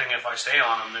really 15. nothing, if I stay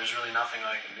on him, there's really nothing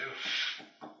I can do.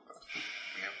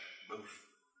 Yeah, move.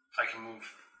 I can move.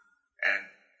 And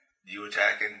you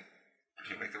attack, and if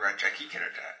you make the right check, he can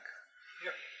attack.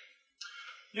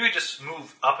 You can just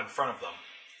move up in front of them.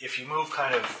 If you move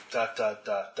kind of you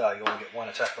only get 1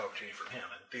 attack opportunity from him.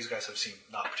 And these guys have seemed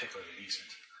not particularly decent.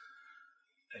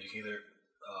 And you can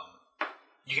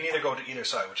either go to either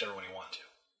side, whichever one you want to.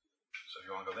 So if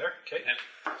you want to go there, okay. Yep.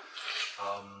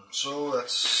 So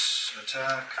that's an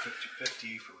attack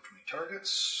 50-50 for 20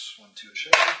 targets. 1, 2 to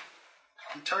Chevy.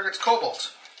 He targets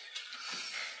Cobalt.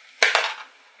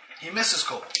 He misses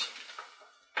Cobalt.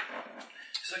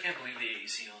 So I can't believe the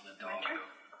AC on the dog.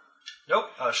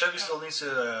 Nope. Chevy still needs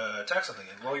to attack something.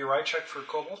 And roll your ride check for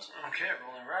Cobalt. Okay,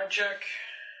 rolling ride check.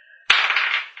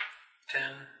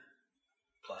 10.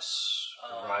 Plus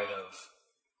a ride of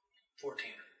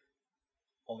 14.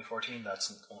 only 14. That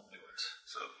won't do it.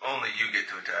 So only you get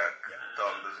to attack. Yeah.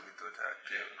 Dog doesn't get to attack,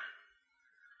 too.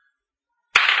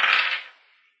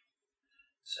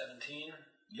 17.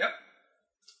 Yep.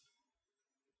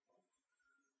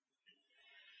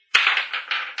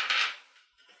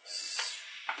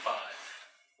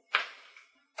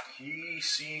 He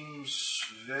seems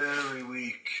very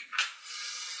weak.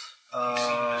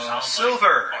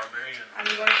 Silver. I'm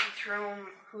going to throw him.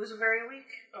 Who's very weak?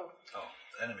 Oh.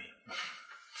 Enemy.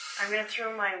 I'm going to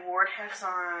throw my ward hex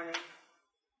on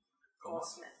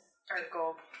Goldsmith. Or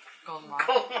Goldmoth.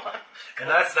 Goldmoth. And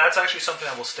that's actually something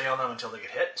that will stay on them until they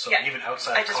get hit. So Yeah, even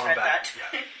outside I of just read combat.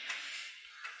 that. Yeah.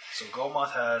 So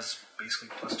Goldmoth has basically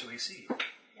 +2 AC.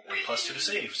 And +2 to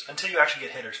saves. Until you actually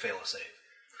get hit or fail a save.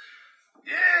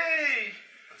 Yay!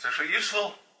 That's actually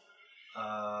useful.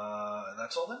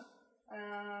 That's all then?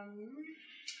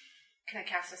 Can I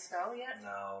cast a spell yet?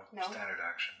 No. No? Standard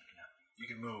action. Yeah. You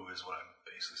can move is what I'm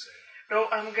basically saying. No,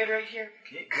 I'm good right here.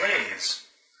 Okay, Blaze.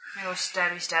 I go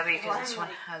stabby because this one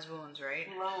has wounds, right?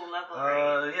 Low level,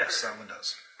 right? Yes, that one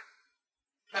does.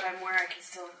 But I'm where I can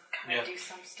still kind of do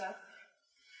some stuff.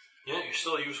 Yeah, you're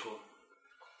still useful.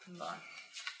 Hold on.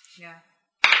 Yeah.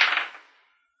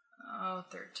 Oh,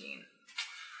 13.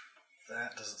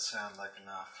 That doesn't sound like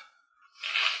enough.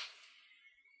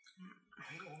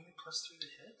 Are you only +3 to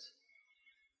hit?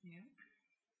 Yeah.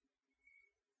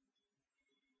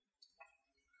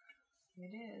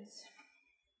 It is.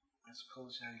 I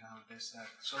suppose, yeah, you don't have a base that.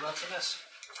 So that's a miss.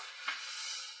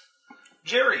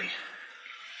 Jerry.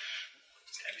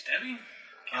 Stabby?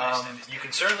 You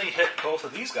can certainly hit both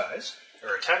of these guys,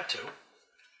 or attempt to.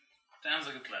 Sounds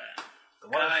like a plan. The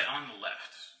one Guy on the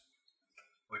left.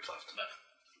 Which left? Left.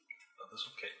 Oh, this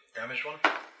one? Okay. Damaged one?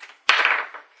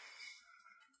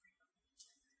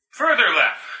 Further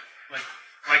left.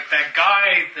 Like that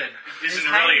guy that isn't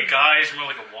really a guy, he's more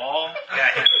like a wall.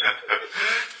 Yeah.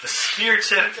 The spear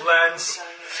tip lands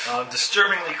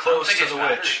disturbingly close to the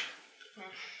witch.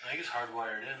 I think it's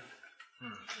hardwired in.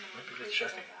 Might be good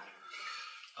checking.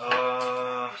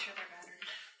 I'm sure they're battered.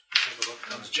 Take a look.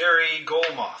 Comes Jerry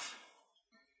Goldmoth.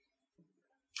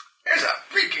 There's a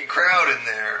freaking crowd in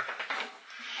there.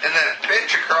 And then a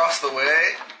bitch across the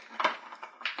way.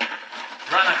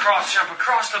 Run across, jump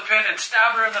across the pit, and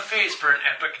stab her in the face for an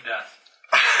epic death.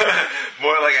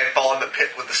 More like I fall in the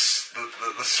pit with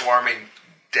the swarming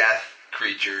death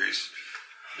creatures.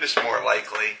 Just more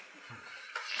likely.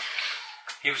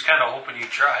 He was kind of hoping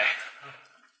you'd try.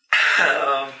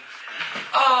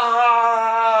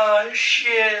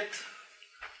 Shit.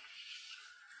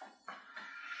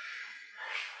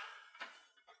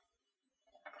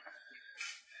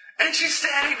 And she's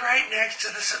standing right next to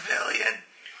the civilian.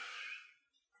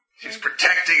 She's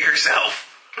protecting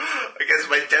herself against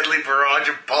my deadly barrage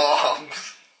of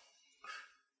bombs.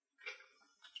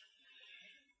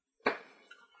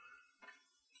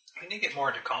 You need to get more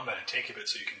into combat and take a bit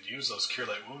so you can use those cure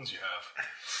light wounds you have.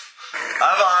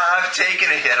 I've taken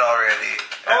a hit already.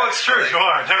 Oh, it's true. You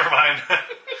are. Never mind.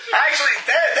 Actually,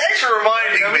 thanks for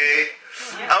reminding me.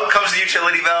 Out comes the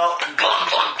utility belt. Glunk,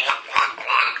 glunk, glunk, glunk,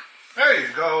 glunk. There you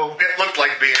go. It looked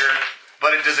like beer,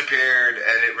 but it disappeared,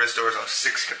 and it restores us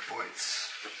 6 hit points.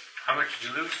 How much did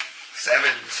you lose? 7,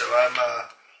 so I'm,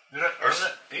 Was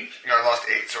it 8? no, I lost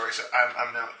 8, sorry, so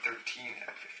I'm now at 13 out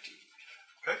of 15.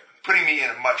 Okay. Putting me in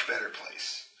a much better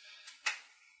place.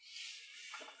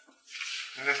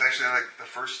 And that's actually like the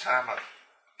first time I've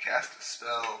cast a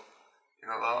spell in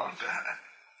a long time.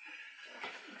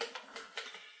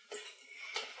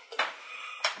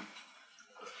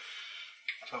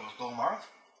 So it was Golmarth.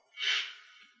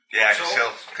 Yeah, because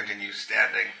he'll continue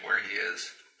standing where he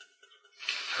is.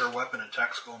 Her weapon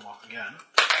attacks Golmarth again.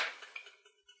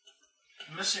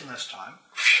 Missing this time.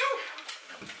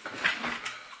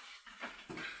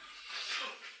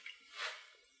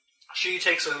 She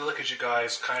takes a look at you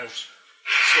guys, kind of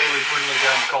slowly dwindling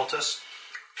down the cultists.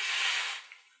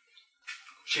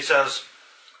 She says,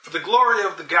 "For the glory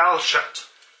of the Galshet,"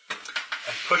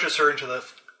 and pushes her into the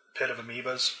pit of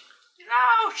amoebas.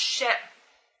 Oh, shit.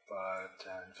 5,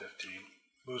 10, 15.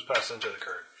 Moves past into the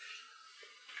curd.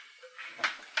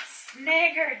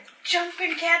 Snagger, jump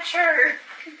and catch her.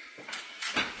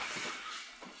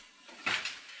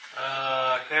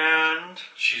 And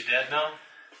She's dead now?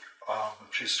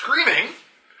 she's screaming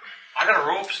I got a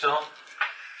rope still.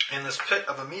 in this pit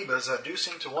of amoebas that do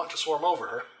seem to want to swarm over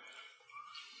her.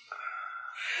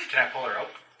 Can I pull her out?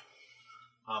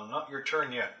 Not your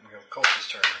turn yet. We have Cult's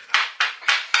turn right now.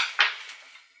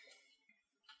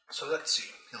 So let's see.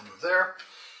 He'll move there.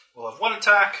 We'll have 1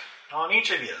 attack on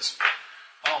each of yous.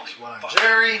 Holy One on fuck.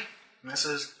 Jerry,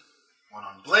 misses. 1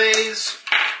 on Blaze,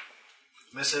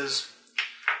 misses.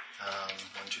 1,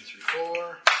 2, 3,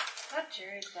 4. I thought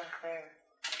Jerry's back there.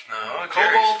 No, Kobolds.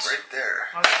 Jerry's right there.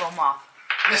 Let's go moth.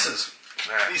 Misses.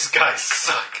 There. These guys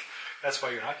suck. That's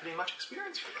why you're not getting much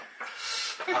experience for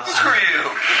them. Screw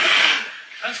you.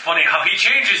 That's funny how he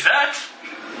changes that.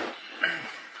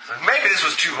 Maybe this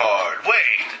was too hard.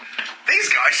 Wait, these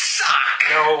guys suck.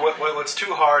 No, what's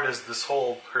too hard is this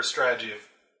whole, her strategy of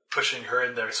pushing her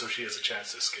in there so she has a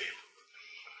chance to escape.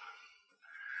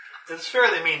 It's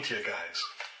fairly mean to you guys.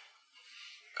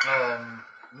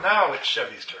 Now it's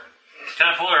Chevy's turn. Can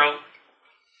I pull her out?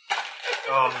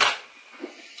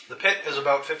 The pit is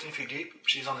about 15 feet deep.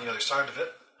 She's on the other side of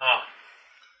it. Oh.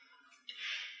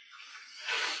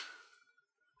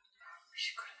 We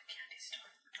should go to the candy store.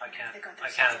 They got I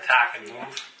those can't others. attack and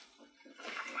move.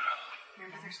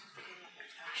 Remember there's supposed to be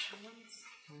like fashion ones?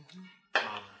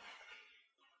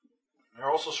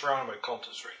 They're also surrounded by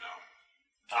cultists right now.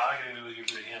 All I can do is give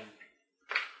it to him.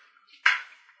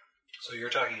 So you're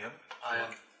attacking him? I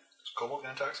am. Is Kobold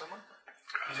going to attack someone?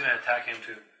 He's gonna attack him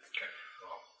too. Okay.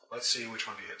 Well, let's see which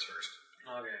one he hits first.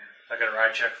 Okay. I got a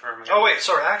ride check for him again. Oh, wait,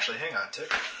 sorry. Actually, hang on, Tick.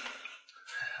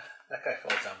 That guy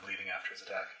falls down bleeding after his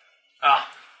attack. Ah.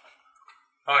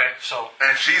 Okay, so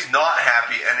And she's not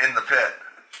happy and in the pit.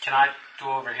 can I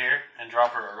go over here and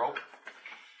drop her a rope?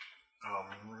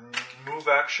 Move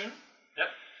action. Yep.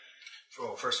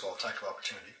 Oh, first of all, attack of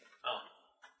opportunity. Oh.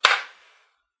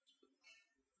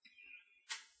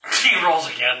 He rolls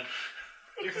again.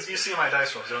 You see my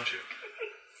dice rolls, don't you?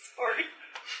 Sorry.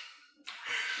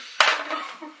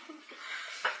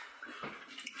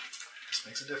 This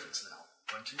makes a difference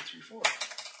now. 1, 2, 3, 4.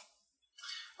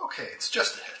 Okay, it's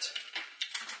just a hit.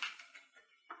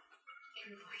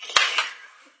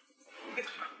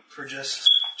 For just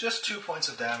 2 points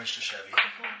of damage to Chevy.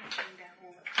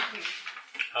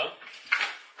 Huh?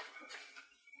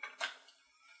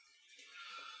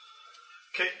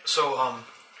 Okay, so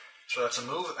that's a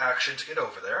move action to get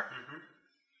over there. Mm-hmm.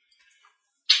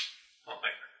 Oh,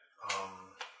 wait.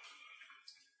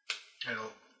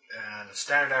 And a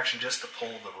standard action just to pull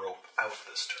the rope out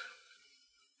this turn.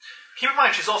 Keep in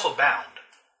mind, she's also bound.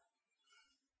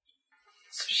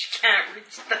 So she can't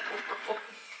reach the rope.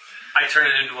 I turn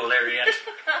it into a lariat.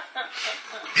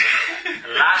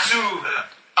 Lasso.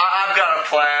 I've got a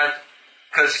plan.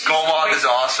 Because Golmoth is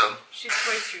awesome. She's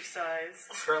twice your size.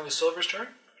 Currently Silver's turn.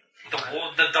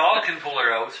 The dog can pull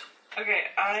her out. Okay,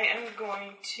 I am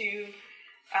going to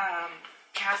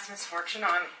cast Misfortune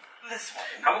on this one.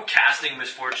 How about casting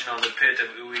Misfortune on the pit of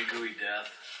ooey gooey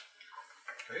death?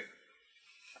 Okay.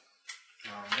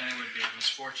 Then it would be a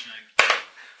misfortune.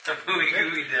 Of ooey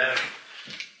gooey death.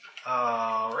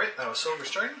 Alright, that was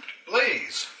Silver's turn.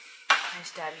 Blaze.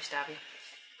 Nice stabby.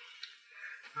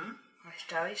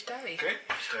 Nice stabby. Okay.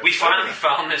 We finally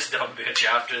found this dumb bitch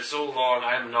after so long.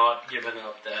 I'm not giving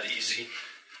up that easy.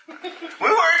 We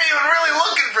weren't even really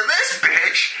looking for this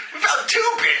bitch. We found 2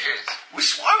 bitches. We're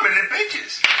swarming in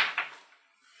bitches.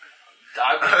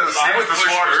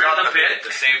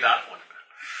 to save that one.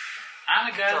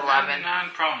 I got 11. 99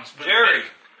 problems. But Jerry.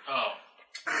 Oh.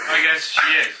 I guess she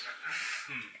is.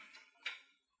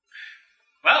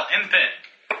 Well, in the pit.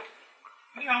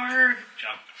 We are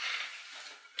jump.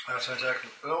 That's an attack.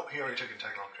 Oh, he already took an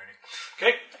attack opportunity.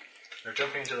 Okay. They're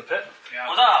jumping into the pit. Yeah.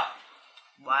 What's up?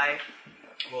 Why?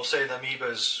 We'll say the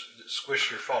amoebas squish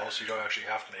your fall, so you don't actually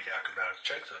have to make acrobatics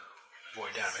check to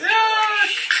avoid damage.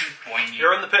 Boing.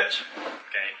 You're in the pit.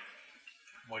 Okay.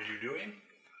 What are you doing?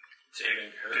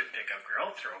 Saving her. Pick up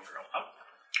girl, throw girl up.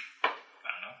 I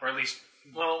don't know. Or at least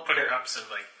Well, put her up so,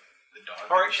 like, the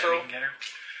dog Alright, can so- get her.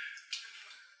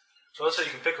 So let's say you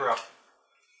can pick her up.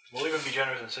 We'll even be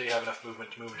generous and say you have enough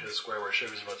movement to move into the square where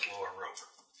Shiv is about to lower rope.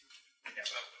 Yeah,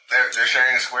 well, They're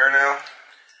sharing a square now?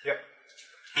 Yep.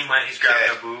 He's grabbing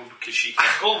Okay. a boob because she can't.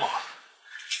 Golmoth.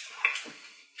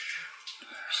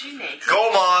 She naked.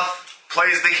 Golmoth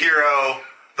plays the hero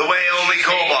the way only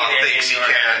Golmoth Shaking thinks he in your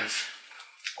can. hands.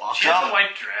 she has a Jump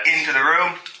white dress. into the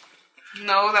room,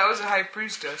 No, that was a high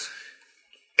priestess.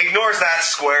 ignores that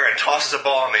square, and tosses a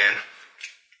bomb in.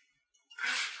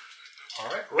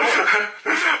 Alright, roll.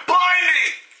 Blindy!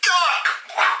 Duck!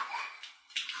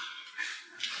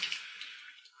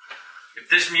 If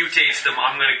this mutates them,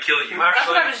 I'm gonna kill you. That's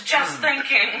what I was just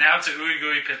thinking. Now it's a ooey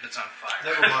gooey pit that's on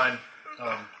fire. Never mind.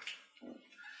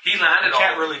 He landed You on.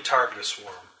 can't really target a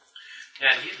swarm.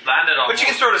 Yeah, he landed on. But you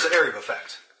can throw it as an area of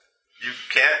effect. You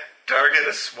can't target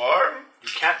a swarm? You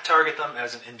can't target them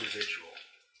as an individual.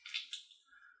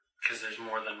 because there's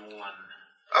more than one.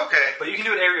 Okay. But you can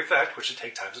do an area effect, which would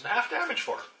take times and a half damage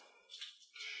for.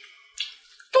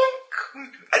 Bonk!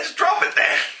 I just drop it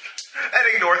then.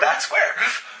 And ignore that square.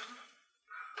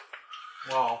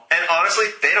 Well, And honestly,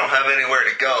 they don't have anywhere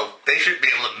to go. They should be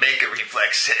able to make a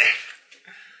reflex save.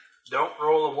 don't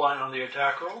roll a 1 on the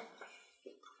attack roll.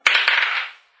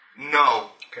 No.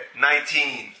 Okay.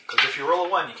 19. Because if you roll a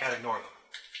 1, you can't ignore them.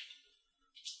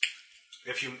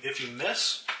 If you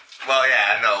miss, Well,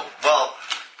 yeah, no. Well,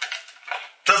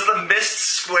 does the mist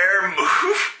square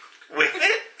move with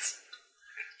it?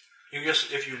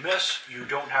 if you miss, you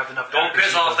don't have enough. Don't accuracy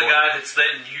piss off to the avoid. guy that's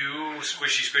letting you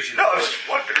squishy. No, I was just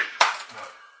wondering.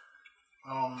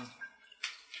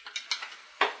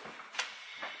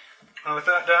 And with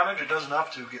that damage, it does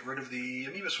enough to get rid of the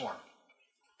amoeba swarm.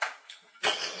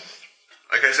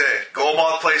 Like I say,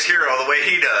 Golmoth plays hero the way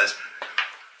he does.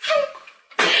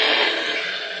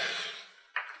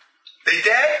 They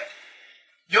dead?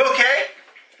 You okay?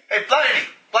 Hey,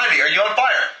 Blindy, are you on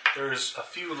fire? There's a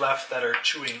few left that are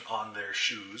chewing on their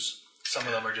shoes. Some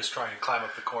of them are just trying to climb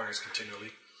up the corners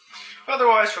continually.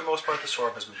 Otherwise, for the most part, the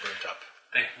swarm has been burnt up.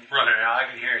 They running around. I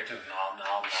can hear it too.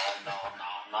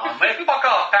 Nom. Man, fuck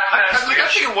off. I'm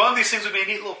thinking one of these things would be a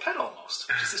neat little pet almost.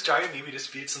 Just this giant amoeba just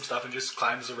feeds some stuff and just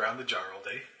climbs around the jar all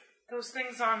day. Those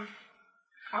things on.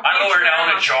 I lower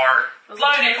down a jar.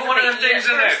 Blindy, put one of them things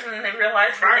in there. And they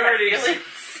realize Priorities.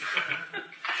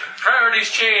 Priorities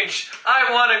change.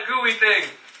 I want a gooey thing.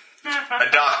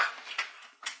 A duck.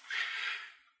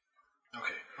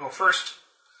 Okay. Oh, first,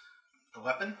 the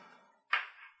weapon.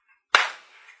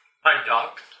 I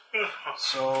ducked.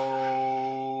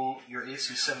 So your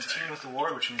AC is 17 with the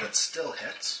ward, which means that still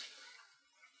hits.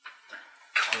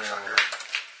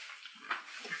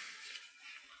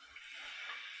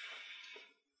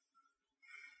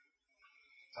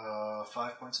 For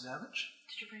 5 points of damage.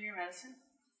 Did you bring your medicine?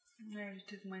 I already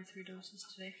took my 3 doses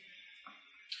today.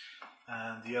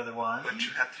 And the other one But you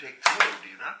have to take 2, do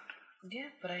you not? Yeah,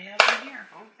 but I have it here.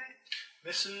 Okay.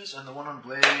 misses, and the one on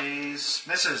Blaze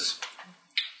misses.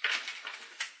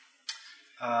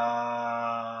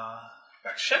 Back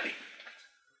to Chevy.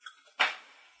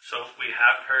 So we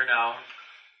have her now.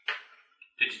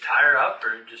 Did you tie her up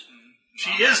or just?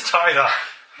 She is tied up.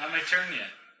 Not my turn yet.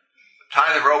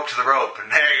 Tie the rope to the rope and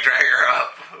drag her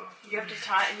up. You have to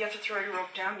tie. You have to throw your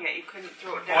rope down yet. You couldn't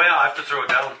throw it down. Oh yeah, I have to throw it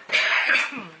down.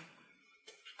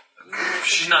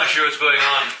 She's not sure what's going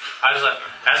on. I was like,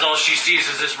 as all she sees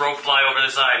is this rope fly over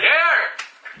the side.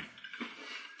 Here!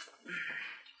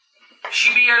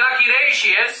 She be your lucky day, she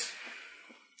is.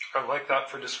 I like that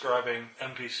for describing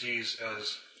NPCs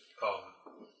as,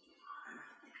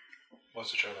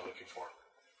 what's the term I'm looking for?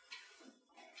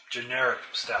 Generic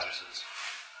statuses.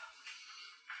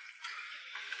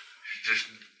 She's just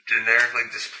generically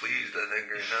displeased, I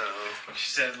think, right now. She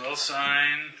said little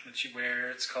sign that she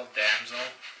wears. It's called damsel.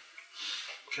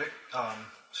 Okay,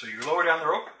 so you lower down the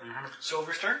rope.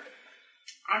 Silver's turn.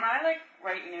 Aren't I like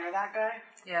right near that guy?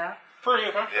 Yeah. Pretty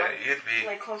okay. Yeah, you'd be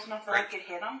Like close enough that I could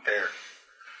hit him? there.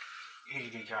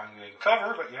 He'd be trying to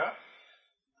cover, but yeah.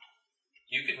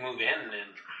 You could move in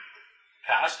and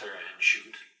past her and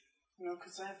shoot. No,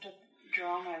 because I have to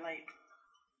draw my like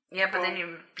Yeah, but then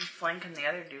you'd be flanking the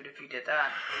other dude if you did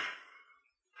that.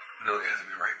 No, you have to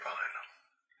be right behind him.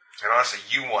 And honestly,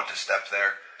 you want to step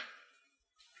there.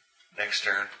 Next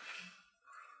turn.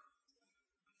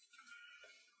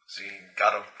 See,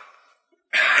 got him.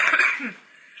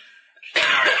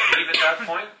 Leave at that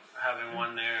point, having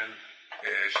one there and... Yeah,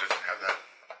 it doesn't have that.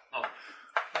 Oh.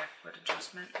 What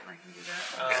adjustment? I can do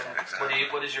that. Exactly.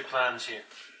 What is your plans here?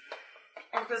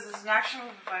 Because it's an action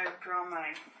if I draw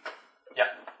my Yeah,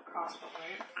 crossbow,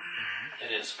 right?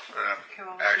 it is. Okay, well,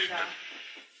 we'll do Action that.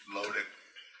 to load it.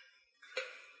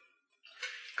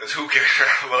 Because who cares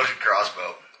about a loaded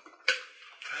crossbow?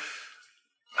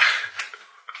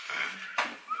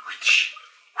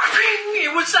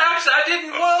 It was accident. I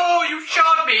didn't. Whoa! You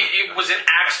shot me. It was an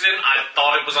accident. I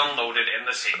thought it was unloaded, and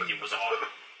the safety was on.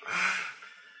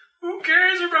 Who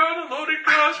cares about a loaded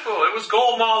crossbow? It was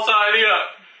Goldmoth's idea.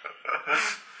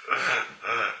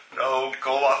 No,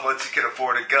 Goloth, once he can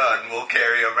afford a gun, will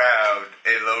carry around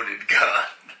a loaded gun.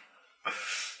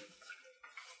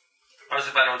 What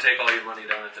if I don't take all your money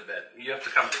down at the bed? You have to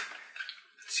come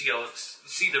see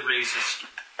the races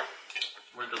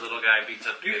where the little guy beats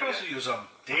up the You're big guy. supposed to use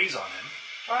daze on him.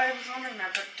 Well, I was wondering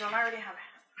that, but don't I already have it?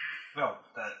 No,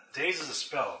 that daze is a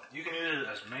spell. You can use it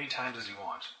as many times as you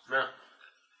want. No.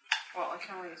 Well, I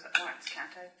can only use it once,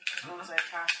 can't I? As long as I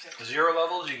cast it. 0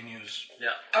 levels, you can use. Yeah.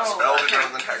 Oh, Spells are okay.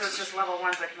 different than So it's hexes. just level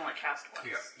ones I can only cast once.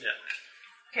 Yeah. Yeah.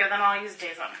 Okay, then I'll use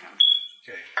days on him.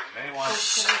 Okay, many Cool,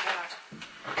 ones. cool, that.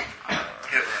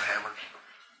 Hit it with a hammer.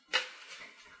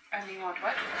 And you want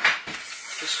what?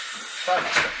 Just 5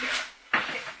 step.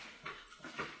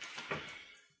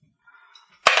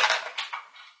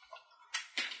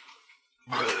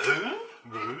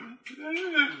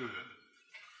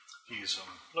 He's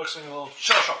looks like a little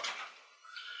shell shocked.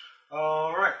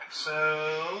 Alright,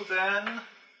 so then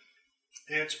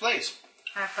it's Blaze.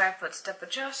 High 5 foot step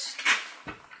adjust.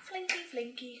 Flinky,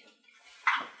 flinky.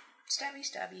 Stabby,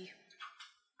 stabby.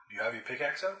 You have your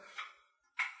pickaxe out?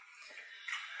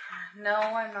 No,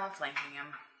 I'm not flanking him.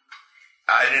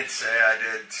 I didn't say I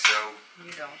did, so...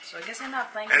 You don't, so I guess I'm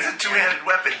not flanking And him. it's a two-handed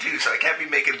weapon, too, so I can't be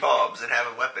making bombs and have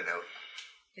a weapon out.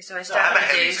 Okay, so I I stab have a the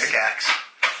heavy daze. pickaxe.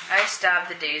 I stab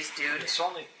the daze, dude. It's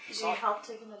only. It's not, help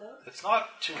taking it out? it's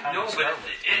not two-handed No, but spell.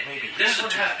 it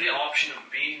doesn't have the option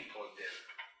of being plugged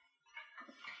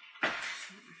in.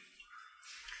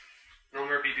 No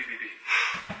more beep beep beep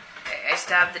beep. Okay, I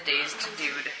stab the dazed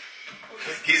dude.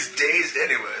 He's dazed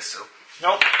anyway, so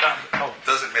Nope. Oh,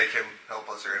 doesn't make him help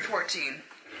us or anything. 14.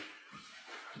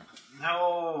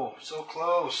 no. So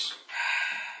close.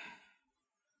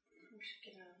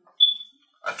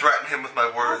 I threaten him with my Oh,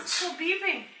 it's words. still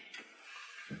beeping.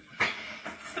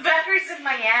 The battery's in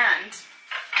my hand.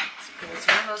 It's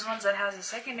one of those ones that has a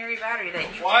secondary battery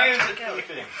that you Why is can't it take out.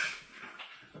 beeping?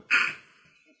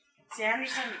 See, I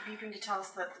understand it beeping to tell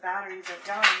us that the batteries are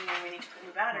dying and we need to put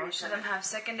new batteries Most in. of them have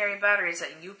secondary batteries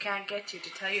that you can't get to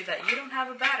tell you that you don't have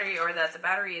a battery or that the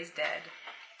battery is dead.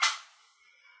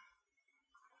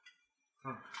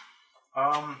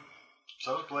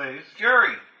 So it's Blaze.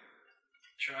 Fury.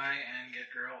 Try and get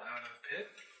girl out of pit.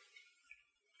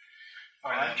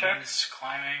 Or Climb that check? means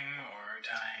climbing or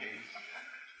tying.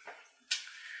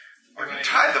 Or you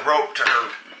tie the rope to her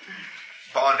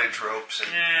bondage ropes and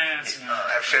Yeah, it's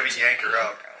not. have Chevy yank her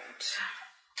up.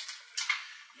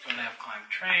 Don't have climb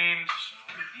trained, so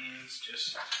it means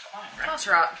just climb, right? Toss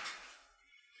her up.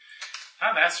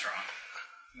 Not that strong.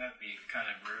 That'd be kind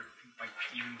of rude. Like,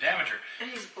 even damage her. And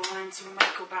he's blind, so we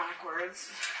might go backwards.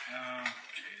 Oh,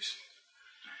 jeez.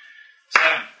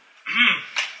 7.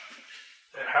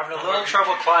 Having a little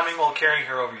trouble climbing while carrying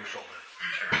her over your shoulder.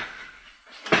 Sure.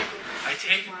 I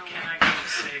take. Can I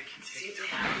just say? See if they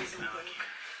have these in the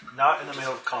book. Not in the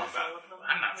middle of combat.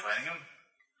 I'm not fighting him.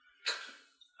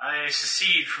 I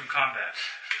secede from combat.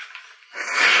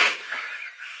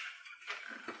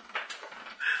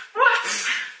 What?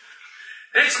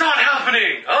 It's not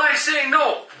happening! I say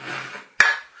no!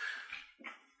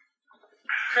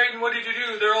 Creighton, what did you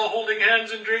do? They're all holding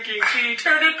hands and drinking tea.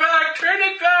 Turn it back! Turn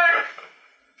it back!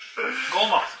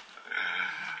 Goldmoth.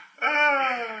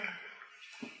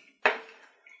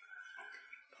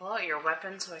 Pull out your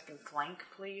weapon so I can flank,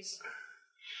 please.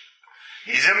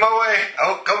 He's in my way.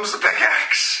 Out comes the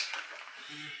pickaxe.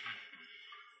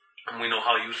 And we know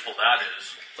how useful that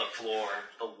is. The floor,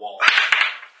 the wall.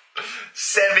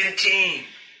 17.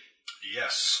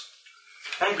 Yes.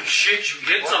 Holy shit, you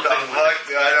hit What something the with fuck?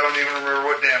 I don't even remember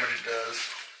what damage it does.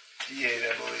 D8,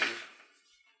 I believe.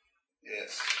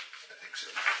 Yes, I think so.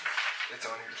 It's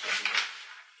on here somewhere.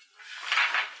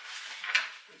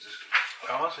 It's just-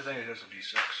 I honestly think it is a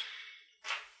D6.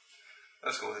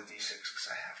 Let's go with a D6 because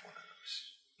I have one of those.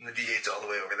 And the D8's all the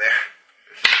way over there.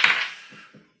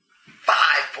 5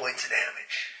 points of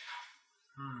damage.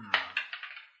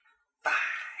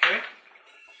 Okay.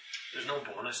 There's no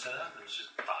bonus to that. It's just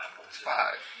 5 points. 5.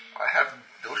 I have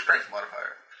no strength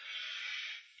modifier.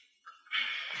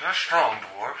 Not strong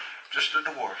dwarf, just a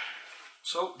dwarf.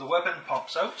 So the weapon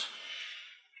pops out.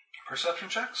 Perception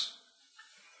checks.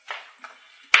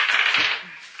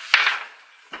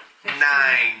 9.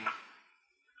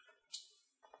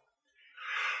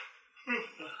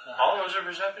 All was a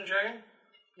perception check?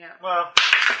 Yeah. Well,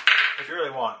 if you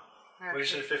really want. Alright. What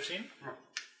did you say, 15?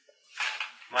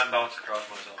 Mine bounced across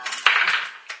myself.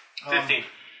 15.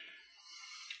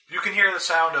 You can hear the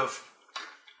sound of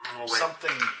Oh, wait.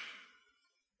 something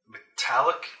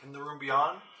metallic in the room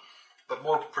beyond, but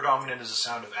more predominant is the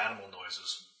sound of animal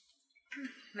noises.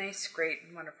 Nice, great,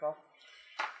 wonderful.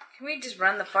 Can we just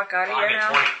run the fuck out of I here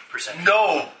get now? 20%.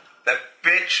 No! That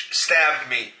bitch stabbed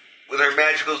me with her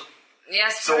magical...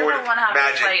 Yes, Sword, we don't want to have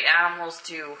magic. to fight animals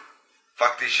too.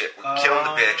 Fuck this shit. We're killing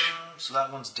the bitch. So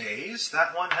that one's dazed.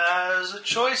 That one has a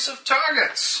choice of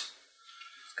targets.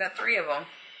 It's got 3 of them.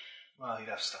 Well, he'd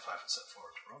have stuff I haven't set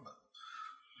forward to run, but...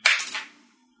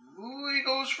 Ooh, he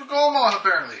goes for Golmoth,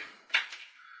 apparently.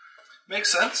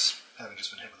 Makes sense, having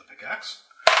just been hit with a pickaxe.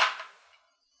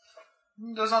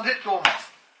 Does not hit Golmoth.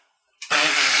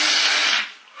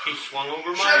 He swung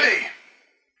over my Chevy!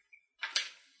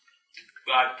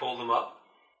 I pulled him up.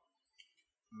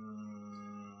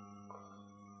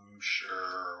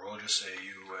 Sure, we'll just say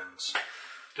you wins.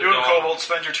 The You and dog- Kobold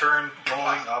spend your turn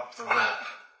pulling up the rope.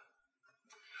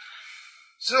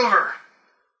 Silver!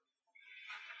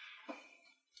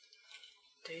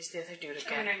 Daze the other dude I'm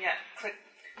again. gonna click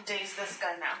daze this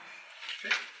guy now.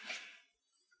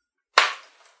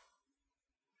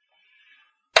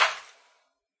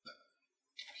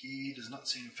 He does not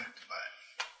seem affected by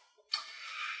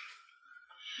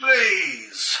it.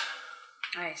 Blaze!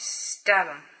 I stab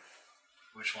him.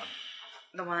 Which one?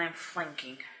 The one I'm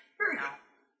flanking. Very No.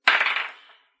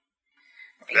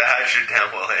 That should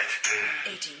damn well hit.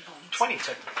 18 points. 20,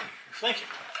 technically. Flanking.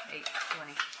 8,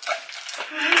 20.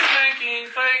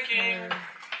 Flanking.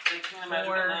 Taking the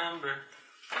magical 4. number.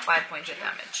 5 points of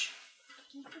damage.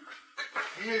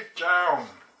 Get down.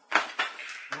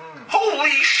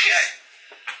 Holy shit!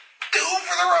 2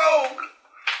 for the rogue!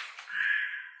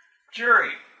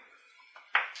 Jury.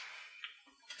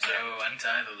 So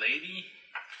untie the lady.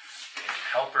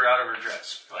 Help her out of her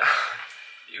dress. What?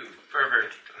 You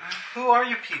pervert. Who are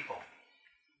you people?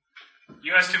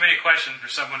 You ask too many questions for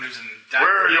someone who's in.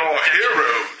 Where are your attention.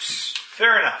 heroes?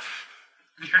 Fair enough.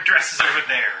 Your dress is over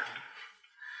there.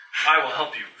 I will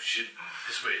help you.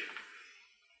 This way.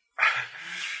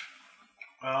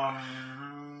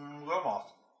 Golmoth.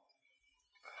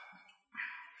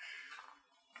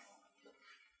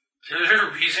 Is there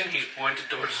a reason he's pointed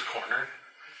towards the corner?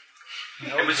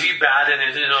 Was he bad in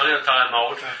it on a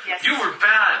timeout? Yes. You were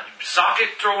bad.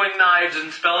 Socket throwing knives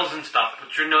and spells and stuff.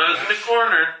 Put your nose in the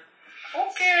corner.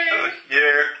 Okay.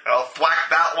 Here, I'll thwack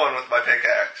that one with my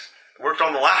pickaxe. It worked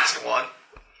on the last one.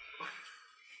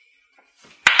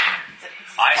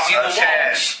 I see A the 10.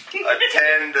 walls. A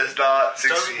 10 does not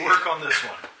Doesn't succeed. work on this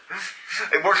one.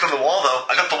 It worked on the wall, though.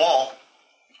 I got the wall.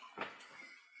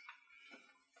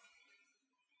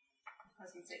 I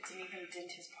was gonna say, it didn't even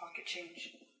dent his pocket change.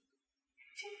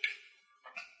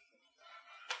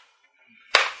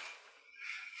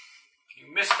 You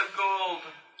missed the gold.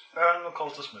 And the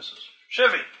cultist misses.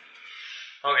 Chevy.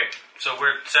 Okay, so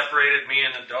we're separated, me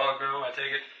and the dog now, I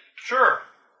take it? Sure.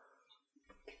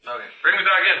 Okay, bring me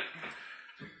back in.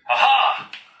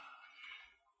 Aha!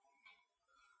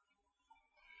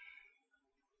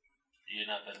 You're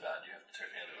not that bad, you have to turn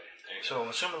the other way. There you go. So,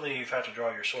 assumingly you've had to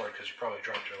draw your sword because you probably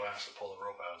dropped your lance to pull the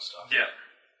rope out and stuff. Yeah,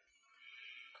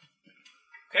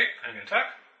 Okay, I'm going to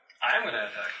attack. I am gonna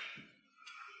attack.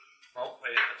 Oh,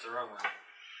 wait, that's the wrong one.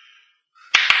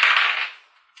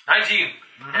 19!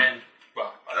 And,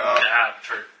 well, I'm going to add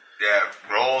for... Yeah,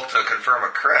 roll to confirm a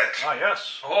crit. Ah,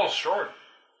 yes. Oh. Sword.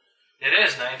 It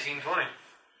is 1920.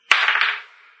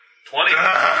 20.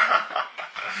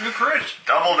 You crit.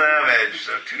 Double damage,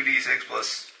 so 2d6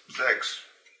 plus 6.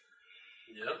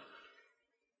 Yep.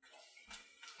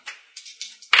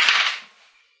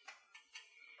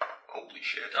 Holy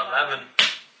shit. 11.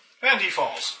 And he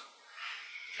falls.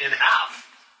 In half.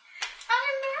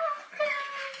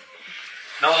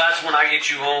 No, that's when I get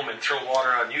you home and throw water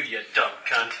on you, you dumb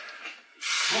cunt.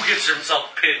 Who gets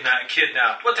himself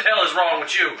kidnapped? What the hell is wrong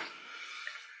with you?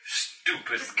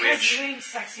 Stupid Just because witch. you ain't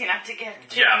sexy enough to get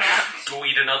Yeah, kidnapped. go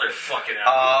eat another fucking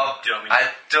apple, you dummy. I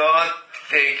don't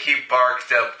think he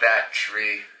barked up that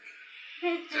tree.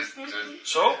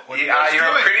 So, what are you Yeah, guys you're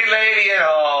a doing? pretty lady and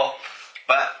all,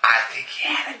 but I think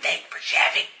you have a thing for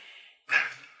Chevy.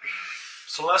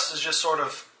 Celeste is just sort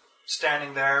of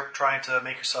standing there, trying to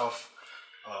make herself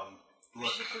We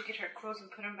look. should go get her clothes and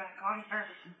put them back on her.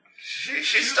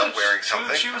 She's still wearing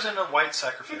something. She was in a white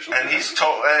sacrificial. And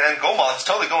and Golmoth is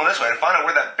totally going this way to find out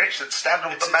where that bitch that stabbed him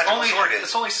with the magical sword is.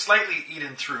 It's only slightly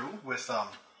eaten through with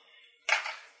amoebas.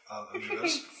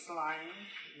 Slime.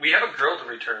 We have a girl to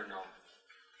return now.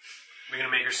 We're gonna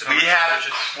make her sit on We the have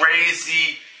couch.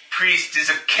 crazy priestess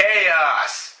of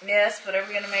chaos. Yes, but are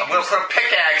we gonna make I'm gonna put a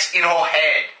pickaxe in her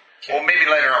head. Or maybe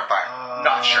light her on fire.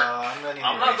 Not sure. I'm gonna need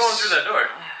I'm to not going through that door.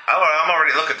 I'm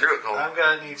already looking through it, Cole. I'm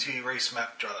gonna need to erase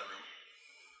map, draw that room.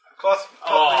 Cloth.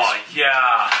 Oh, please.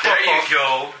 yeah. There you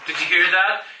go. Did you hear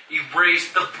that?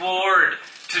 Erase the board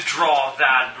to draw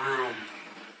that room.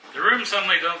 The room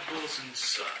suddenly doubles in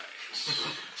size.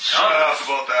 Shut up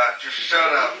about that. Just shut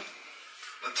up.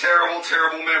 The terrible,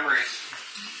 terrible memories.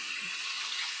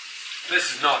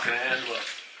 This is not going to end well.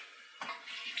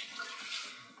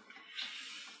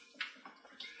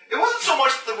 It wasn't so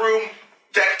much the room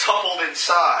dectupled in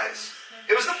size.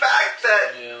 It was the fact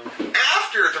that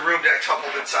after the room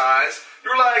dectupled in size, you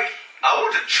were like, I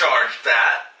wouldn't have charged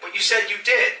that, but you said you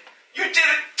did. You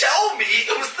didn't tell me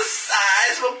it was the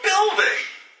size of a building.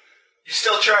 You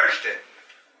still charged it.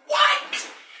 What?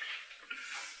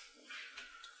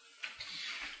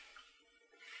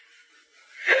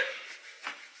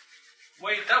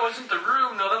 Wait, that wasn't the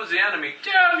room. No, that was the enemy.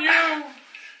 Damn you!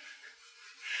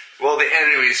 Well, the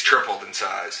enemy's tripled in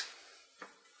size.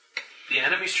 The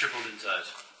enemy's tripled in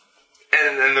size.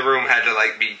 And then the room had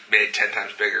to be made 10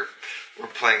 times bigger. We're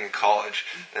playing in college,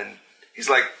 and he's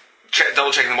like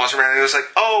double checking the monster man, and he was like,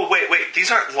 "Oh wait,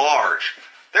 these aren't large;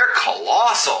 they're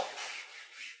colossal."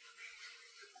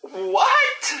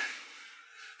 What?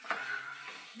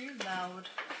 You're loud.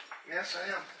 Yes, I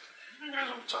am. Because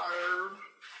I'm tired.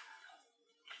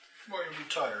 Why are you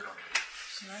tired on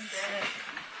me? I'm sick.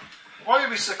 Why are you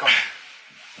be sick on me?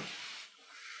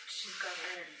 She's got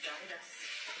laryngitis.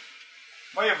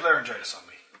 Why you have laryngitis on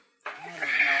me? I don't know.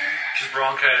 Because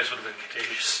bronchitis would have been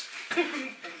contagious.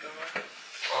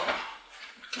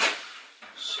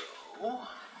 So. Oh.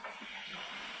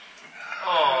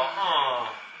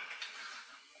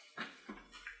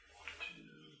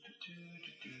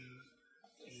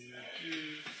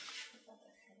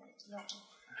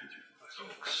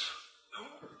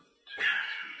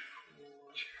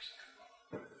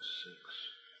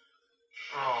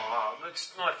 Oh,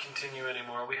 let's not continue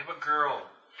anymore. We have a girl.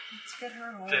 Let's get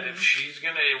her home. That if she's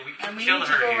gonna, we can And we kill need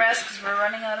her to go here. rest because we're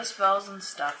running out of spells and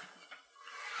stuff.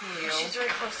 Coolio. She's very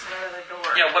close to the other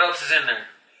door. Yeah, what else is in there?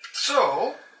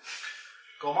 So,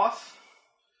 Golmoth?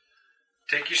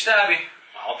 Take your stabby.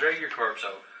 I'll drag your corpse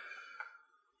out.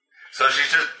 So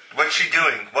what's she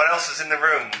doing? What else is in the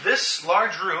room? This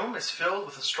large room is filled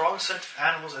with a strong scent of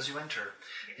animals as you enter,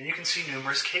 and you can see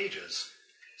numerous cages.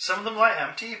 Some of them lie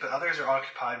empty, but others are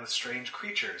occupied with strange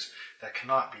creatures that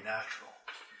cannot be natural.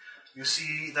 You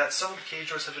see that some of the cage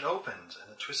doors have been opened,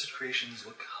 and the twisted creations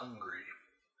look hungry.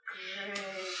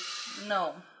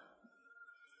 No.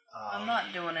 I'm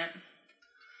not doing it.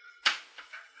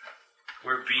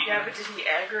 We're beaten. Yeah, but did he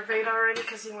aggravate already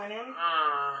because he went in?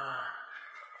 I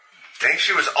think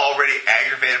she was already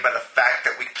aggravated by the fact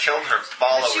that we killed her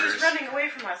followers. She was running away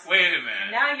from us. Wait a minute.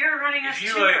 Now you're running us If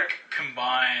you to her.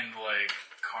 combined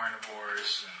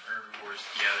carnivores and herbivores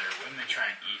together, wouldn't they try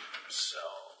and eat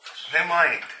themselves? They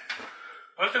might.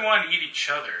 What if they want to eat each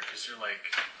other? Because they're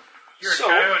like, you're So-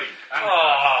 a coyote.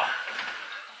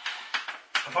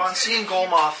 Upon seeing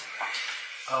Golmoth,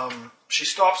 she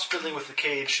stops fiddling with the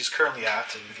cage she's currently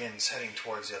at and begins heading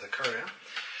towards the other current.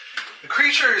 The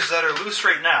creatures that are loose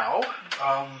right now,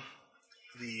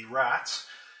 the rats,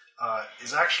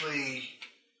 is actually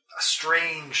a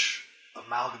strange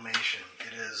amalgamation.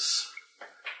 It is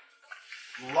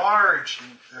large.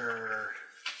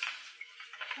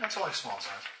 It's only small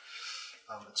size.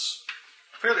 It's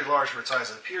fairly large for its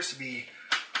size. It appears to be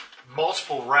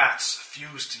multiple rats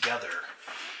fused together.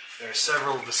 There are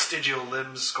several vestigial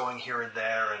limbs going here and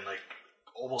there, and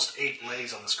almost 8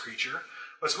 legs on this creature.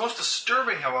 What's most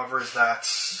disturbing, however, is that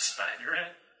Spider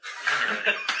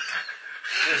rat?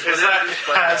 it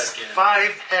has 5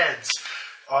 heads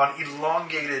on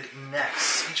elongated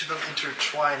necks, each of them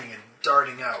intertwining and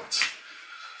darting out.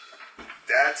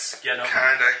 That's Yeah, no.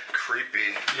 kind of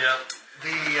creepy. Yeah.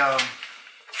 The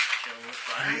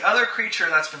other creature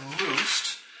that's been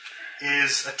loosed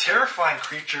is a terrifying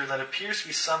creature that appears to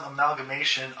be some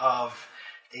amalgamation of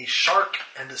a shark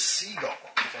and a seagull,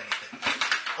 if anything.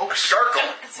 Oh, a sharkle.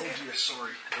 Oh dear,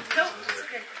 sorry. No, it's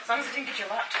okay. As long as I didn't get your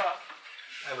laptop.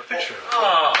 I have a picture of it.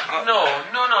 Oh, no.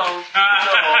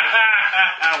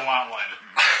 I want one.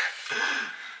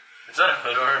 Is that a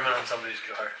hood ornament on somebody's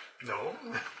car? No.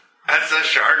 That's a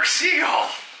shark seagull.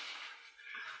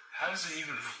 How does it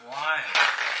even fly?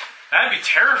 That'd be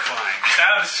terrifying. Just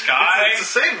out of the sky. It's the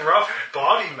same rough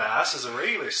body mass as a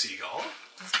regular seagull.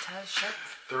 Just has shit.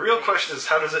 The real question is,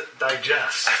 how does it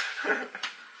digest?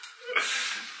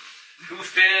 Who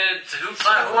wants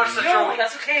to No, throw?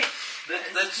 that's okay.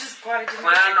 Let's Just glad I didn't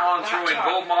plan get on your throwing laptop.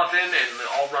 Gold Moth in and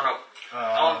I'll run up.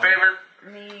 All in favor?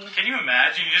 Me. Can you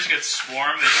imagine? You just get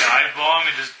swarmed, they dive bomb,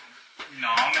 and just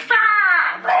nom at you.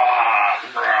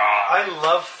 I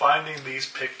love finding these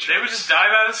pictures. They would just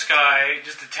dive out of the sky,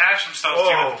 just attach themselves to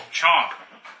you and chomp.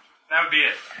 That would be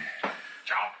it.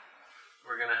 Chomp.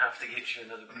 We're gonna have to get you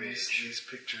another page. These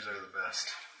pictures are the best.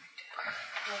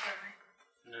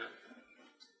 No.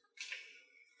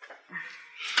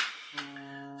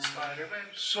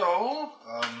 So,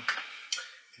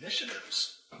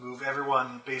 initiatives. Move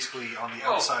everyone basically on the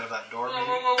outside of that door. Maybe.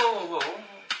 Whoa.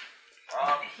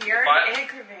 You're If I-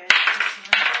 aggravated.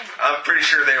 I'm pretty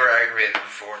sure they were aggravated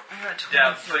before. I'm at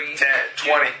Yeah, 23. 10,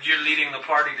 20. You're leading the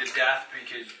party to death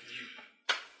because you.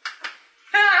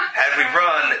 Had we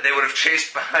run, they would have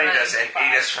chased behind us and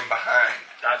ate us from behind.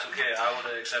 That's okay. I would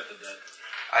have accepted that.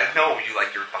 I know you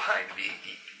like you're behind me.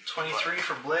 23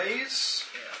 for Blaze.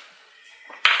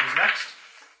 Who's next?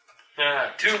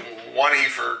 Yeah, 2. 20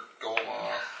 for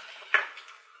Golma.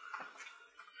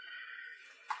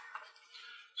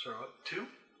 Sorry, what? 2?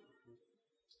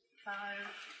 5.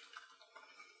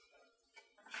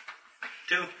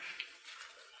 2.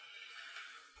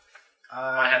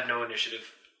 I have no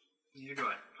initiative. You go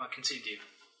ahead. I'll concede to you.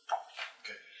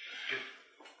 Okay.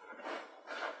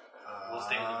 We'll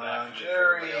stay in the back.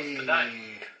 Jerry. Everybody else to die.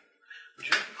 Would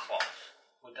you like a cloth?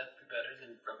 Would that be better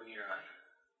than rubbing your eye?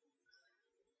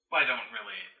 Well, I don't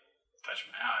really touch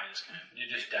my eye. I just kind of. You're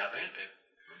just dabbing it, babe.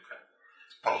 Okay.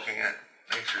 Poking it.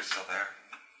 Make sure it's still there.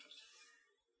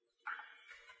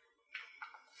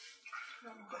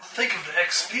 Think of the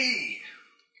XP.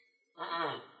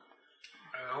 Oh,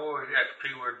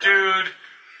 XP word. Dude,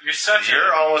 you're such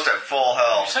You're a almost at full you're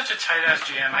health. such a tight ass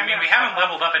GM. I mean, we haven't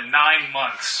leveled up in 9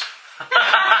 months.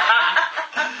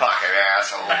 Fucking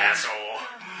asshole. Asshole.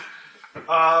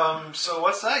 So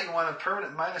what's that? You want a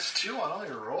permanent -2 on all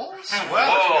your rolls? Whoa.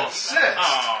 Well, assist.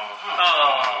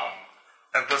 Oh.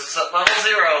 That puts us at level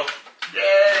 0.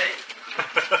 Yay!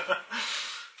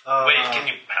 Wait, can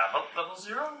you have up level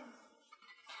 0?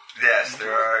 Yes,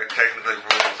 there are technically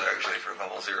rules actually for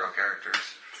level 0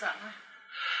 characters.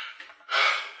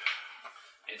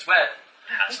 It's wet.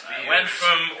 Has to be. Went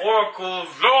from Oracle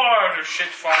of Lore to Shit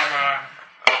Farmer.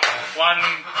 One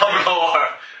of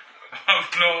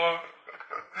Lore.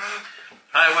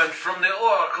 I went from the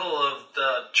Oracle of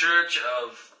the Church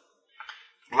of.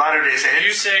 Latter-day You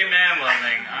Saints. say man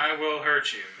loving, I will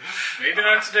hurt you. Maybe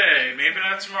not today, maybe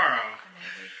not tomorrow.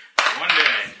 One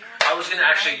day. I was gonna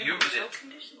actually use it.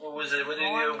 What was it? What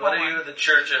are you the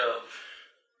Church of?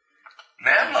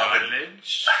 Man loving.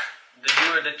 Knowledge.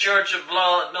 You were the Church of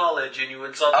Knowledge, and you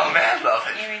insulted. Oh, man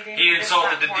loving. He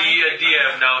insulted the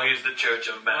DM. Now he's the Church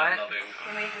of Man What? Loving.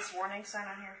 We made this warning sign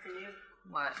on here for you.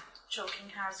 What? Choking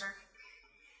hazard.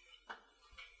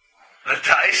 The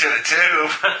dice of the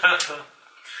tube.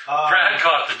 Brad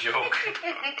caught the joke.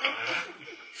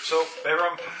 So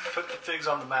everyone put the figs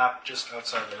on the map just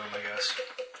outside the room, I guess.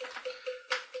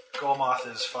 Golmoth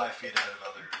is 5 feet ahead of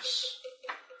others.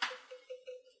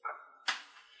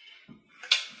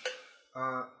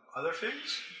 Other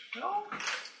figs? No?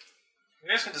 You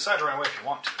guys can decide to run away if you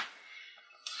want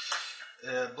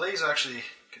to. Blaze actually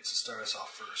gets to start us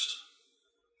off first.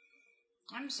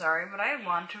 I'm sorry, but I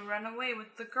want to run away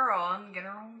with the girl and get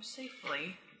her home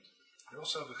safely. You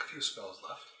also have a few spells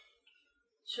left.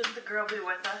 Shouldn't the girl be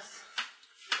with us?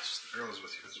 Yes, the girl is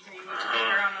with you as Maybe well. we should put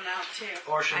her on the mount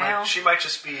too. Or she might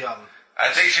just be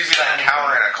I think she'd be like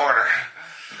cower in a corner.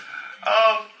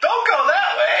 Don't go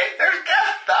that way. There's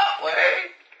death that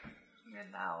way. You're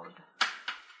loud.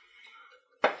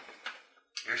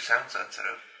 You're sound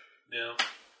sensitive. Yeah.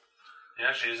 He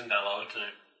actually isn't that loud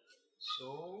tonight.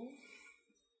 So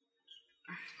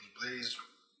is Blaze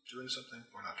doing something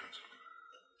or not doing something?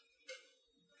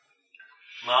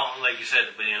 Well, like you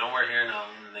said, but you know we're here now,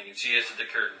 and they can see us at the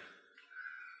curtain.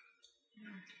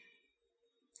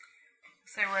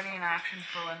 Say ready in action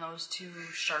for when those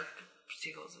 2 shark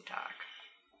seagulls attack.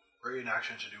 Ready in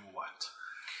action to do what?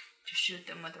 To shoot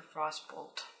them with a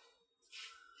frostbolt.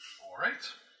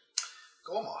 Alright.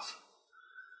 Golmoth.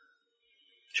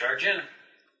 Charge in.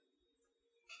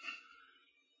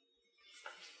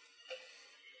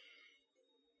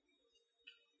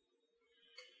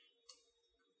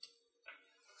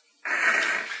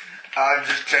 I'm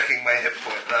just checking my hit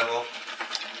point level.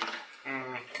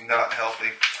 Not healthy.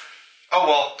 Oh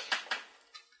well.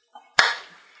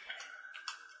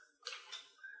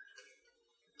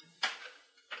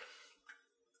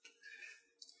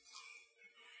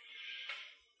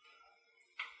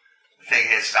 The thing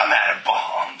is, I'm out of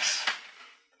bombs.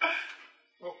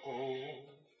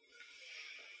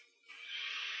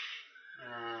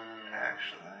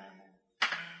 Actually,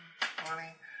 20.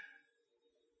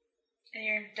 And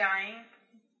you're dying,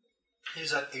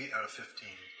 He's at 8 out of 15.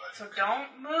 so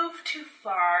don't move too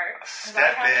far. 'cause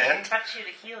Step I have in. to touch you to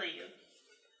heal you.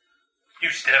 You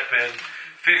step in,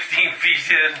 15 feet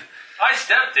in. I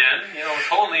stepped in,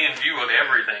 totally in view of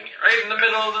everything. Right in the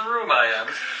middle of the room I am.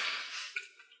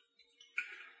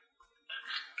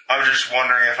 I was just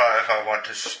wondering if I want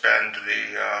to spend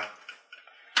the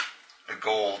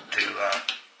gold to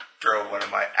throw one of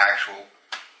my actual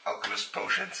alchemist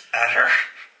potions at her.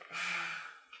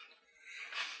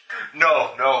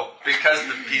 No, because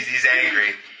he's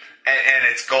angry, and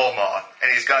it's Golmoth,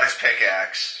 and he's got his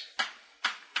pickaxe.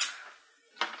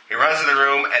 He runs in the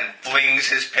room and flings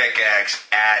his pickaxe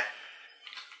at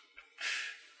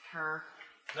Her.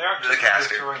 They're the just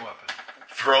caster. a throwing weapon.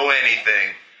 Throw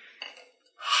anything.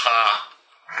 Ha.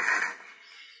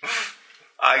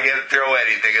 I get to throw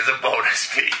anything as a bonus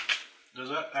feat. Does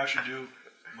that actually do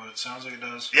what it sounds like it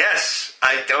does? Yes,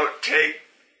 I don't take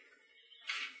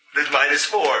the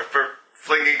 -4 for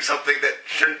flinging something that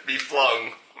shouldn't be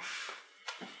flung.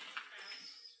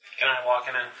 Can I walk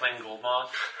in and fling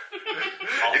Goldmoth?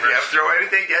 If you have to throw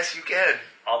anything, yes, you can.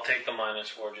 I'll take the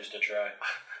 -4 just to try.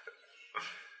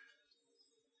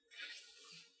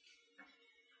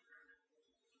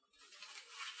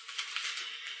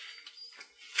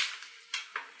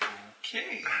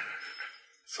 Okay.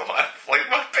 So I fling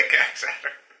my pickaxe at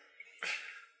her.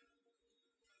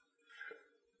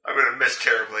 I'm going to miss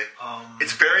terribly.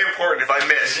 It's very important if I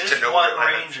miss It is to know one where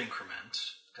it range lands. increment,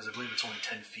 because I believe it's only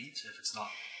 10 feet if it's not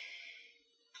a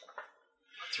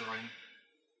throwing.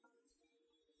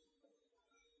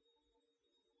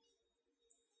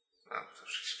 Oh, so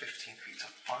she's 15 feet, so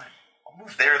fine. I'll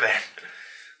move there then.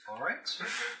 Alright.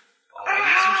 Always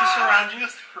easy to surround you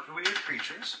with weird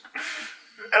creatures.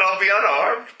 And I'll be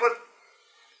unarmed, but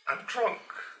I'm drunk.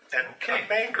 And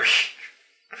I'm angry.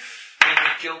 And you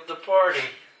killed the party.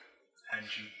 And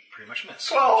you pretty much miss.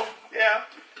 12, yeah.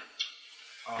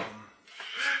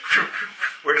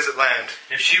 Where does it land?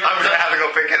 If she I'm runs going to out, have to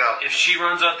go pick it up. if she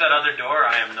runs out that other door,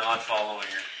 I am not following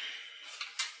her.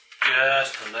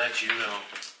 Just to let you know.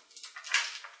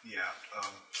 Yeah,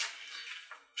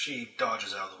 she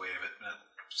dodges out of the way of it and it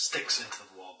sticks into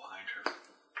the wall behind her.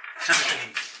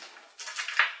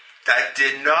 That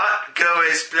did not go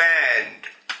as planned.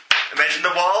 Imagine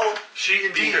the wall. She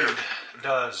indeed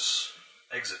does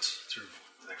exit through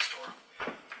the next door.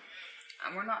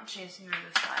 And we're not chasing her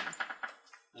this time.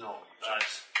 No,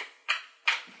 that's...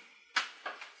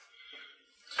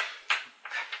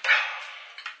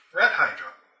 Rat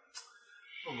Hydra.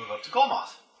 We'll move up to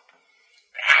Golmoth.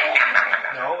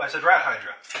 No, I said Rat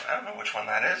Hydra. I don't know which one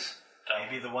that is.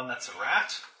 Maybe the one that's a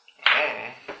rat?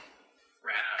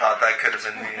 Thought that could have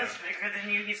been He's bigger than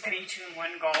you. He's going to eat you in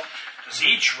one gulp. Does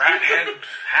each rat head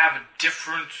have a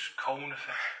different cone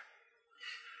effect?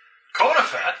 Cone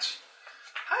effect?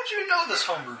 How'd you know this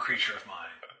homebrew creature of mine?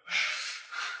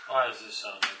 Why does this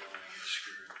sound like going to get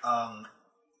screwed?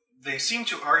 They seem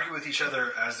to argue with each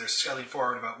other as they're scuttling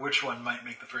forward about which one might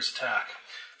make the first attack.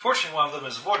 Fortunately, one of them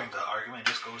is avoiding the argument and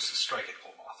just goes to strike at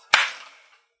Golmoth.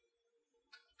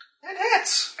 It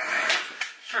hits!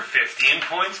 For 15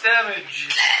 points damage.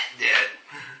 dead.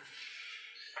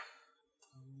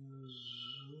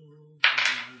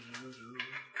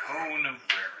 Cone of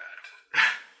were-rat.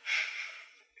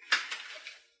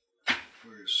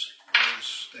 Where's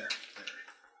there.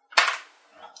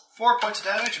 4 points of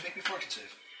damage and make me fortitude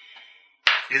save.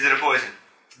 Is it a poison?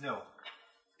 No.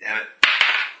 Damn it.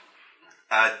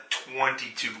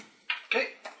 22. Okay.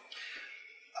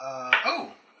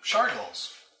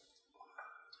 Shardles.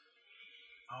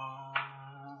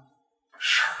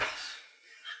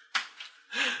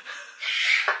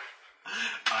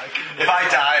 If I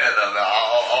die to them,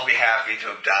 I'll be happy to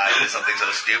have died to something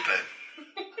so stupid.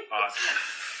 Awesome.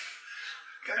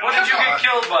 What did you get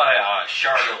killed by?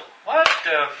 Shardle. What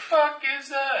the fuck is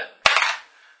that?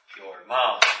 Your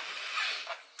mom.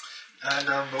 And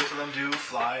both of them do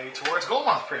fly towards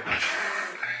Golmoth, pretty much.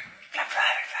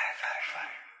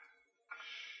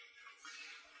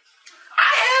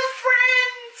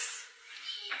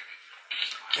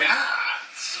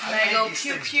 And I go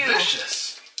pew pew.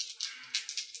 Vicious.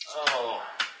 Oh.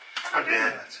 I'm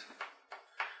dead.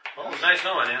 Well, it was nice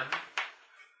knowing you.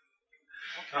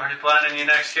 Already planning your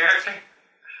next character?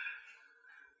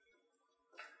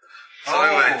 So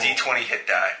I with a D20 hit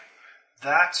die.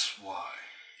 That's why.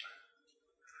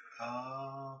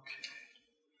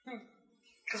 Okay.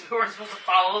 Because we weren't supposed to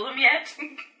follow them yet.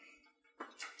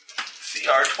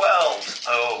 CR12.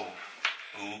 Oh.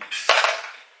 Oops.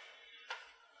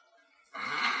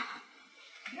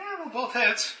 Yeah, well, both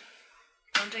hits.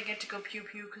 Don't they get to go pew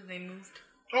pew because they moved?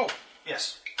 Oh,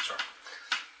 yes. Sorry.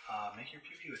 Make your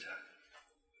pew pew attack.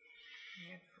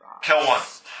 Kill one.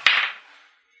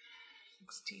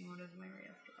 16, what is my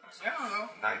real frost? I don't know.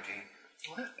 19.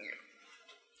 What?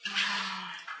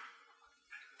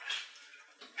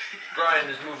 Brian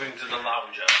is moving to the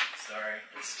lounge. Sorry.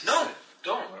 No,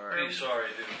 don't be sorry,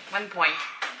 dude. 1 point.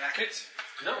 Back it.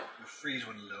 No. You freeze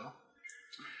one low.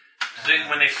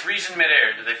 When they freeze in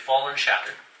midair, do they fall and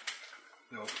shatter?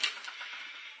 No. Well,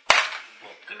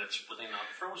 then it's really not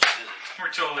frozen, is it?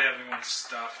 We're totally having one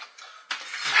stuffed.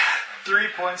 3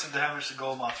 points of damage to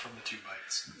Golmoth from the 2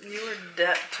 bites. You were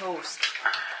dead toast.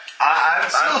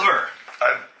 Silver!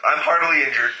 I'm heartily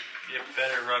injured. You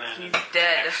better run in. He's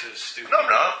dead. Hex is stupid. No, I'm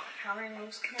not. How many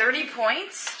moves can 30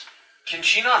 points? Can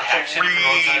she not hex him from 3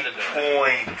 outside the door?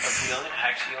 points.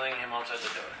 Hex healing him outside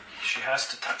the door. She has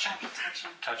to touch I him. can touch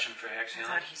him? Touch him for hex I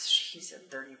healing. thought he said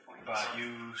 30 points. But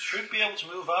you should be able to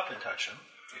move up and touch him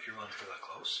if you're willing to go that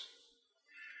close.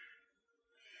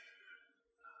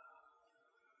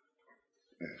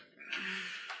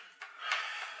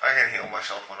 I can heal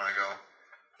myself when I go.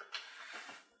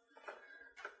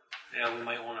 Yeah, we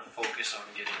might want to focus on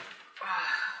getting.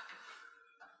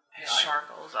 Hey,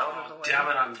 Sharkles out of the way. Damn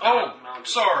it, I'm mounted.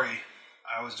 Sorry.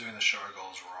 I was doing the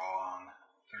Shargles wrong.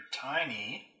 They're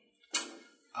tiny.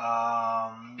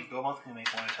 Golmoth can make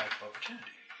one attack of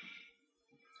opportunity.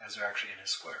 As they're actually in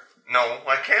his square. No,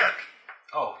 I can't.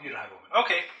 Oh, you don't have a woman.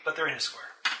 Okay, but they're in his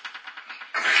square.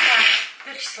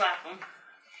 Bitch slap him.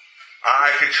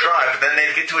 I could try, but then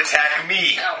they'd get to attack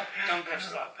me. No, don't bitch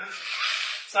slap him.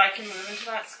 So I can move into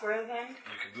that square then?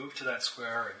 You can move to that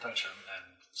square and touch them,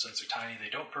 and since they're tiny, they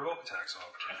don't provoke attacks of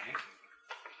opportunity.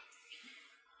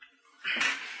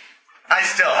 I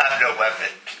still have no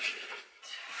weapon.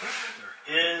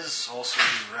 There is also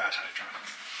the Rat Hydra.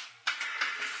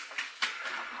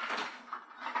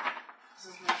 This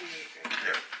is my D8, right?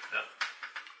 Yep.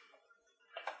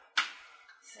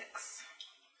 6.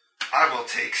 I will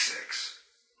take 6.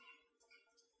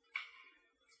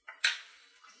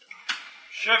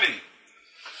 Chevy!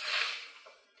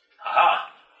 Aha!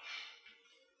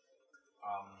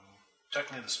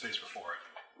 Technically the space before it.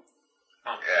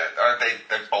 Yeah, aren't they?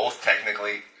 They're both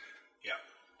technically Yeah.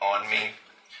 on me.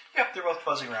 Yep, they're both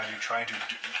buzzing around you, trying to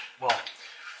do... Well,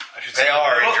 I should They say...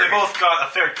 are They injured. both got a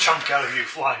fair chunk out of you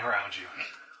flying around you.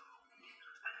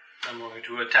 I'm going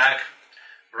to attack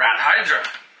Rat Hydra.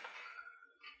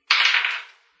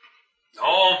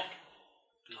 No.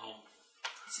 No.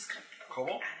 He's just gonna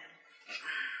Cobalt?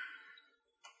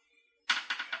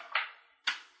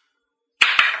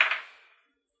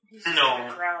 He's just No.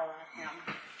 gonna growl at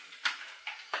him.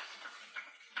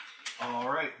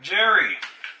 Alright, Jerry.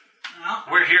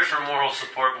 We're here for moral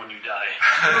support when you die.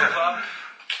 Move up.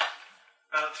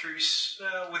 About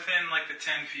within like the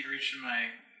 10 feet reach of my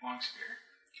long spear.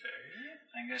 Okay.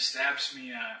 I'm gonna stabs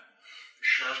me a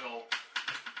Shargle.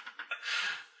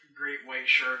 Great white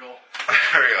Shargle.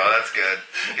 There we go, that's good.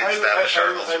 You can stab the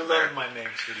Shargles I from there. love my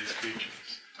names for these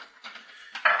creatures.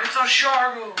 It's a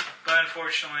Shargo. But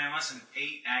unfortunately, unless an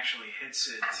 8 actually hits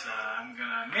it, I'm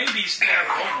gonna maybe stab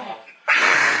Homo.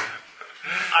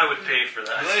 I would pay for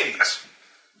that. Blaze.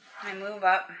 I move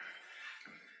up.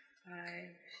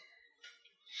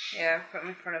 Put me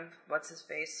in front of what's his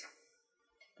face?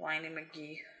 Blindy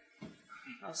McGee.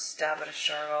 I'll stab at a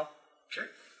Shargle. Sure.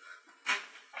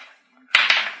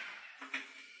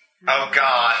 Oh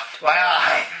god, my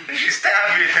eye! Did she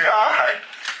stab me in the eye?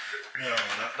 No,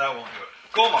 that won't do it.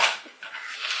 Golmoth.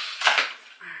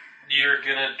 You're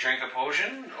gonna drink a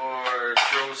potion, or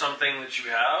throw something that you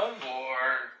have,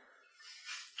 or...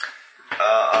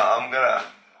 I'm gonna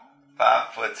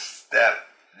 5-foot step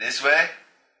this way.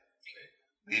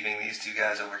 Leaving these two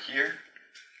guys over here.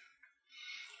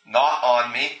 Not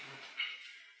on me.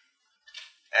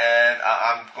 And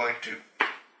I'm going to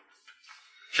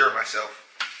cure myself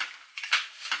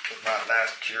with my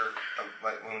last cure of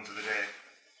light wounds of the day.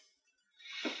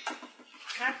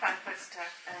 Can I 5-foot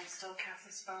step and still cast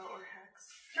a spell or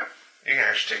hex? Yep. You can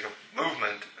actually take a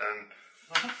movement and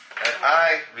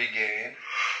I regain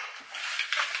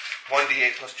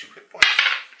 1d8 plus 2 hit points.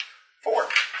 4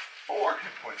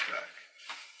 hit points back.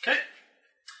 Okay.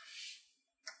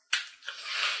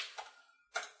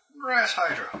 Grass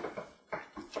Hydra.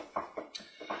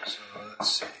 So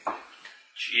let's see.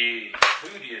 Gee,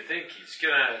 who do you think he's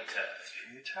gonna attack?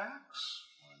 3 attacks.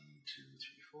 1, 2,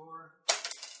 3, 4.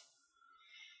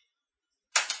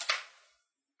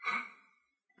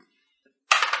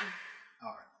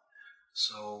 Alright.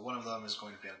 So one of them is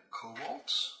going to be a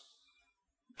cobalt.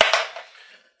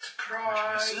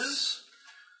 Which misses.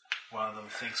 One of them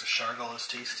thinks a shargle is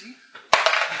tasty.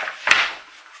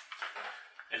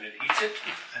 And it eats it?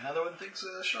 Another one thinks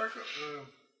a shargle.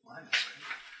 Minus, right?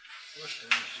 What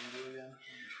damage do you do again?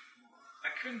 I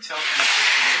couldn't tell from the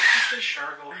picture. Does the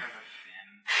shargle have a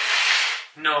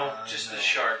fin? No, just no. the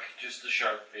shark. Just the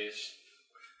shark face.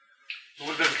 It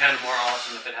would have been kind of more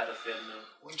awesome if it had a fin, though.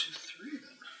 1, 2, 3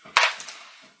 then.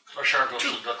 Our shark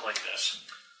should look like this.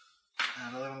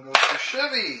 And another one goes to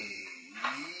Chevy.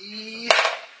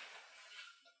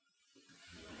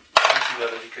 Too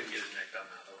bad that he couldn't get his neck done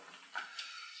now, though.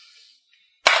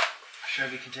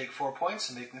 Chevy can take 4 points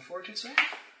and make me a fortitude save.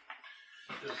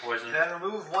 The poison. And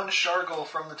remove 1 shargle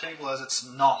from the table as it's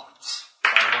knocked by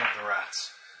one of the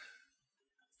rats.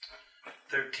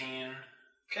 13.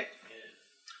 Okay.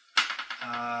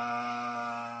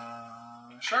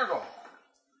 Shargle.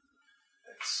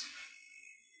 Let's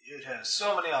see. It has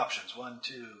so many options. 1,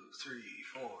 2, 3,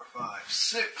 4, 5,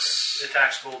 6. It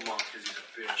attacks Gold Monk because he's a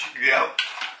bitch. Yep.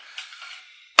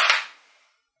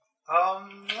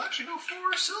 We'll actually go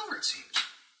for silver, it seems.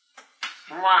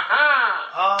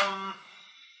 Waha!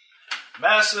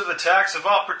 Massive attacks of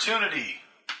opportunity.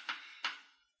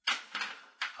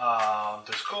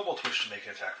 Does Cobalt wish to make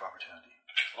an attack of opportunity?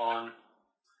 On.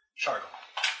 Shargle.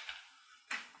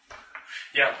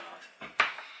 Yeah, why not?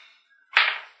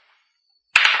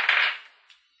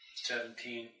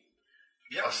 17.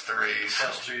 Yep. Plus 3.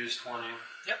 Plus 3 is 20.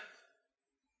 Yep.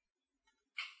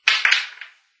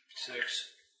 6.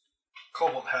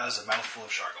 Cobalt has a mouthful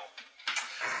of Shargle.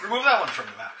 Remove that one from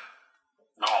the map.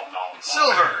 No.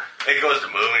 Silver. It goes to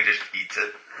move and he just eats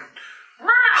it.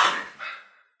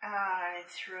 I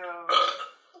throw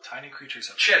Tiny creatures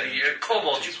have Chevy, you're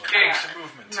Cobalt, you pig.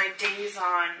 movement. my days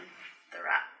on the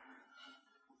rat.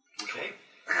 Okay.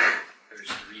 There's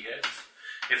 3 heads.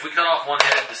 If we cut off 1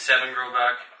 head, does 7 grow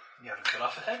back? You haven't cut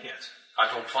off a head yet. I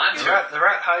don't plan The to.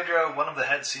 rat Hydra, one of the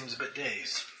heads seems a bit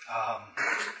dazed.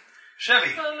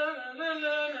 Chevy.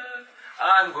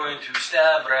 I'm going to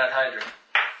stab Rat Hydra.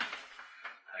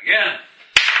 Again.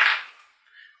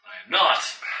 I am not.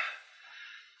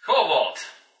 Cobalt.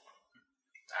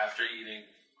 After eating,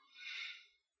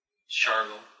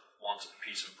 Shargle wants a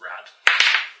piece of rat.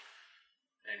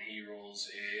 And he rolls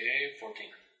a 14.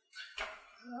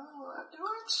 Will that do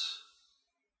it?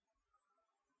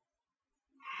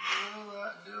 Will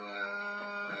that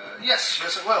do it? Yes,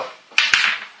 it will.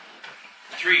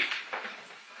 3.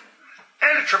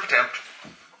 And a trip attempt.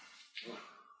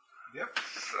 Yep.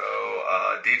 So,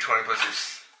 D20 plus your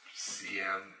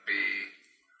CMB.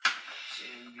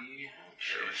 CMB.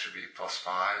 So it should be plus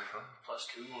 5, huh? Plus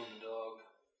 2 on the dog.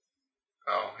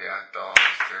 Oh, yeah, dog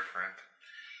is different.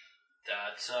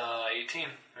 That's 18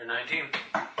 or 19.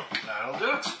 That'll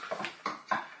do it.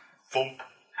 Thump.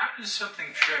 How does something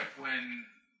trip when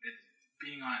it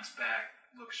being on its back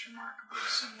looks remarkably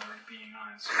similar to being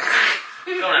on its back?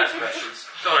 Don't ask questions.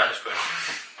 Don't ask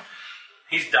questions.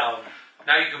 He's down.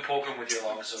 Now you can poke him with your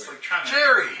long It's sword. like trying to...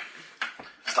 Jerry,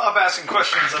 stop asking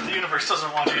questions that the universe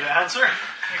doesn't want you to answer.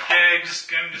 Okay, I'm just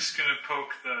gonna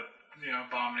poke the,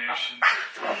 abomination.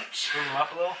 Screw him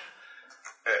up a little.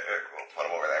 We'll put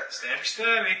him over there.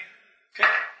 Stabby. Okay.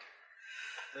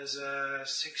 Does a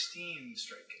 16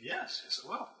 strike? Yes, it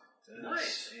will. Does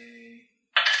Nice. a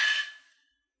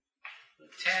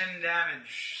 10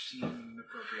 damage seem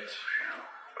appropriate?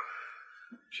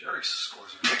 Jerry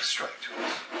scores a big strike to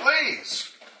us.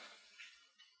 Please.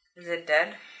 Is it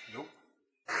dead? Nope.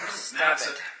 Stab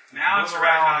it. Now it's a Move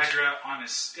rat around. hydra on a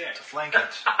stick. To flank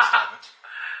it. Stab it.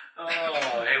 Oh,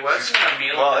 hey, what's a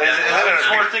meal? Well, is it If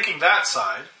we're thinking that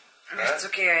side, It's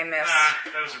okay, I missed.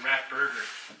 That was a rat burger.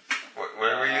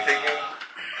 Where were you thinking?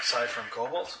 aside from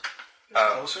Cobalt,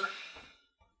 Oh. closer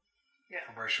Yeah.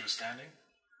 from where she was standing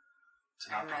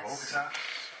to not I provoke miss. attack.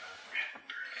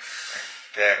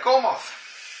 There. Golmoth.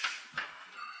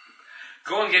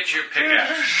 Go and get your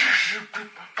pickaxe.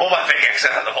 Pull my pickaxe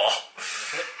out of the wall.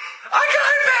 I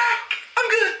got it back! I'm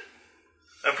good.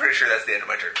 I'm pretty sure that's the end of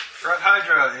my turn. Rat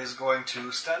Hydra is going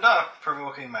to stand up,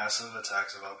 provoking massive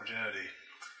attacks of opportunity.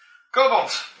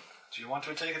 Cobalt, do you want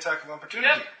to take attack of opportunity?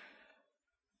 Yep.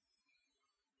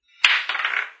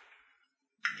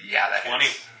 Yeah, that 20.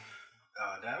 hits.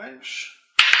 Damage.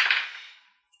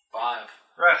 5.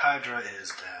 Rat Hydra is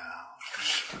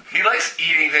down. He likes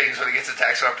eating things when he gets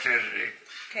attacks of opportunity.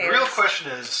 Okay, The real let's-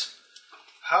 question is,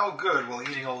 How good will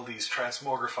eating all these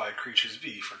transmogrified creatures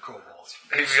be for kobolds?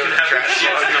 He's Gonna have the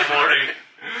shits in the morning.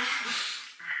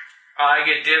 I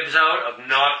get dibs out of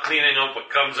not cleaning up what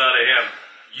comes out of him.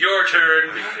 Your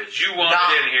turn, because you want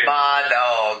it in here. my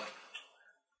dog.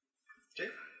 Okay,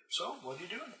 so what are you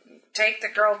doing? Take the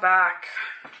girl back.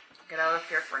 Get out of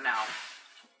here for now.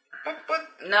 But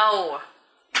No.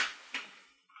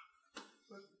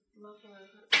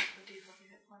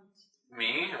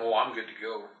 Me? Oh, I'm good to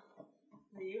go.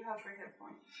 You have 3 hit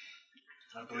points.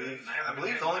 I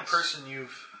believe the only person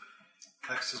you've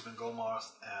hexed has been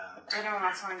Golmoth and... I know,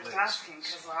 that's why I'm just Blaze. asking,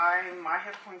 because my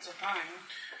hit points are fine.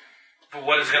 But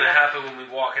what is going to happen when we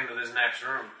walk into this next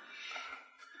room?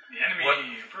 The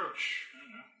enemy approach. I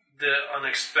don't know. The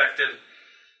unexpected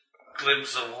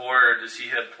glimpse of horror does he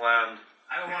had planned?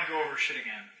 I don't want to go over shit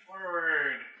again.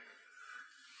 Forward.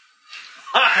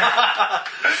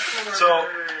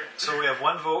 So we have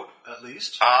one vote, at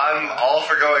least. I'm all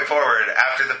for going forward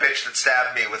after the bitch that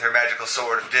stabbed me with her magical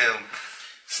sword of doom.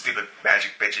 Stupid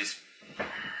magic bitches.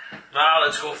 Nah,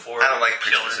 let's go forward. I don't like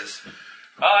Kill her. priestesses.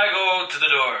 I go to the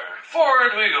door.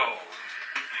 Forward we go.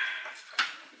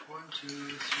 1, 2, 3,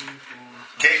 4,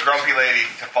 5. Get Grumpy Lady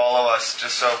to follow us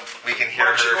just so we can hear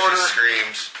her Marching if order. she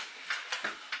screams.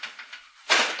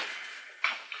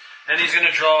 And he's going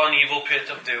to draw an evil pit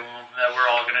of doom that we're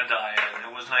all going to die in.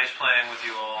 It was nice playing with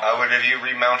you all. I would have you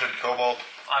remounted Kobold,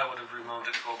 I would have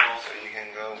remounted Cobalt. so you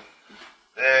can go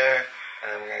there,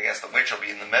 and then I guess the witch will be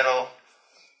in the middle,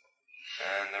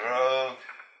 and the rogue.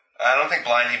 I don't think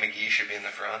Blindy McGee should be in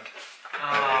the front.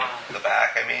 The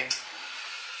back, I mean.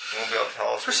 You won't be able to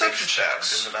tell us Perception which stabs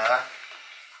checks. in the back.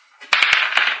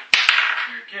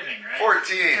 You're kidding, right?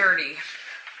 14. 30.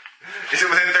 Is it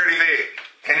within 30 feet?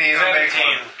 Can he even make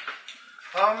 17.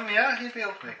 one? Yeah, he'd be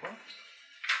able to make one.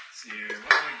 Let's see, what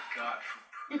do we got for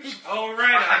Oh,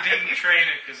 right, I didn't train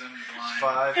it because I'm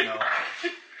blind. 5,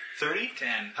 no. 30?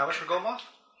 10. How much for Golmoth?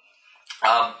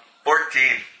 14.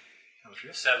 How much for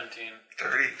you? 17.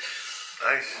 30.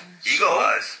 Nice. Eagle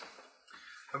eyes.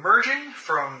 Emerging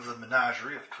from the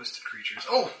menagerie of twisted creatures.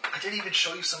 Oh, I didn't even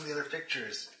show you some of the other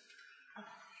pictures.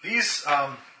 These,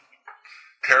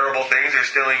 Terrible things are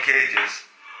still in cages.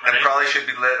 And probably should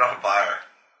be lit on fire.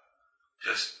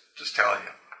 Just telling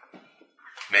you.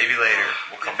 Maybe later.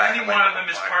 We'll come If back any and one light of them them on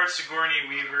is fire. part Sigourney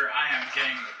Weaver, I am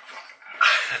getting the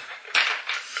fuck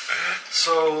out.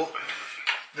 so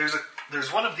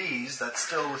there's one of these that's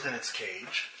still within its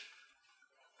cage.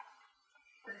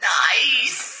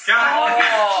 Nice! Oh,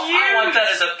 I want that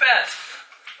as a pet.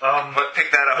 But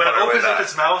pick that up When on it our way opens up back.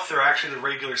 its mouth, they're actually the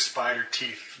regular spider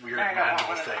teeth, weird I don't want mandible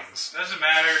one of those. things. Doesn't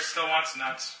matter, it still wants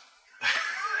nuts.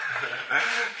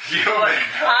 Human.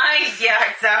 Yeah, Give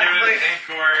exactly. it an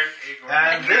acorn.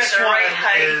 And You're this the one right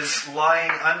height. is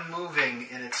lying unmoving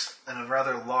in a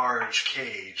rather large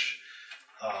cage,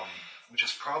 which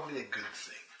is probably a good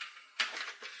thing.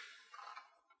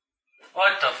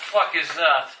 What the fuck is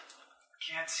that?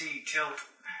 Can't see, tilt.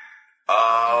 A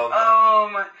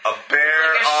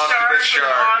bear Like a octopus shark,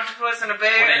 shark. an octopus, and a What do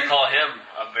you bear. call him?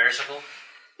 A bearsicle?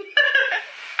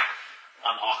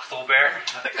 An octobear?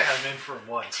 I think I had a name for him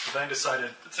once, but then I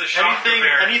decided It's a shock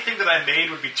bear. anything that I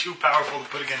made would be too powerful to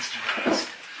put against you guys.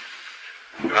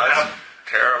 That's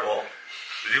terrible.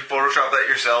 Did you Photoshop that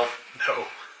yourself? No.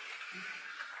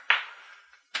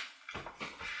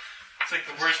 It's like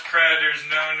the worst predators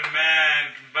known to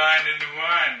man combined into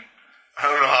one. I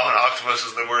don't know how an octopus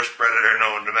is the worst predator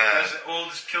known to man. As the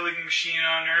oldest killing machine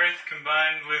on Earth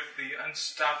combined with the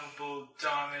unstoppable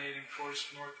dominating force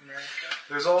of North America.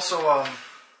 There's also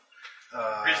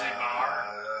Grizzly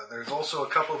bar. there's also a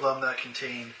couple of them that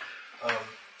contain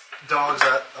dogs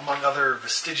that, among other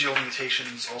vestigial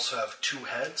mutations, also have 2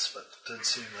 heads, but it doesn't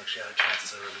seem like she had a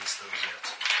chance to release those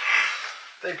yet.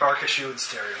 They bark at you in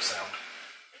stereo sound.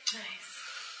 Nice.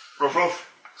 Roof, roof.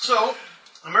 So,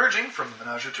 emerging from the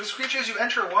menagerie of twisted creatures, you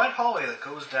enter a wide hallway that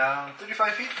goes down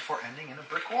 35 feet before ending in a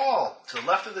brick wall. To the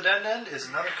left of the dead end is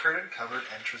another curtain-covered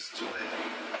entranceway.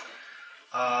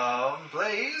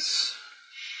 Blaze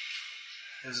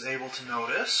is able to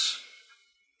notice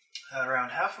that around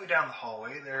halfway down the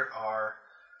hallway there are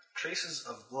traces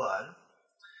of blood,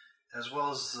 as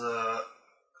well as the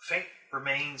faint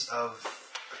remains of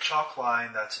a chalk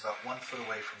line that's about 1 foot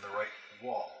away from the right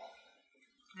wall.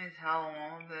 I tell him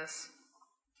all of this.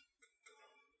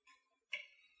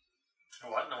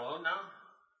 What in the world now?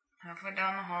 Halfway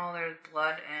down the hall, there's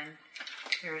blood, and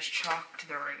there's chalk to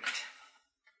the right.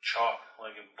 Chalk.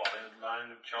 Like a body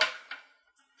line of chalk?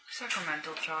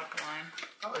 Sacramental chalk line.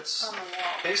 Oh, it's On the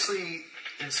wall. basically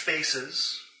in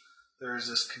spaces. There's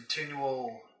this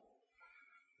continual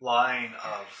line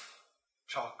of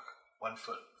chalk 1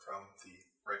 foot from the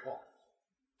right wall.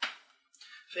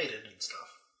 Faded and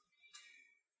stuff.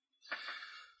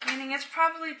 Meaning it's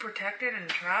probably protected and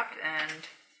trapped and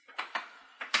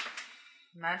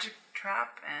magic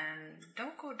trap and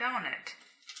don't go down it.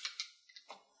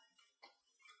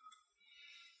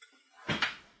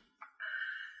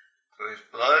 So there's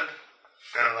blood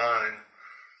and a line.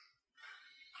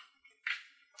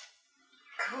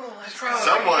 Cool. That's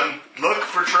Someone look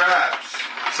for traps.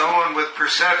 Someone with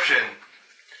perception.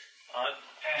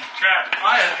 And trap.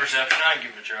 I have perception. I can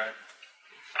give it a try.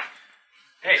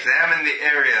 Hey, Examine the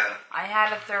area. I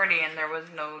had a 30 and there was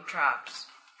no traps.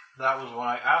 That was what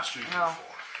I asked you Oh,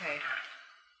 before. okay.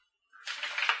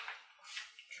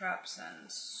 Trap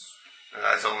sense.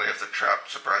 That's only if the trap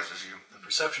surprises you. The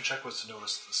perception check was to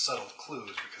notice the subtle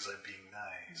clues because I'm being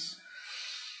nice.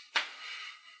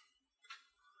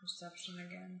 Perception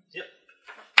again. Yep.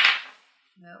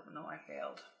 No, I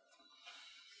failed.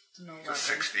 It's an 11. It's a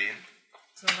 16.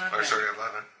 It's 11. Or sorry,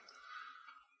 11.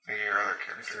 Maybe your other If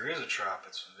character. there is a trap,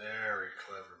 it's very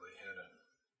cleverly hidden.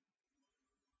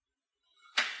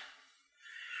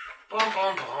 Bum,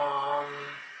 bum, bum.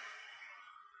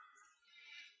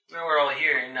 Now we're all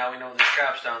here, and now we know there's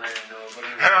traps down there. And nobody.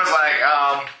 I was like,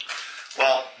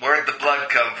 well, where'd the blood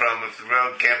come from if the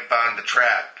road can't find the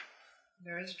trap?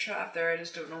 There is a trap there, I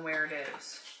just don't know where it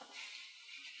is.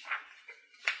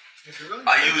 If you're willing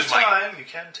I to take use the my time, you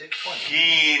can take 20.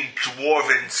 Keen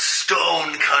dwarven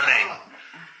stone cunning.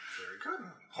 Very good.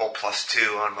 Whole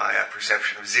 +2 on my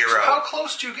perception of 0. So how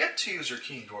close do you get to use your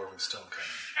keen dwarven stone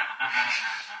cunning?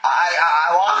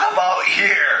 I walk about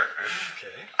here.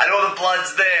 Okay. I know the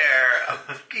blood's there.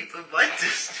 I'm keeping my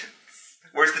distance.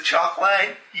 Where's the chalk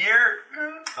line? Here?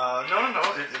 No.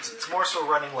 It's more so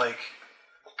running like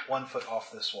 1 foot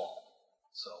off this wall.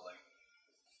 So like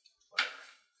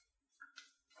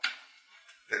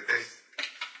whatever. There's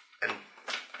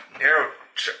a narrow.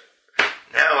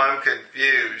 Now I'm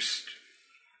confused.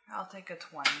 I'll take a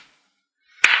 20.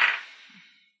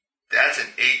 That's an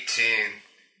 18.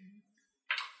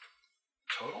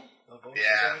 Total? No bonuses or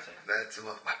Yeah, anything? that's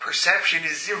my perception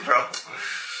is 0.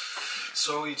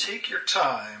 So you take your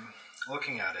time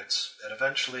looking at it, and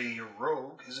eventually your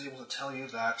rogue is able to tell you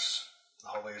that the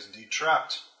hallway is indeed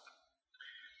trapped.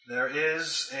 There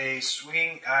is a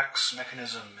swinging axe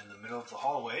mechanism in the middle of the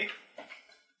hallway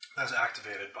that's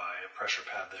activated by a pressure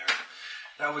pad there.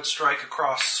 That would strike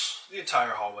across the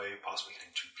entire hallway, possibly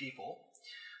hitting 2 people.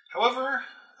 However,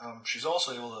 she's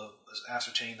also able to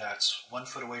ascertain that 1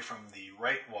 foot away from the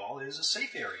right wall is a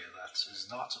safe area that is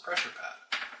not a pressure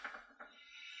pad.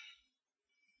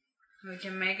 We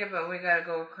can make it, but we gotta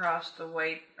go across the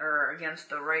white, or against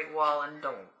the right wall and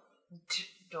don't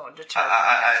deter.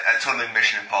 It's only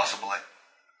Mission Impossible.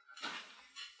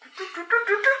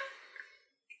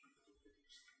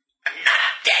 I'm not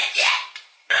dead yet.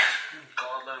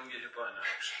 God, let him get hit by an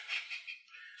axe.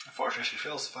 Unfortunately, she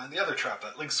fails to find the other trap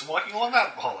that links to walking along that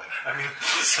hallway. I mean,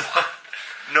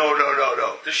 No.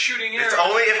 The shooting It's arrow.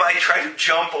 only if I try to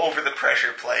jump over the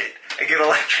pressure plate and get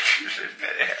electrocuted in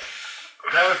midair.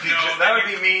 that would be No, that then would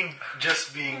you- be mean.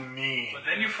 Just being mean. But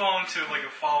then you fall into like a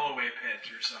fall away pit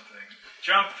or something.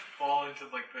 Jump, fall into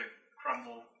like the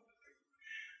crumble.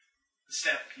 The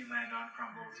step you land on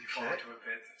crumbles, you fall Okay. into a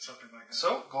pit, something like that.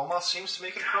 So Golmoth seems to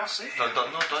make it across safely.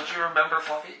 Don't you remember,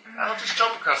 Fluffy? I'll just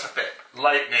jump across a pit.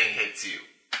 Lightning hits you.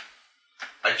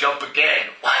 I jump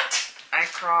again. What? I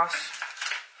cross.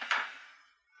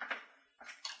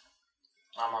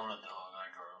 I'm on the dog. I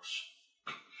cross.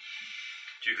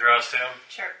 Do you cross too?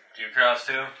 Sure. Do you cross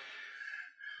too?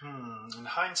 In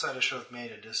hindsight, I should have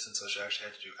made a distance. I should actually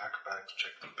have to do acrobatics to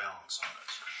check the balance on it.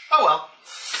 Oh well.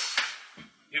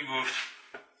 You moved.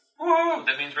 Woo!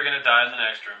 That means we're gonna die in the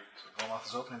next room. So Golmoth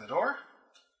is opening the door,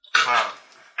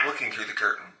 Looking through the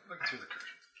curtain. looking through the curtain.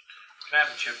 Can I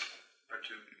have a chip or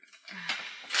two?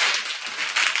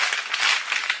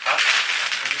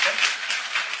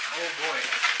 Oh boy.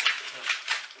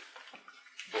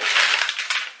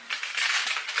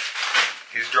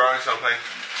 He's drawing something.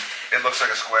 It looks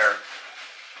like a square.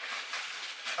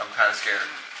 I'm kind of scared.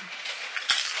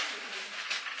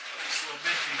 It's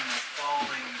lamenting the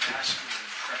falling vascular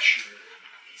pressure.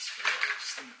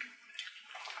 Sleeping.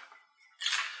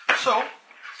 So,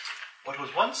 what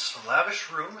was once a lavish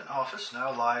room and office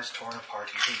now lies torn apart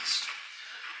in haste.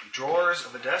 The drawers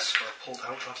of a desk are pulled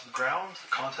out onto the ground, the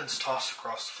contents tossed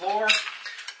across the floor,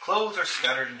 clothes are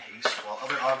scattered in haste, while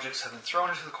other objects have been thrown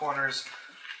into the corners,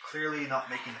 clearly not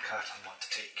making the cut on what to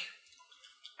take.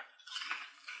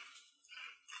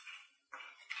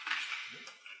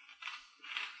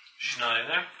 She's not in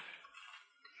there?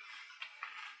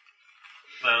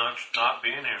 Then I'll just not be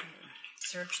in here.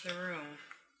 Search the room.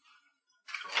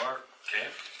 4. Okay.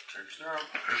 Search the room.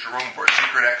 There's a room for a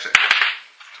secret exit.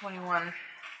 21.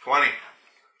 20.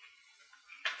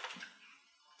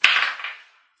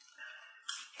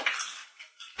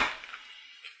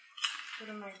 What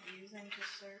am I using to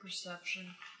search? Perception.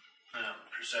 Yeah,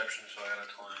 perception, so I got a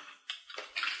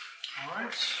 20.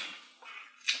 Alright.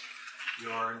 You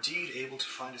are indeed able to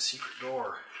find a secret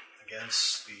door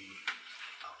against the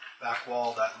back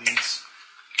wall that leads,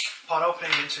 upon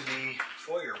opening, into the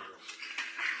foyer room.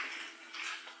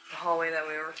 The hallway that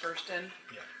we were first in.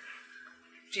 Yeah.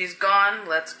 She's gone.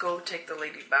 Let's go take the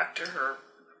lady back to her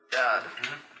dad.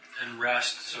 And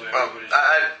rest, so Well, everybody's...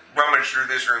 I rummaged through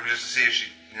this room just to see if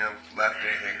she, left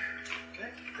anything. Okay.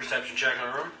 Perception check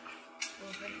in the room?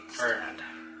 Or,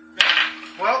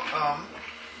 Well,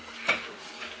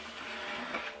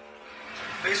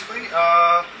 basically,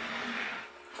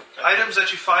 items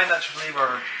that you find that you believe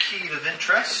are key of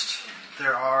interest.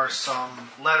 There are some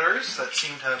letters that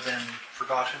seem to have been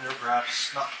forgotten or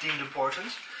perhaps not deemed important.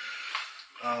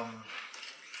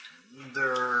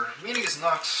 Their meaning is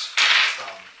not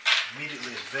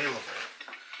immediately available.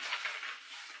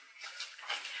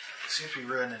 It seems to be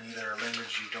written in either a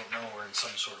language you don't know or in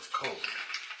some sort of code.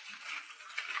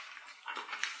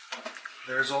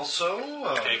 There's also...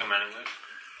 take them anyway.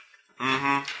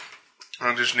 Mm-hmm.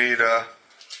 I just need a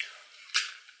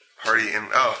party in...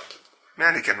 Oh,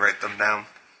 Mandy can write them down.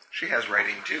 She has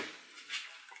writing too.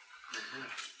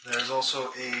 There's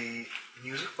also a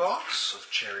music box of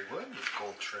cherry wood with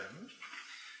gold trim,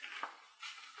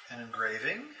 an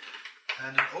engraving,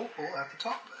 and an opal at the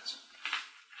top of it.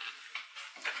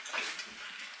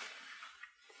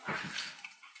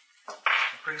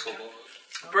 Appraiser.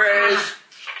 Praise!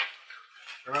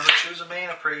 Remember, choose a main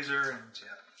appraiser, and yeah.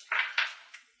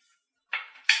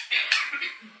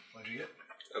 What'd you get?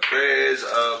 A praise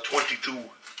of 22.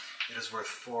 It is worth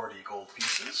 40 gold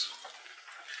pieces.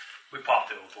 We popped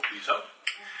the opal piece up.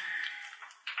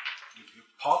 You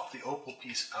pop the opal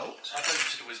piece out. I thought you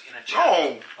said it was in a chest.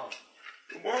 No! Oh.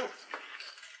 Well,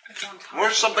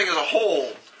 where's something as a whole?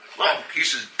 Oh,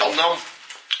 pieces, don't know.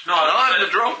 No, I'm but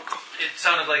the drunk. It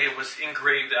sounded like it was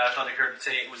engraved. I thought I heard it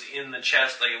say it was in the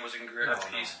chest, like it was engraved. No,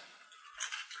 a piece.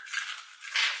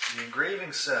 The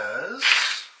engraving says...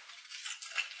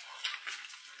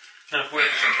 And whoever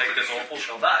shall take this opal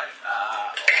shall die.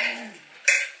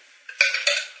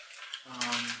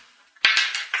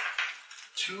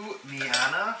 To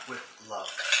Miana with love.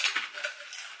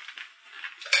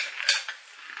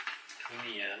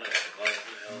 Miana, who the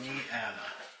hell? Miana.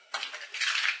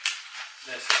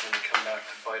 This is going to come back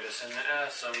to bite us in the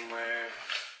ass somewhere.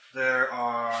 There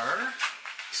are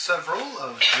several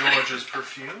of George's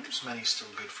perfumes, many still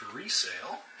good for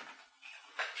resale.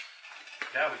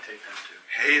 Yeah, we take them too.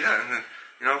 Hey, then,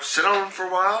 sit on him for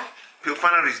a while. People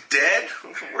find out he's dead.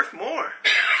 Worth more.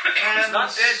 He's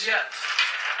not dead yet.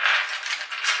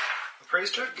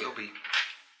 Appraise check? Will be.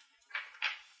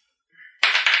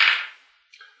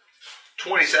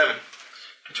 27.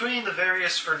 Between the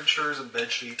various furnitures and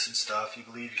bed sheets and stuff, you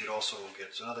believe you could also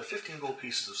get another 15 gold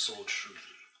pieces of sold shrewdly.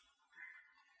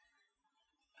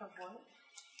 Of what?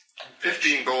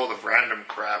 15 gold of random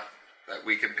crap that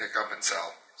we can pick up and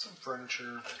sell. Some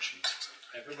furniture, bed sheets,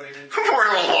 Everybody didn't.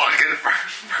 We're walking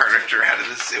furniture out of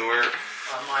the sewer.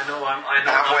 I know.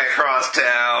 Halfway across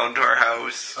town to our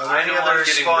house. Are there I any know I'm other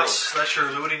getting spots that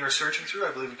you're looting or searching through?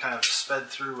 I believe we kind of sped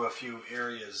through a few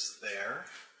areas there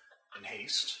in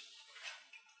haste.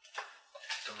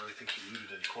 Don't really think you looted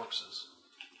any corpses.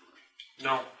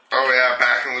 No. Oh yeah,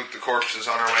 back and loot the corpses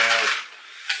on our way out.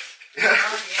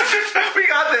 We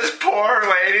got this poor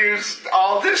lady who's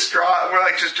all distraught. We're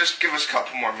like, just give us a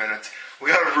couple more minutes. We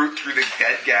gotta root through the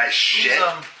dead guy's shit.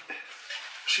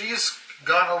 She's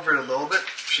gone over it a little bit.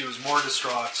 She was more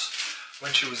distraught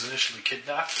when she was initially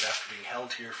kidnapped, but after being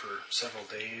held here for several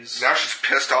days. Now she's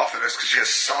pissed off at us because she has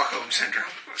Stockholm syndrome.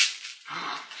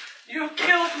 You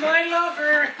killed my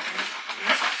lover.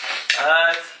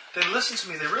 They listened to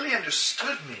me. They really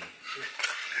understood me.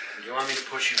 You want me to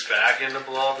push you back into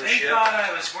blow the They shit? thought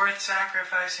I was worth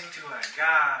sacrificing to a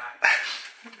god.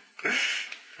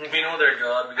 We know their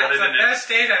God. We got That's it the in best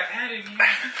date I've had in years.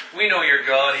 We know your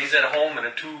God. He's at home in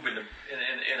a tube in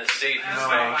a safe. That's No,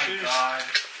 not my she's- god.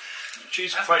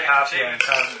 She's That's quite my happy and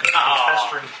entertainment. kind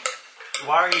of pestering.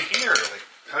 Why are you here? Like,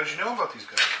 how did you know about these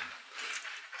guys?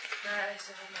 I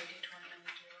still have my D20 on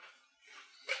the table.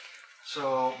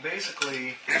 So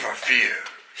basically, Never fear,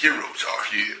 heroes are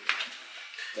here.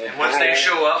 And once they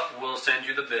show up, we'll send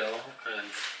you the bill. And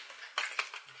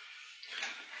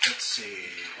let's see.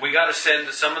 we gotta send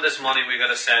some of this money. We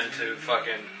gotta send to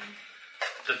fucking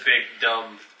the big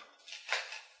dumb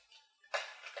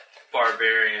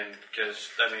barbarian, because,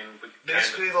 I mean...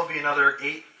 Basically, there'll be another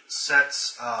 8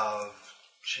 sets of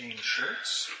chain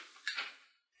shirts.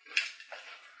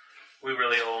 We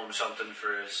really owe him something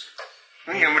for his...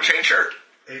 Give him a chain shirt.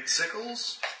 8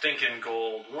 sickles. Thinking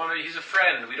gold. He's a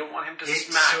friend. We don't want him to 8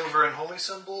 smack. silver and holy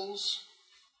symbols.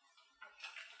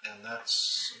 And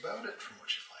that's about it from what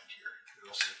you find here.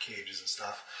 There's also cages and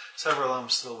stuff. Several of them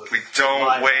still with... We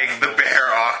don't wake the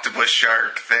bear octopus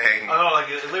shark thing. I don't know, like,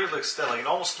 it literally looks still. Like, it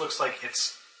almost looks like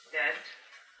it's Dead.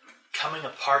 coming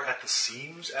apart at the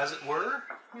seams, as it were.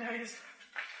 Nice.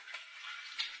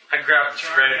 I grab the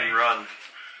thread and run.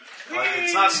 Like,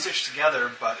 it's not stitched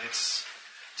together, but it's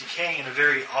decaying in a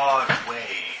very odd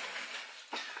way.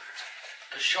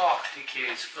 The shark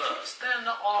decays first, then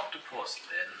the octopus,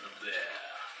 then the bear.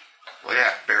 Well,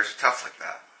 yeah, bears are tough like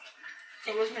that.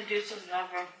 It was Medusa's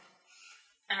lover.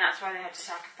 And that's why they had to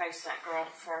sacrifice that girl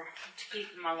to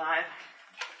keep him alive.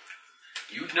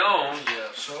 You know, you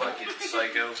fucking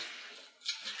psycho.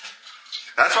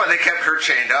 That's why they kept her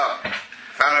chained up.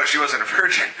 Found out she wasn't a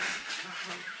virgin.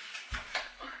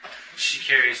 She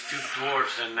carries 2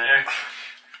 dwarves in there.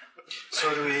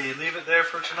 So do we leave it there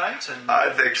for tonight? And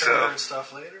I think return so. And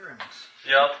stuff later? And...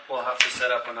 Yep, we'll have to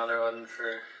set up another one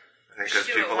for... I think those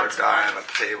Should do it people are once a dying month.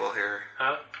 at the table here.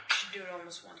 Huh? Should do it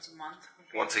almost once a month.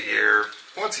 Once a year.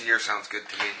 Once a year sounds good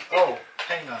to me. Oh,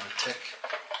 hang on a tick.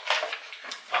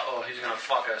 Uh-oh, he's gonna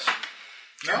fuck us.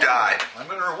 You died. I'm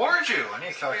going to reward you. I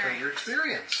need to calculate your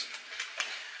experience.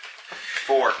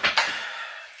 4.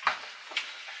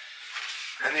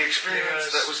 And the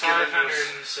experience that was given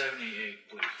was... 578,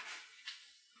 please.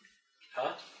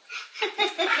 Huh?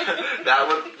 That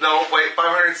would... No, wait,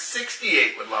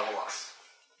 568 would level us.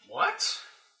 What?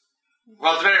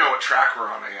 Well, depending on what track we're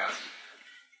on, I guess.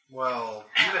 Well,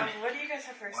 even... What do you guys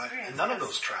have for experience? none of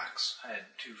those tracks. I had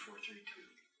 2, 4, 3, 2.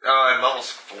 Oh, and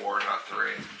level's 4, not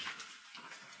 3.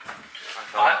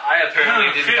 I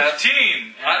apparently didn't have...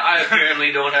 15! I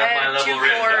apparently don't I have my have level 2,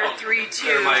 written 4, down. 3, 2,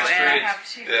 Or my and I experience. have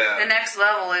 2. Yeah. The next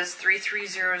level is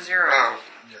 3300. Oh.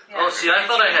 Yeah, Oh, see, I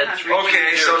thought I had 3.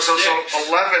 Okay, so 6.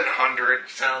 1100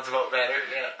 sounds about better,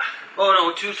 yeah. Oh,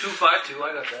 no, 2252.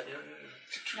 I got that, yeah.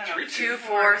 No, 2,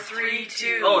 4, 3,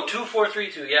 2. Oh,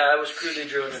 2432. Yeah, I was crudely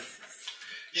driven.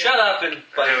 Shut up and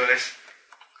bite. Anyways,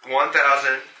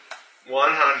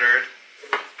 1,100.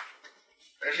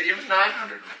 Actually, even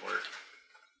 900 would work.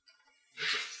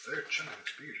 That's a fair chunk of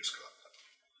XP you just got.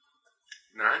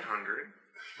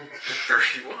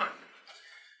 931.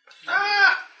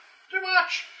 Ah! Too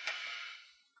much!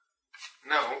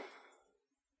 No.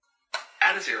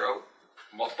 Add a 0.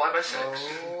 Multiply by 6.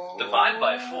 Oh. Divide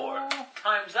by 4.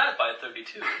 Times that by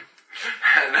 32.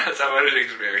 And that's how much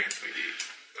experience we need.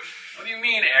 What do you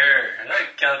mean error?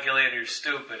 That calculator's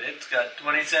stupid. It's got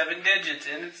 27 digits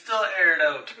and it's still errored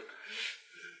out.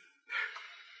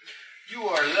 You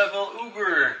are level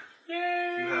Uber.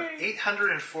 Yay! You have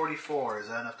 844. Is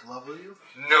that enough to level you?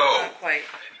 No. Not quite.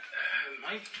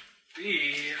 Might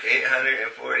be.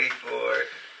 844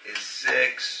 is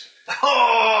 6.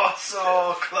 Oh,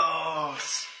 so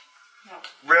close.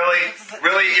 Really?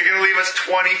 Really? You're going to leave us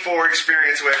 24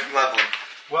 experience away from leveling?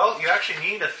 Well, you actually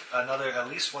need at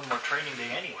least one more training day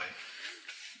anyway.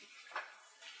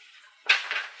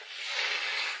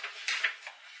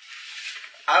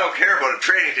 I don't care about a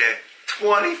training day.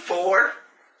 24?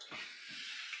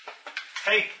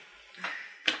 Hey.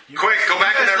 Quick, go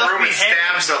back in guys that left room me and stab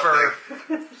hanging something.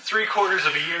 for 3/4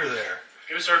 of a year there.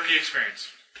 Give us RP experience.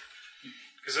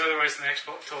 Because otherwise the next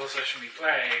Ptolus Session we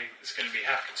play is going to be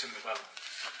half consumed with level.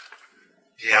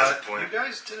 He has a But point. you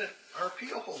guys didn't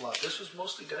RP a whole lot. This was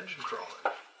mostly dungeon crawling.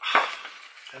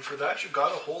 And for that, you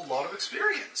got a whole lot of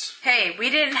experience. Hey, we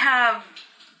didn't have...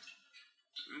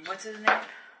 What's his name?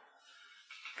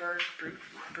 Brute?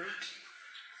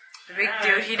 The big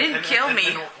dude. He didn't kill me.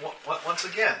 And once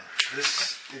again,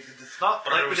 it's not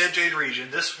like we did Jade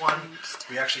Region. This one,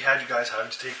 we actually had you guys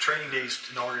having to take training days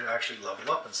in order to actually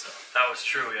level up and stuff. That was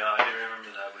true, yeah. I do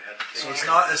remember that. We had to So take it's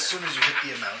not as soon as you hit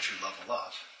the amount you level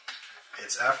up.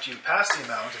 It's after you pass the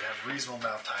amount and have a reasonable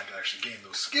amount of time to actually gain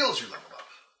those skills you level up.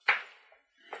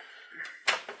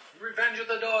 Revenge of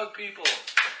the Dog people.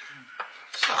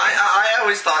 I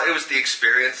always thought it was the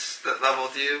experience that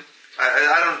leveled you.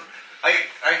 I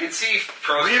can see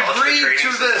pros We and cons of the agreed training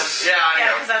to system. this. Yeah, I Yeah,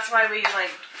 know. because that's why we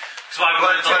like. That's why we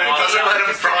went But to it doesn't let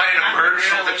him try and emerge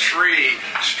from the tree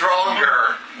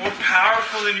stronger. More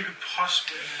powerful than you could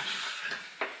possibly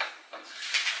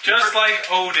Just like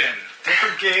Odin.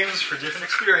 Different games for different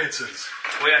experiences.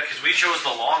 Well, yeah, because we chose the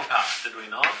long path, did we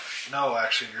not? No,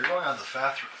 actually, you're going on the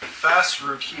fast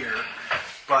route here,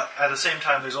 but at the same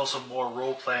time, there's also more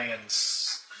role playing and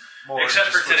more Except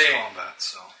for just close today. combat.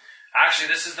 So Actually,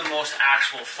 this is the most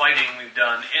actual fighting we've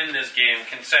done in this game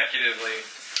consecutively.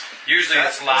 Usually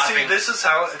it's laughing. See, this is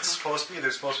how it's supposed to be.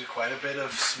 There's supposed to be quite a bit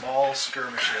of small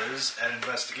skirmishes and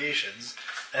investigations,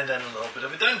 and then a little bit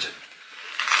of a dungeon.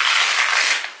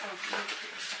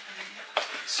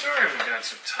 Sorry we got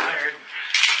so tired.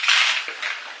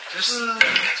 It's okay.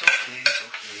 Seemed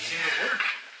to work.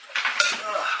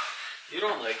 You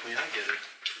don't like me, I get it.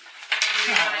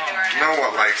 No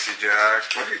one likes you, Jack.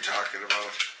 What are you talking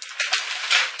about?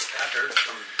 That hurts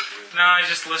coming from you. No, I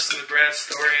just listened to Brad's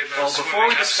story about Well, before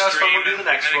we swimming discuss what we'll do upstream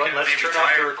the next and one, let's maybe turn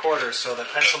off the tired. recorder so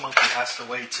that Pencil Monkey has to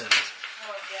wait in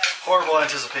horrible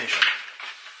anticipation.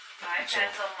 My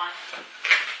pencil monkey.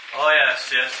 Oh, yes.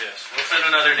 We'll set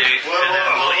another date, and then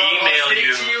we'll email I'll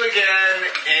you. speak to you again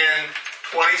in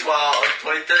 2012,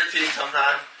 2013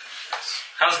 sometime.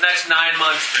 How's next 9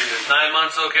 months for you? Is 9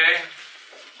 months okay?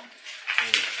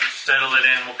 Settle it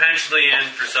in. We'll pencil you in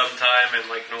for some time in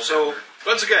like November. So,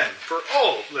 once again, for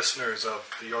all listeners of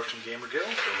the Yorkshire Gamer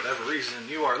Guild, for whatever reason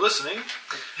you are listening,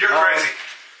 You're crazy.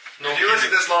 no If you listen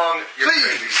kidding. this long, you're please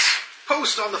crazy.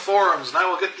 post on the forums, and I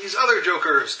will get these other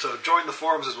jokers to join the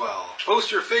forums as well.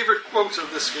 Post your favorite quotes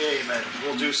of this game, and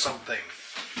we'll do something.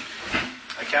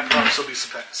 I can't promise it'll be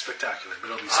spectacular,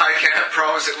 but it'll be I can't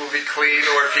promise it will be clean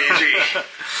or PG.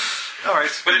 All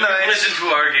right. But Good if night. you listen to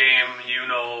our game, you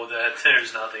know that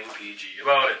there's nothing PG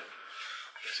about it.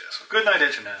 Yes. Good night,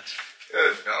 Internet.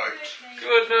 Good night.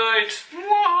 Good night.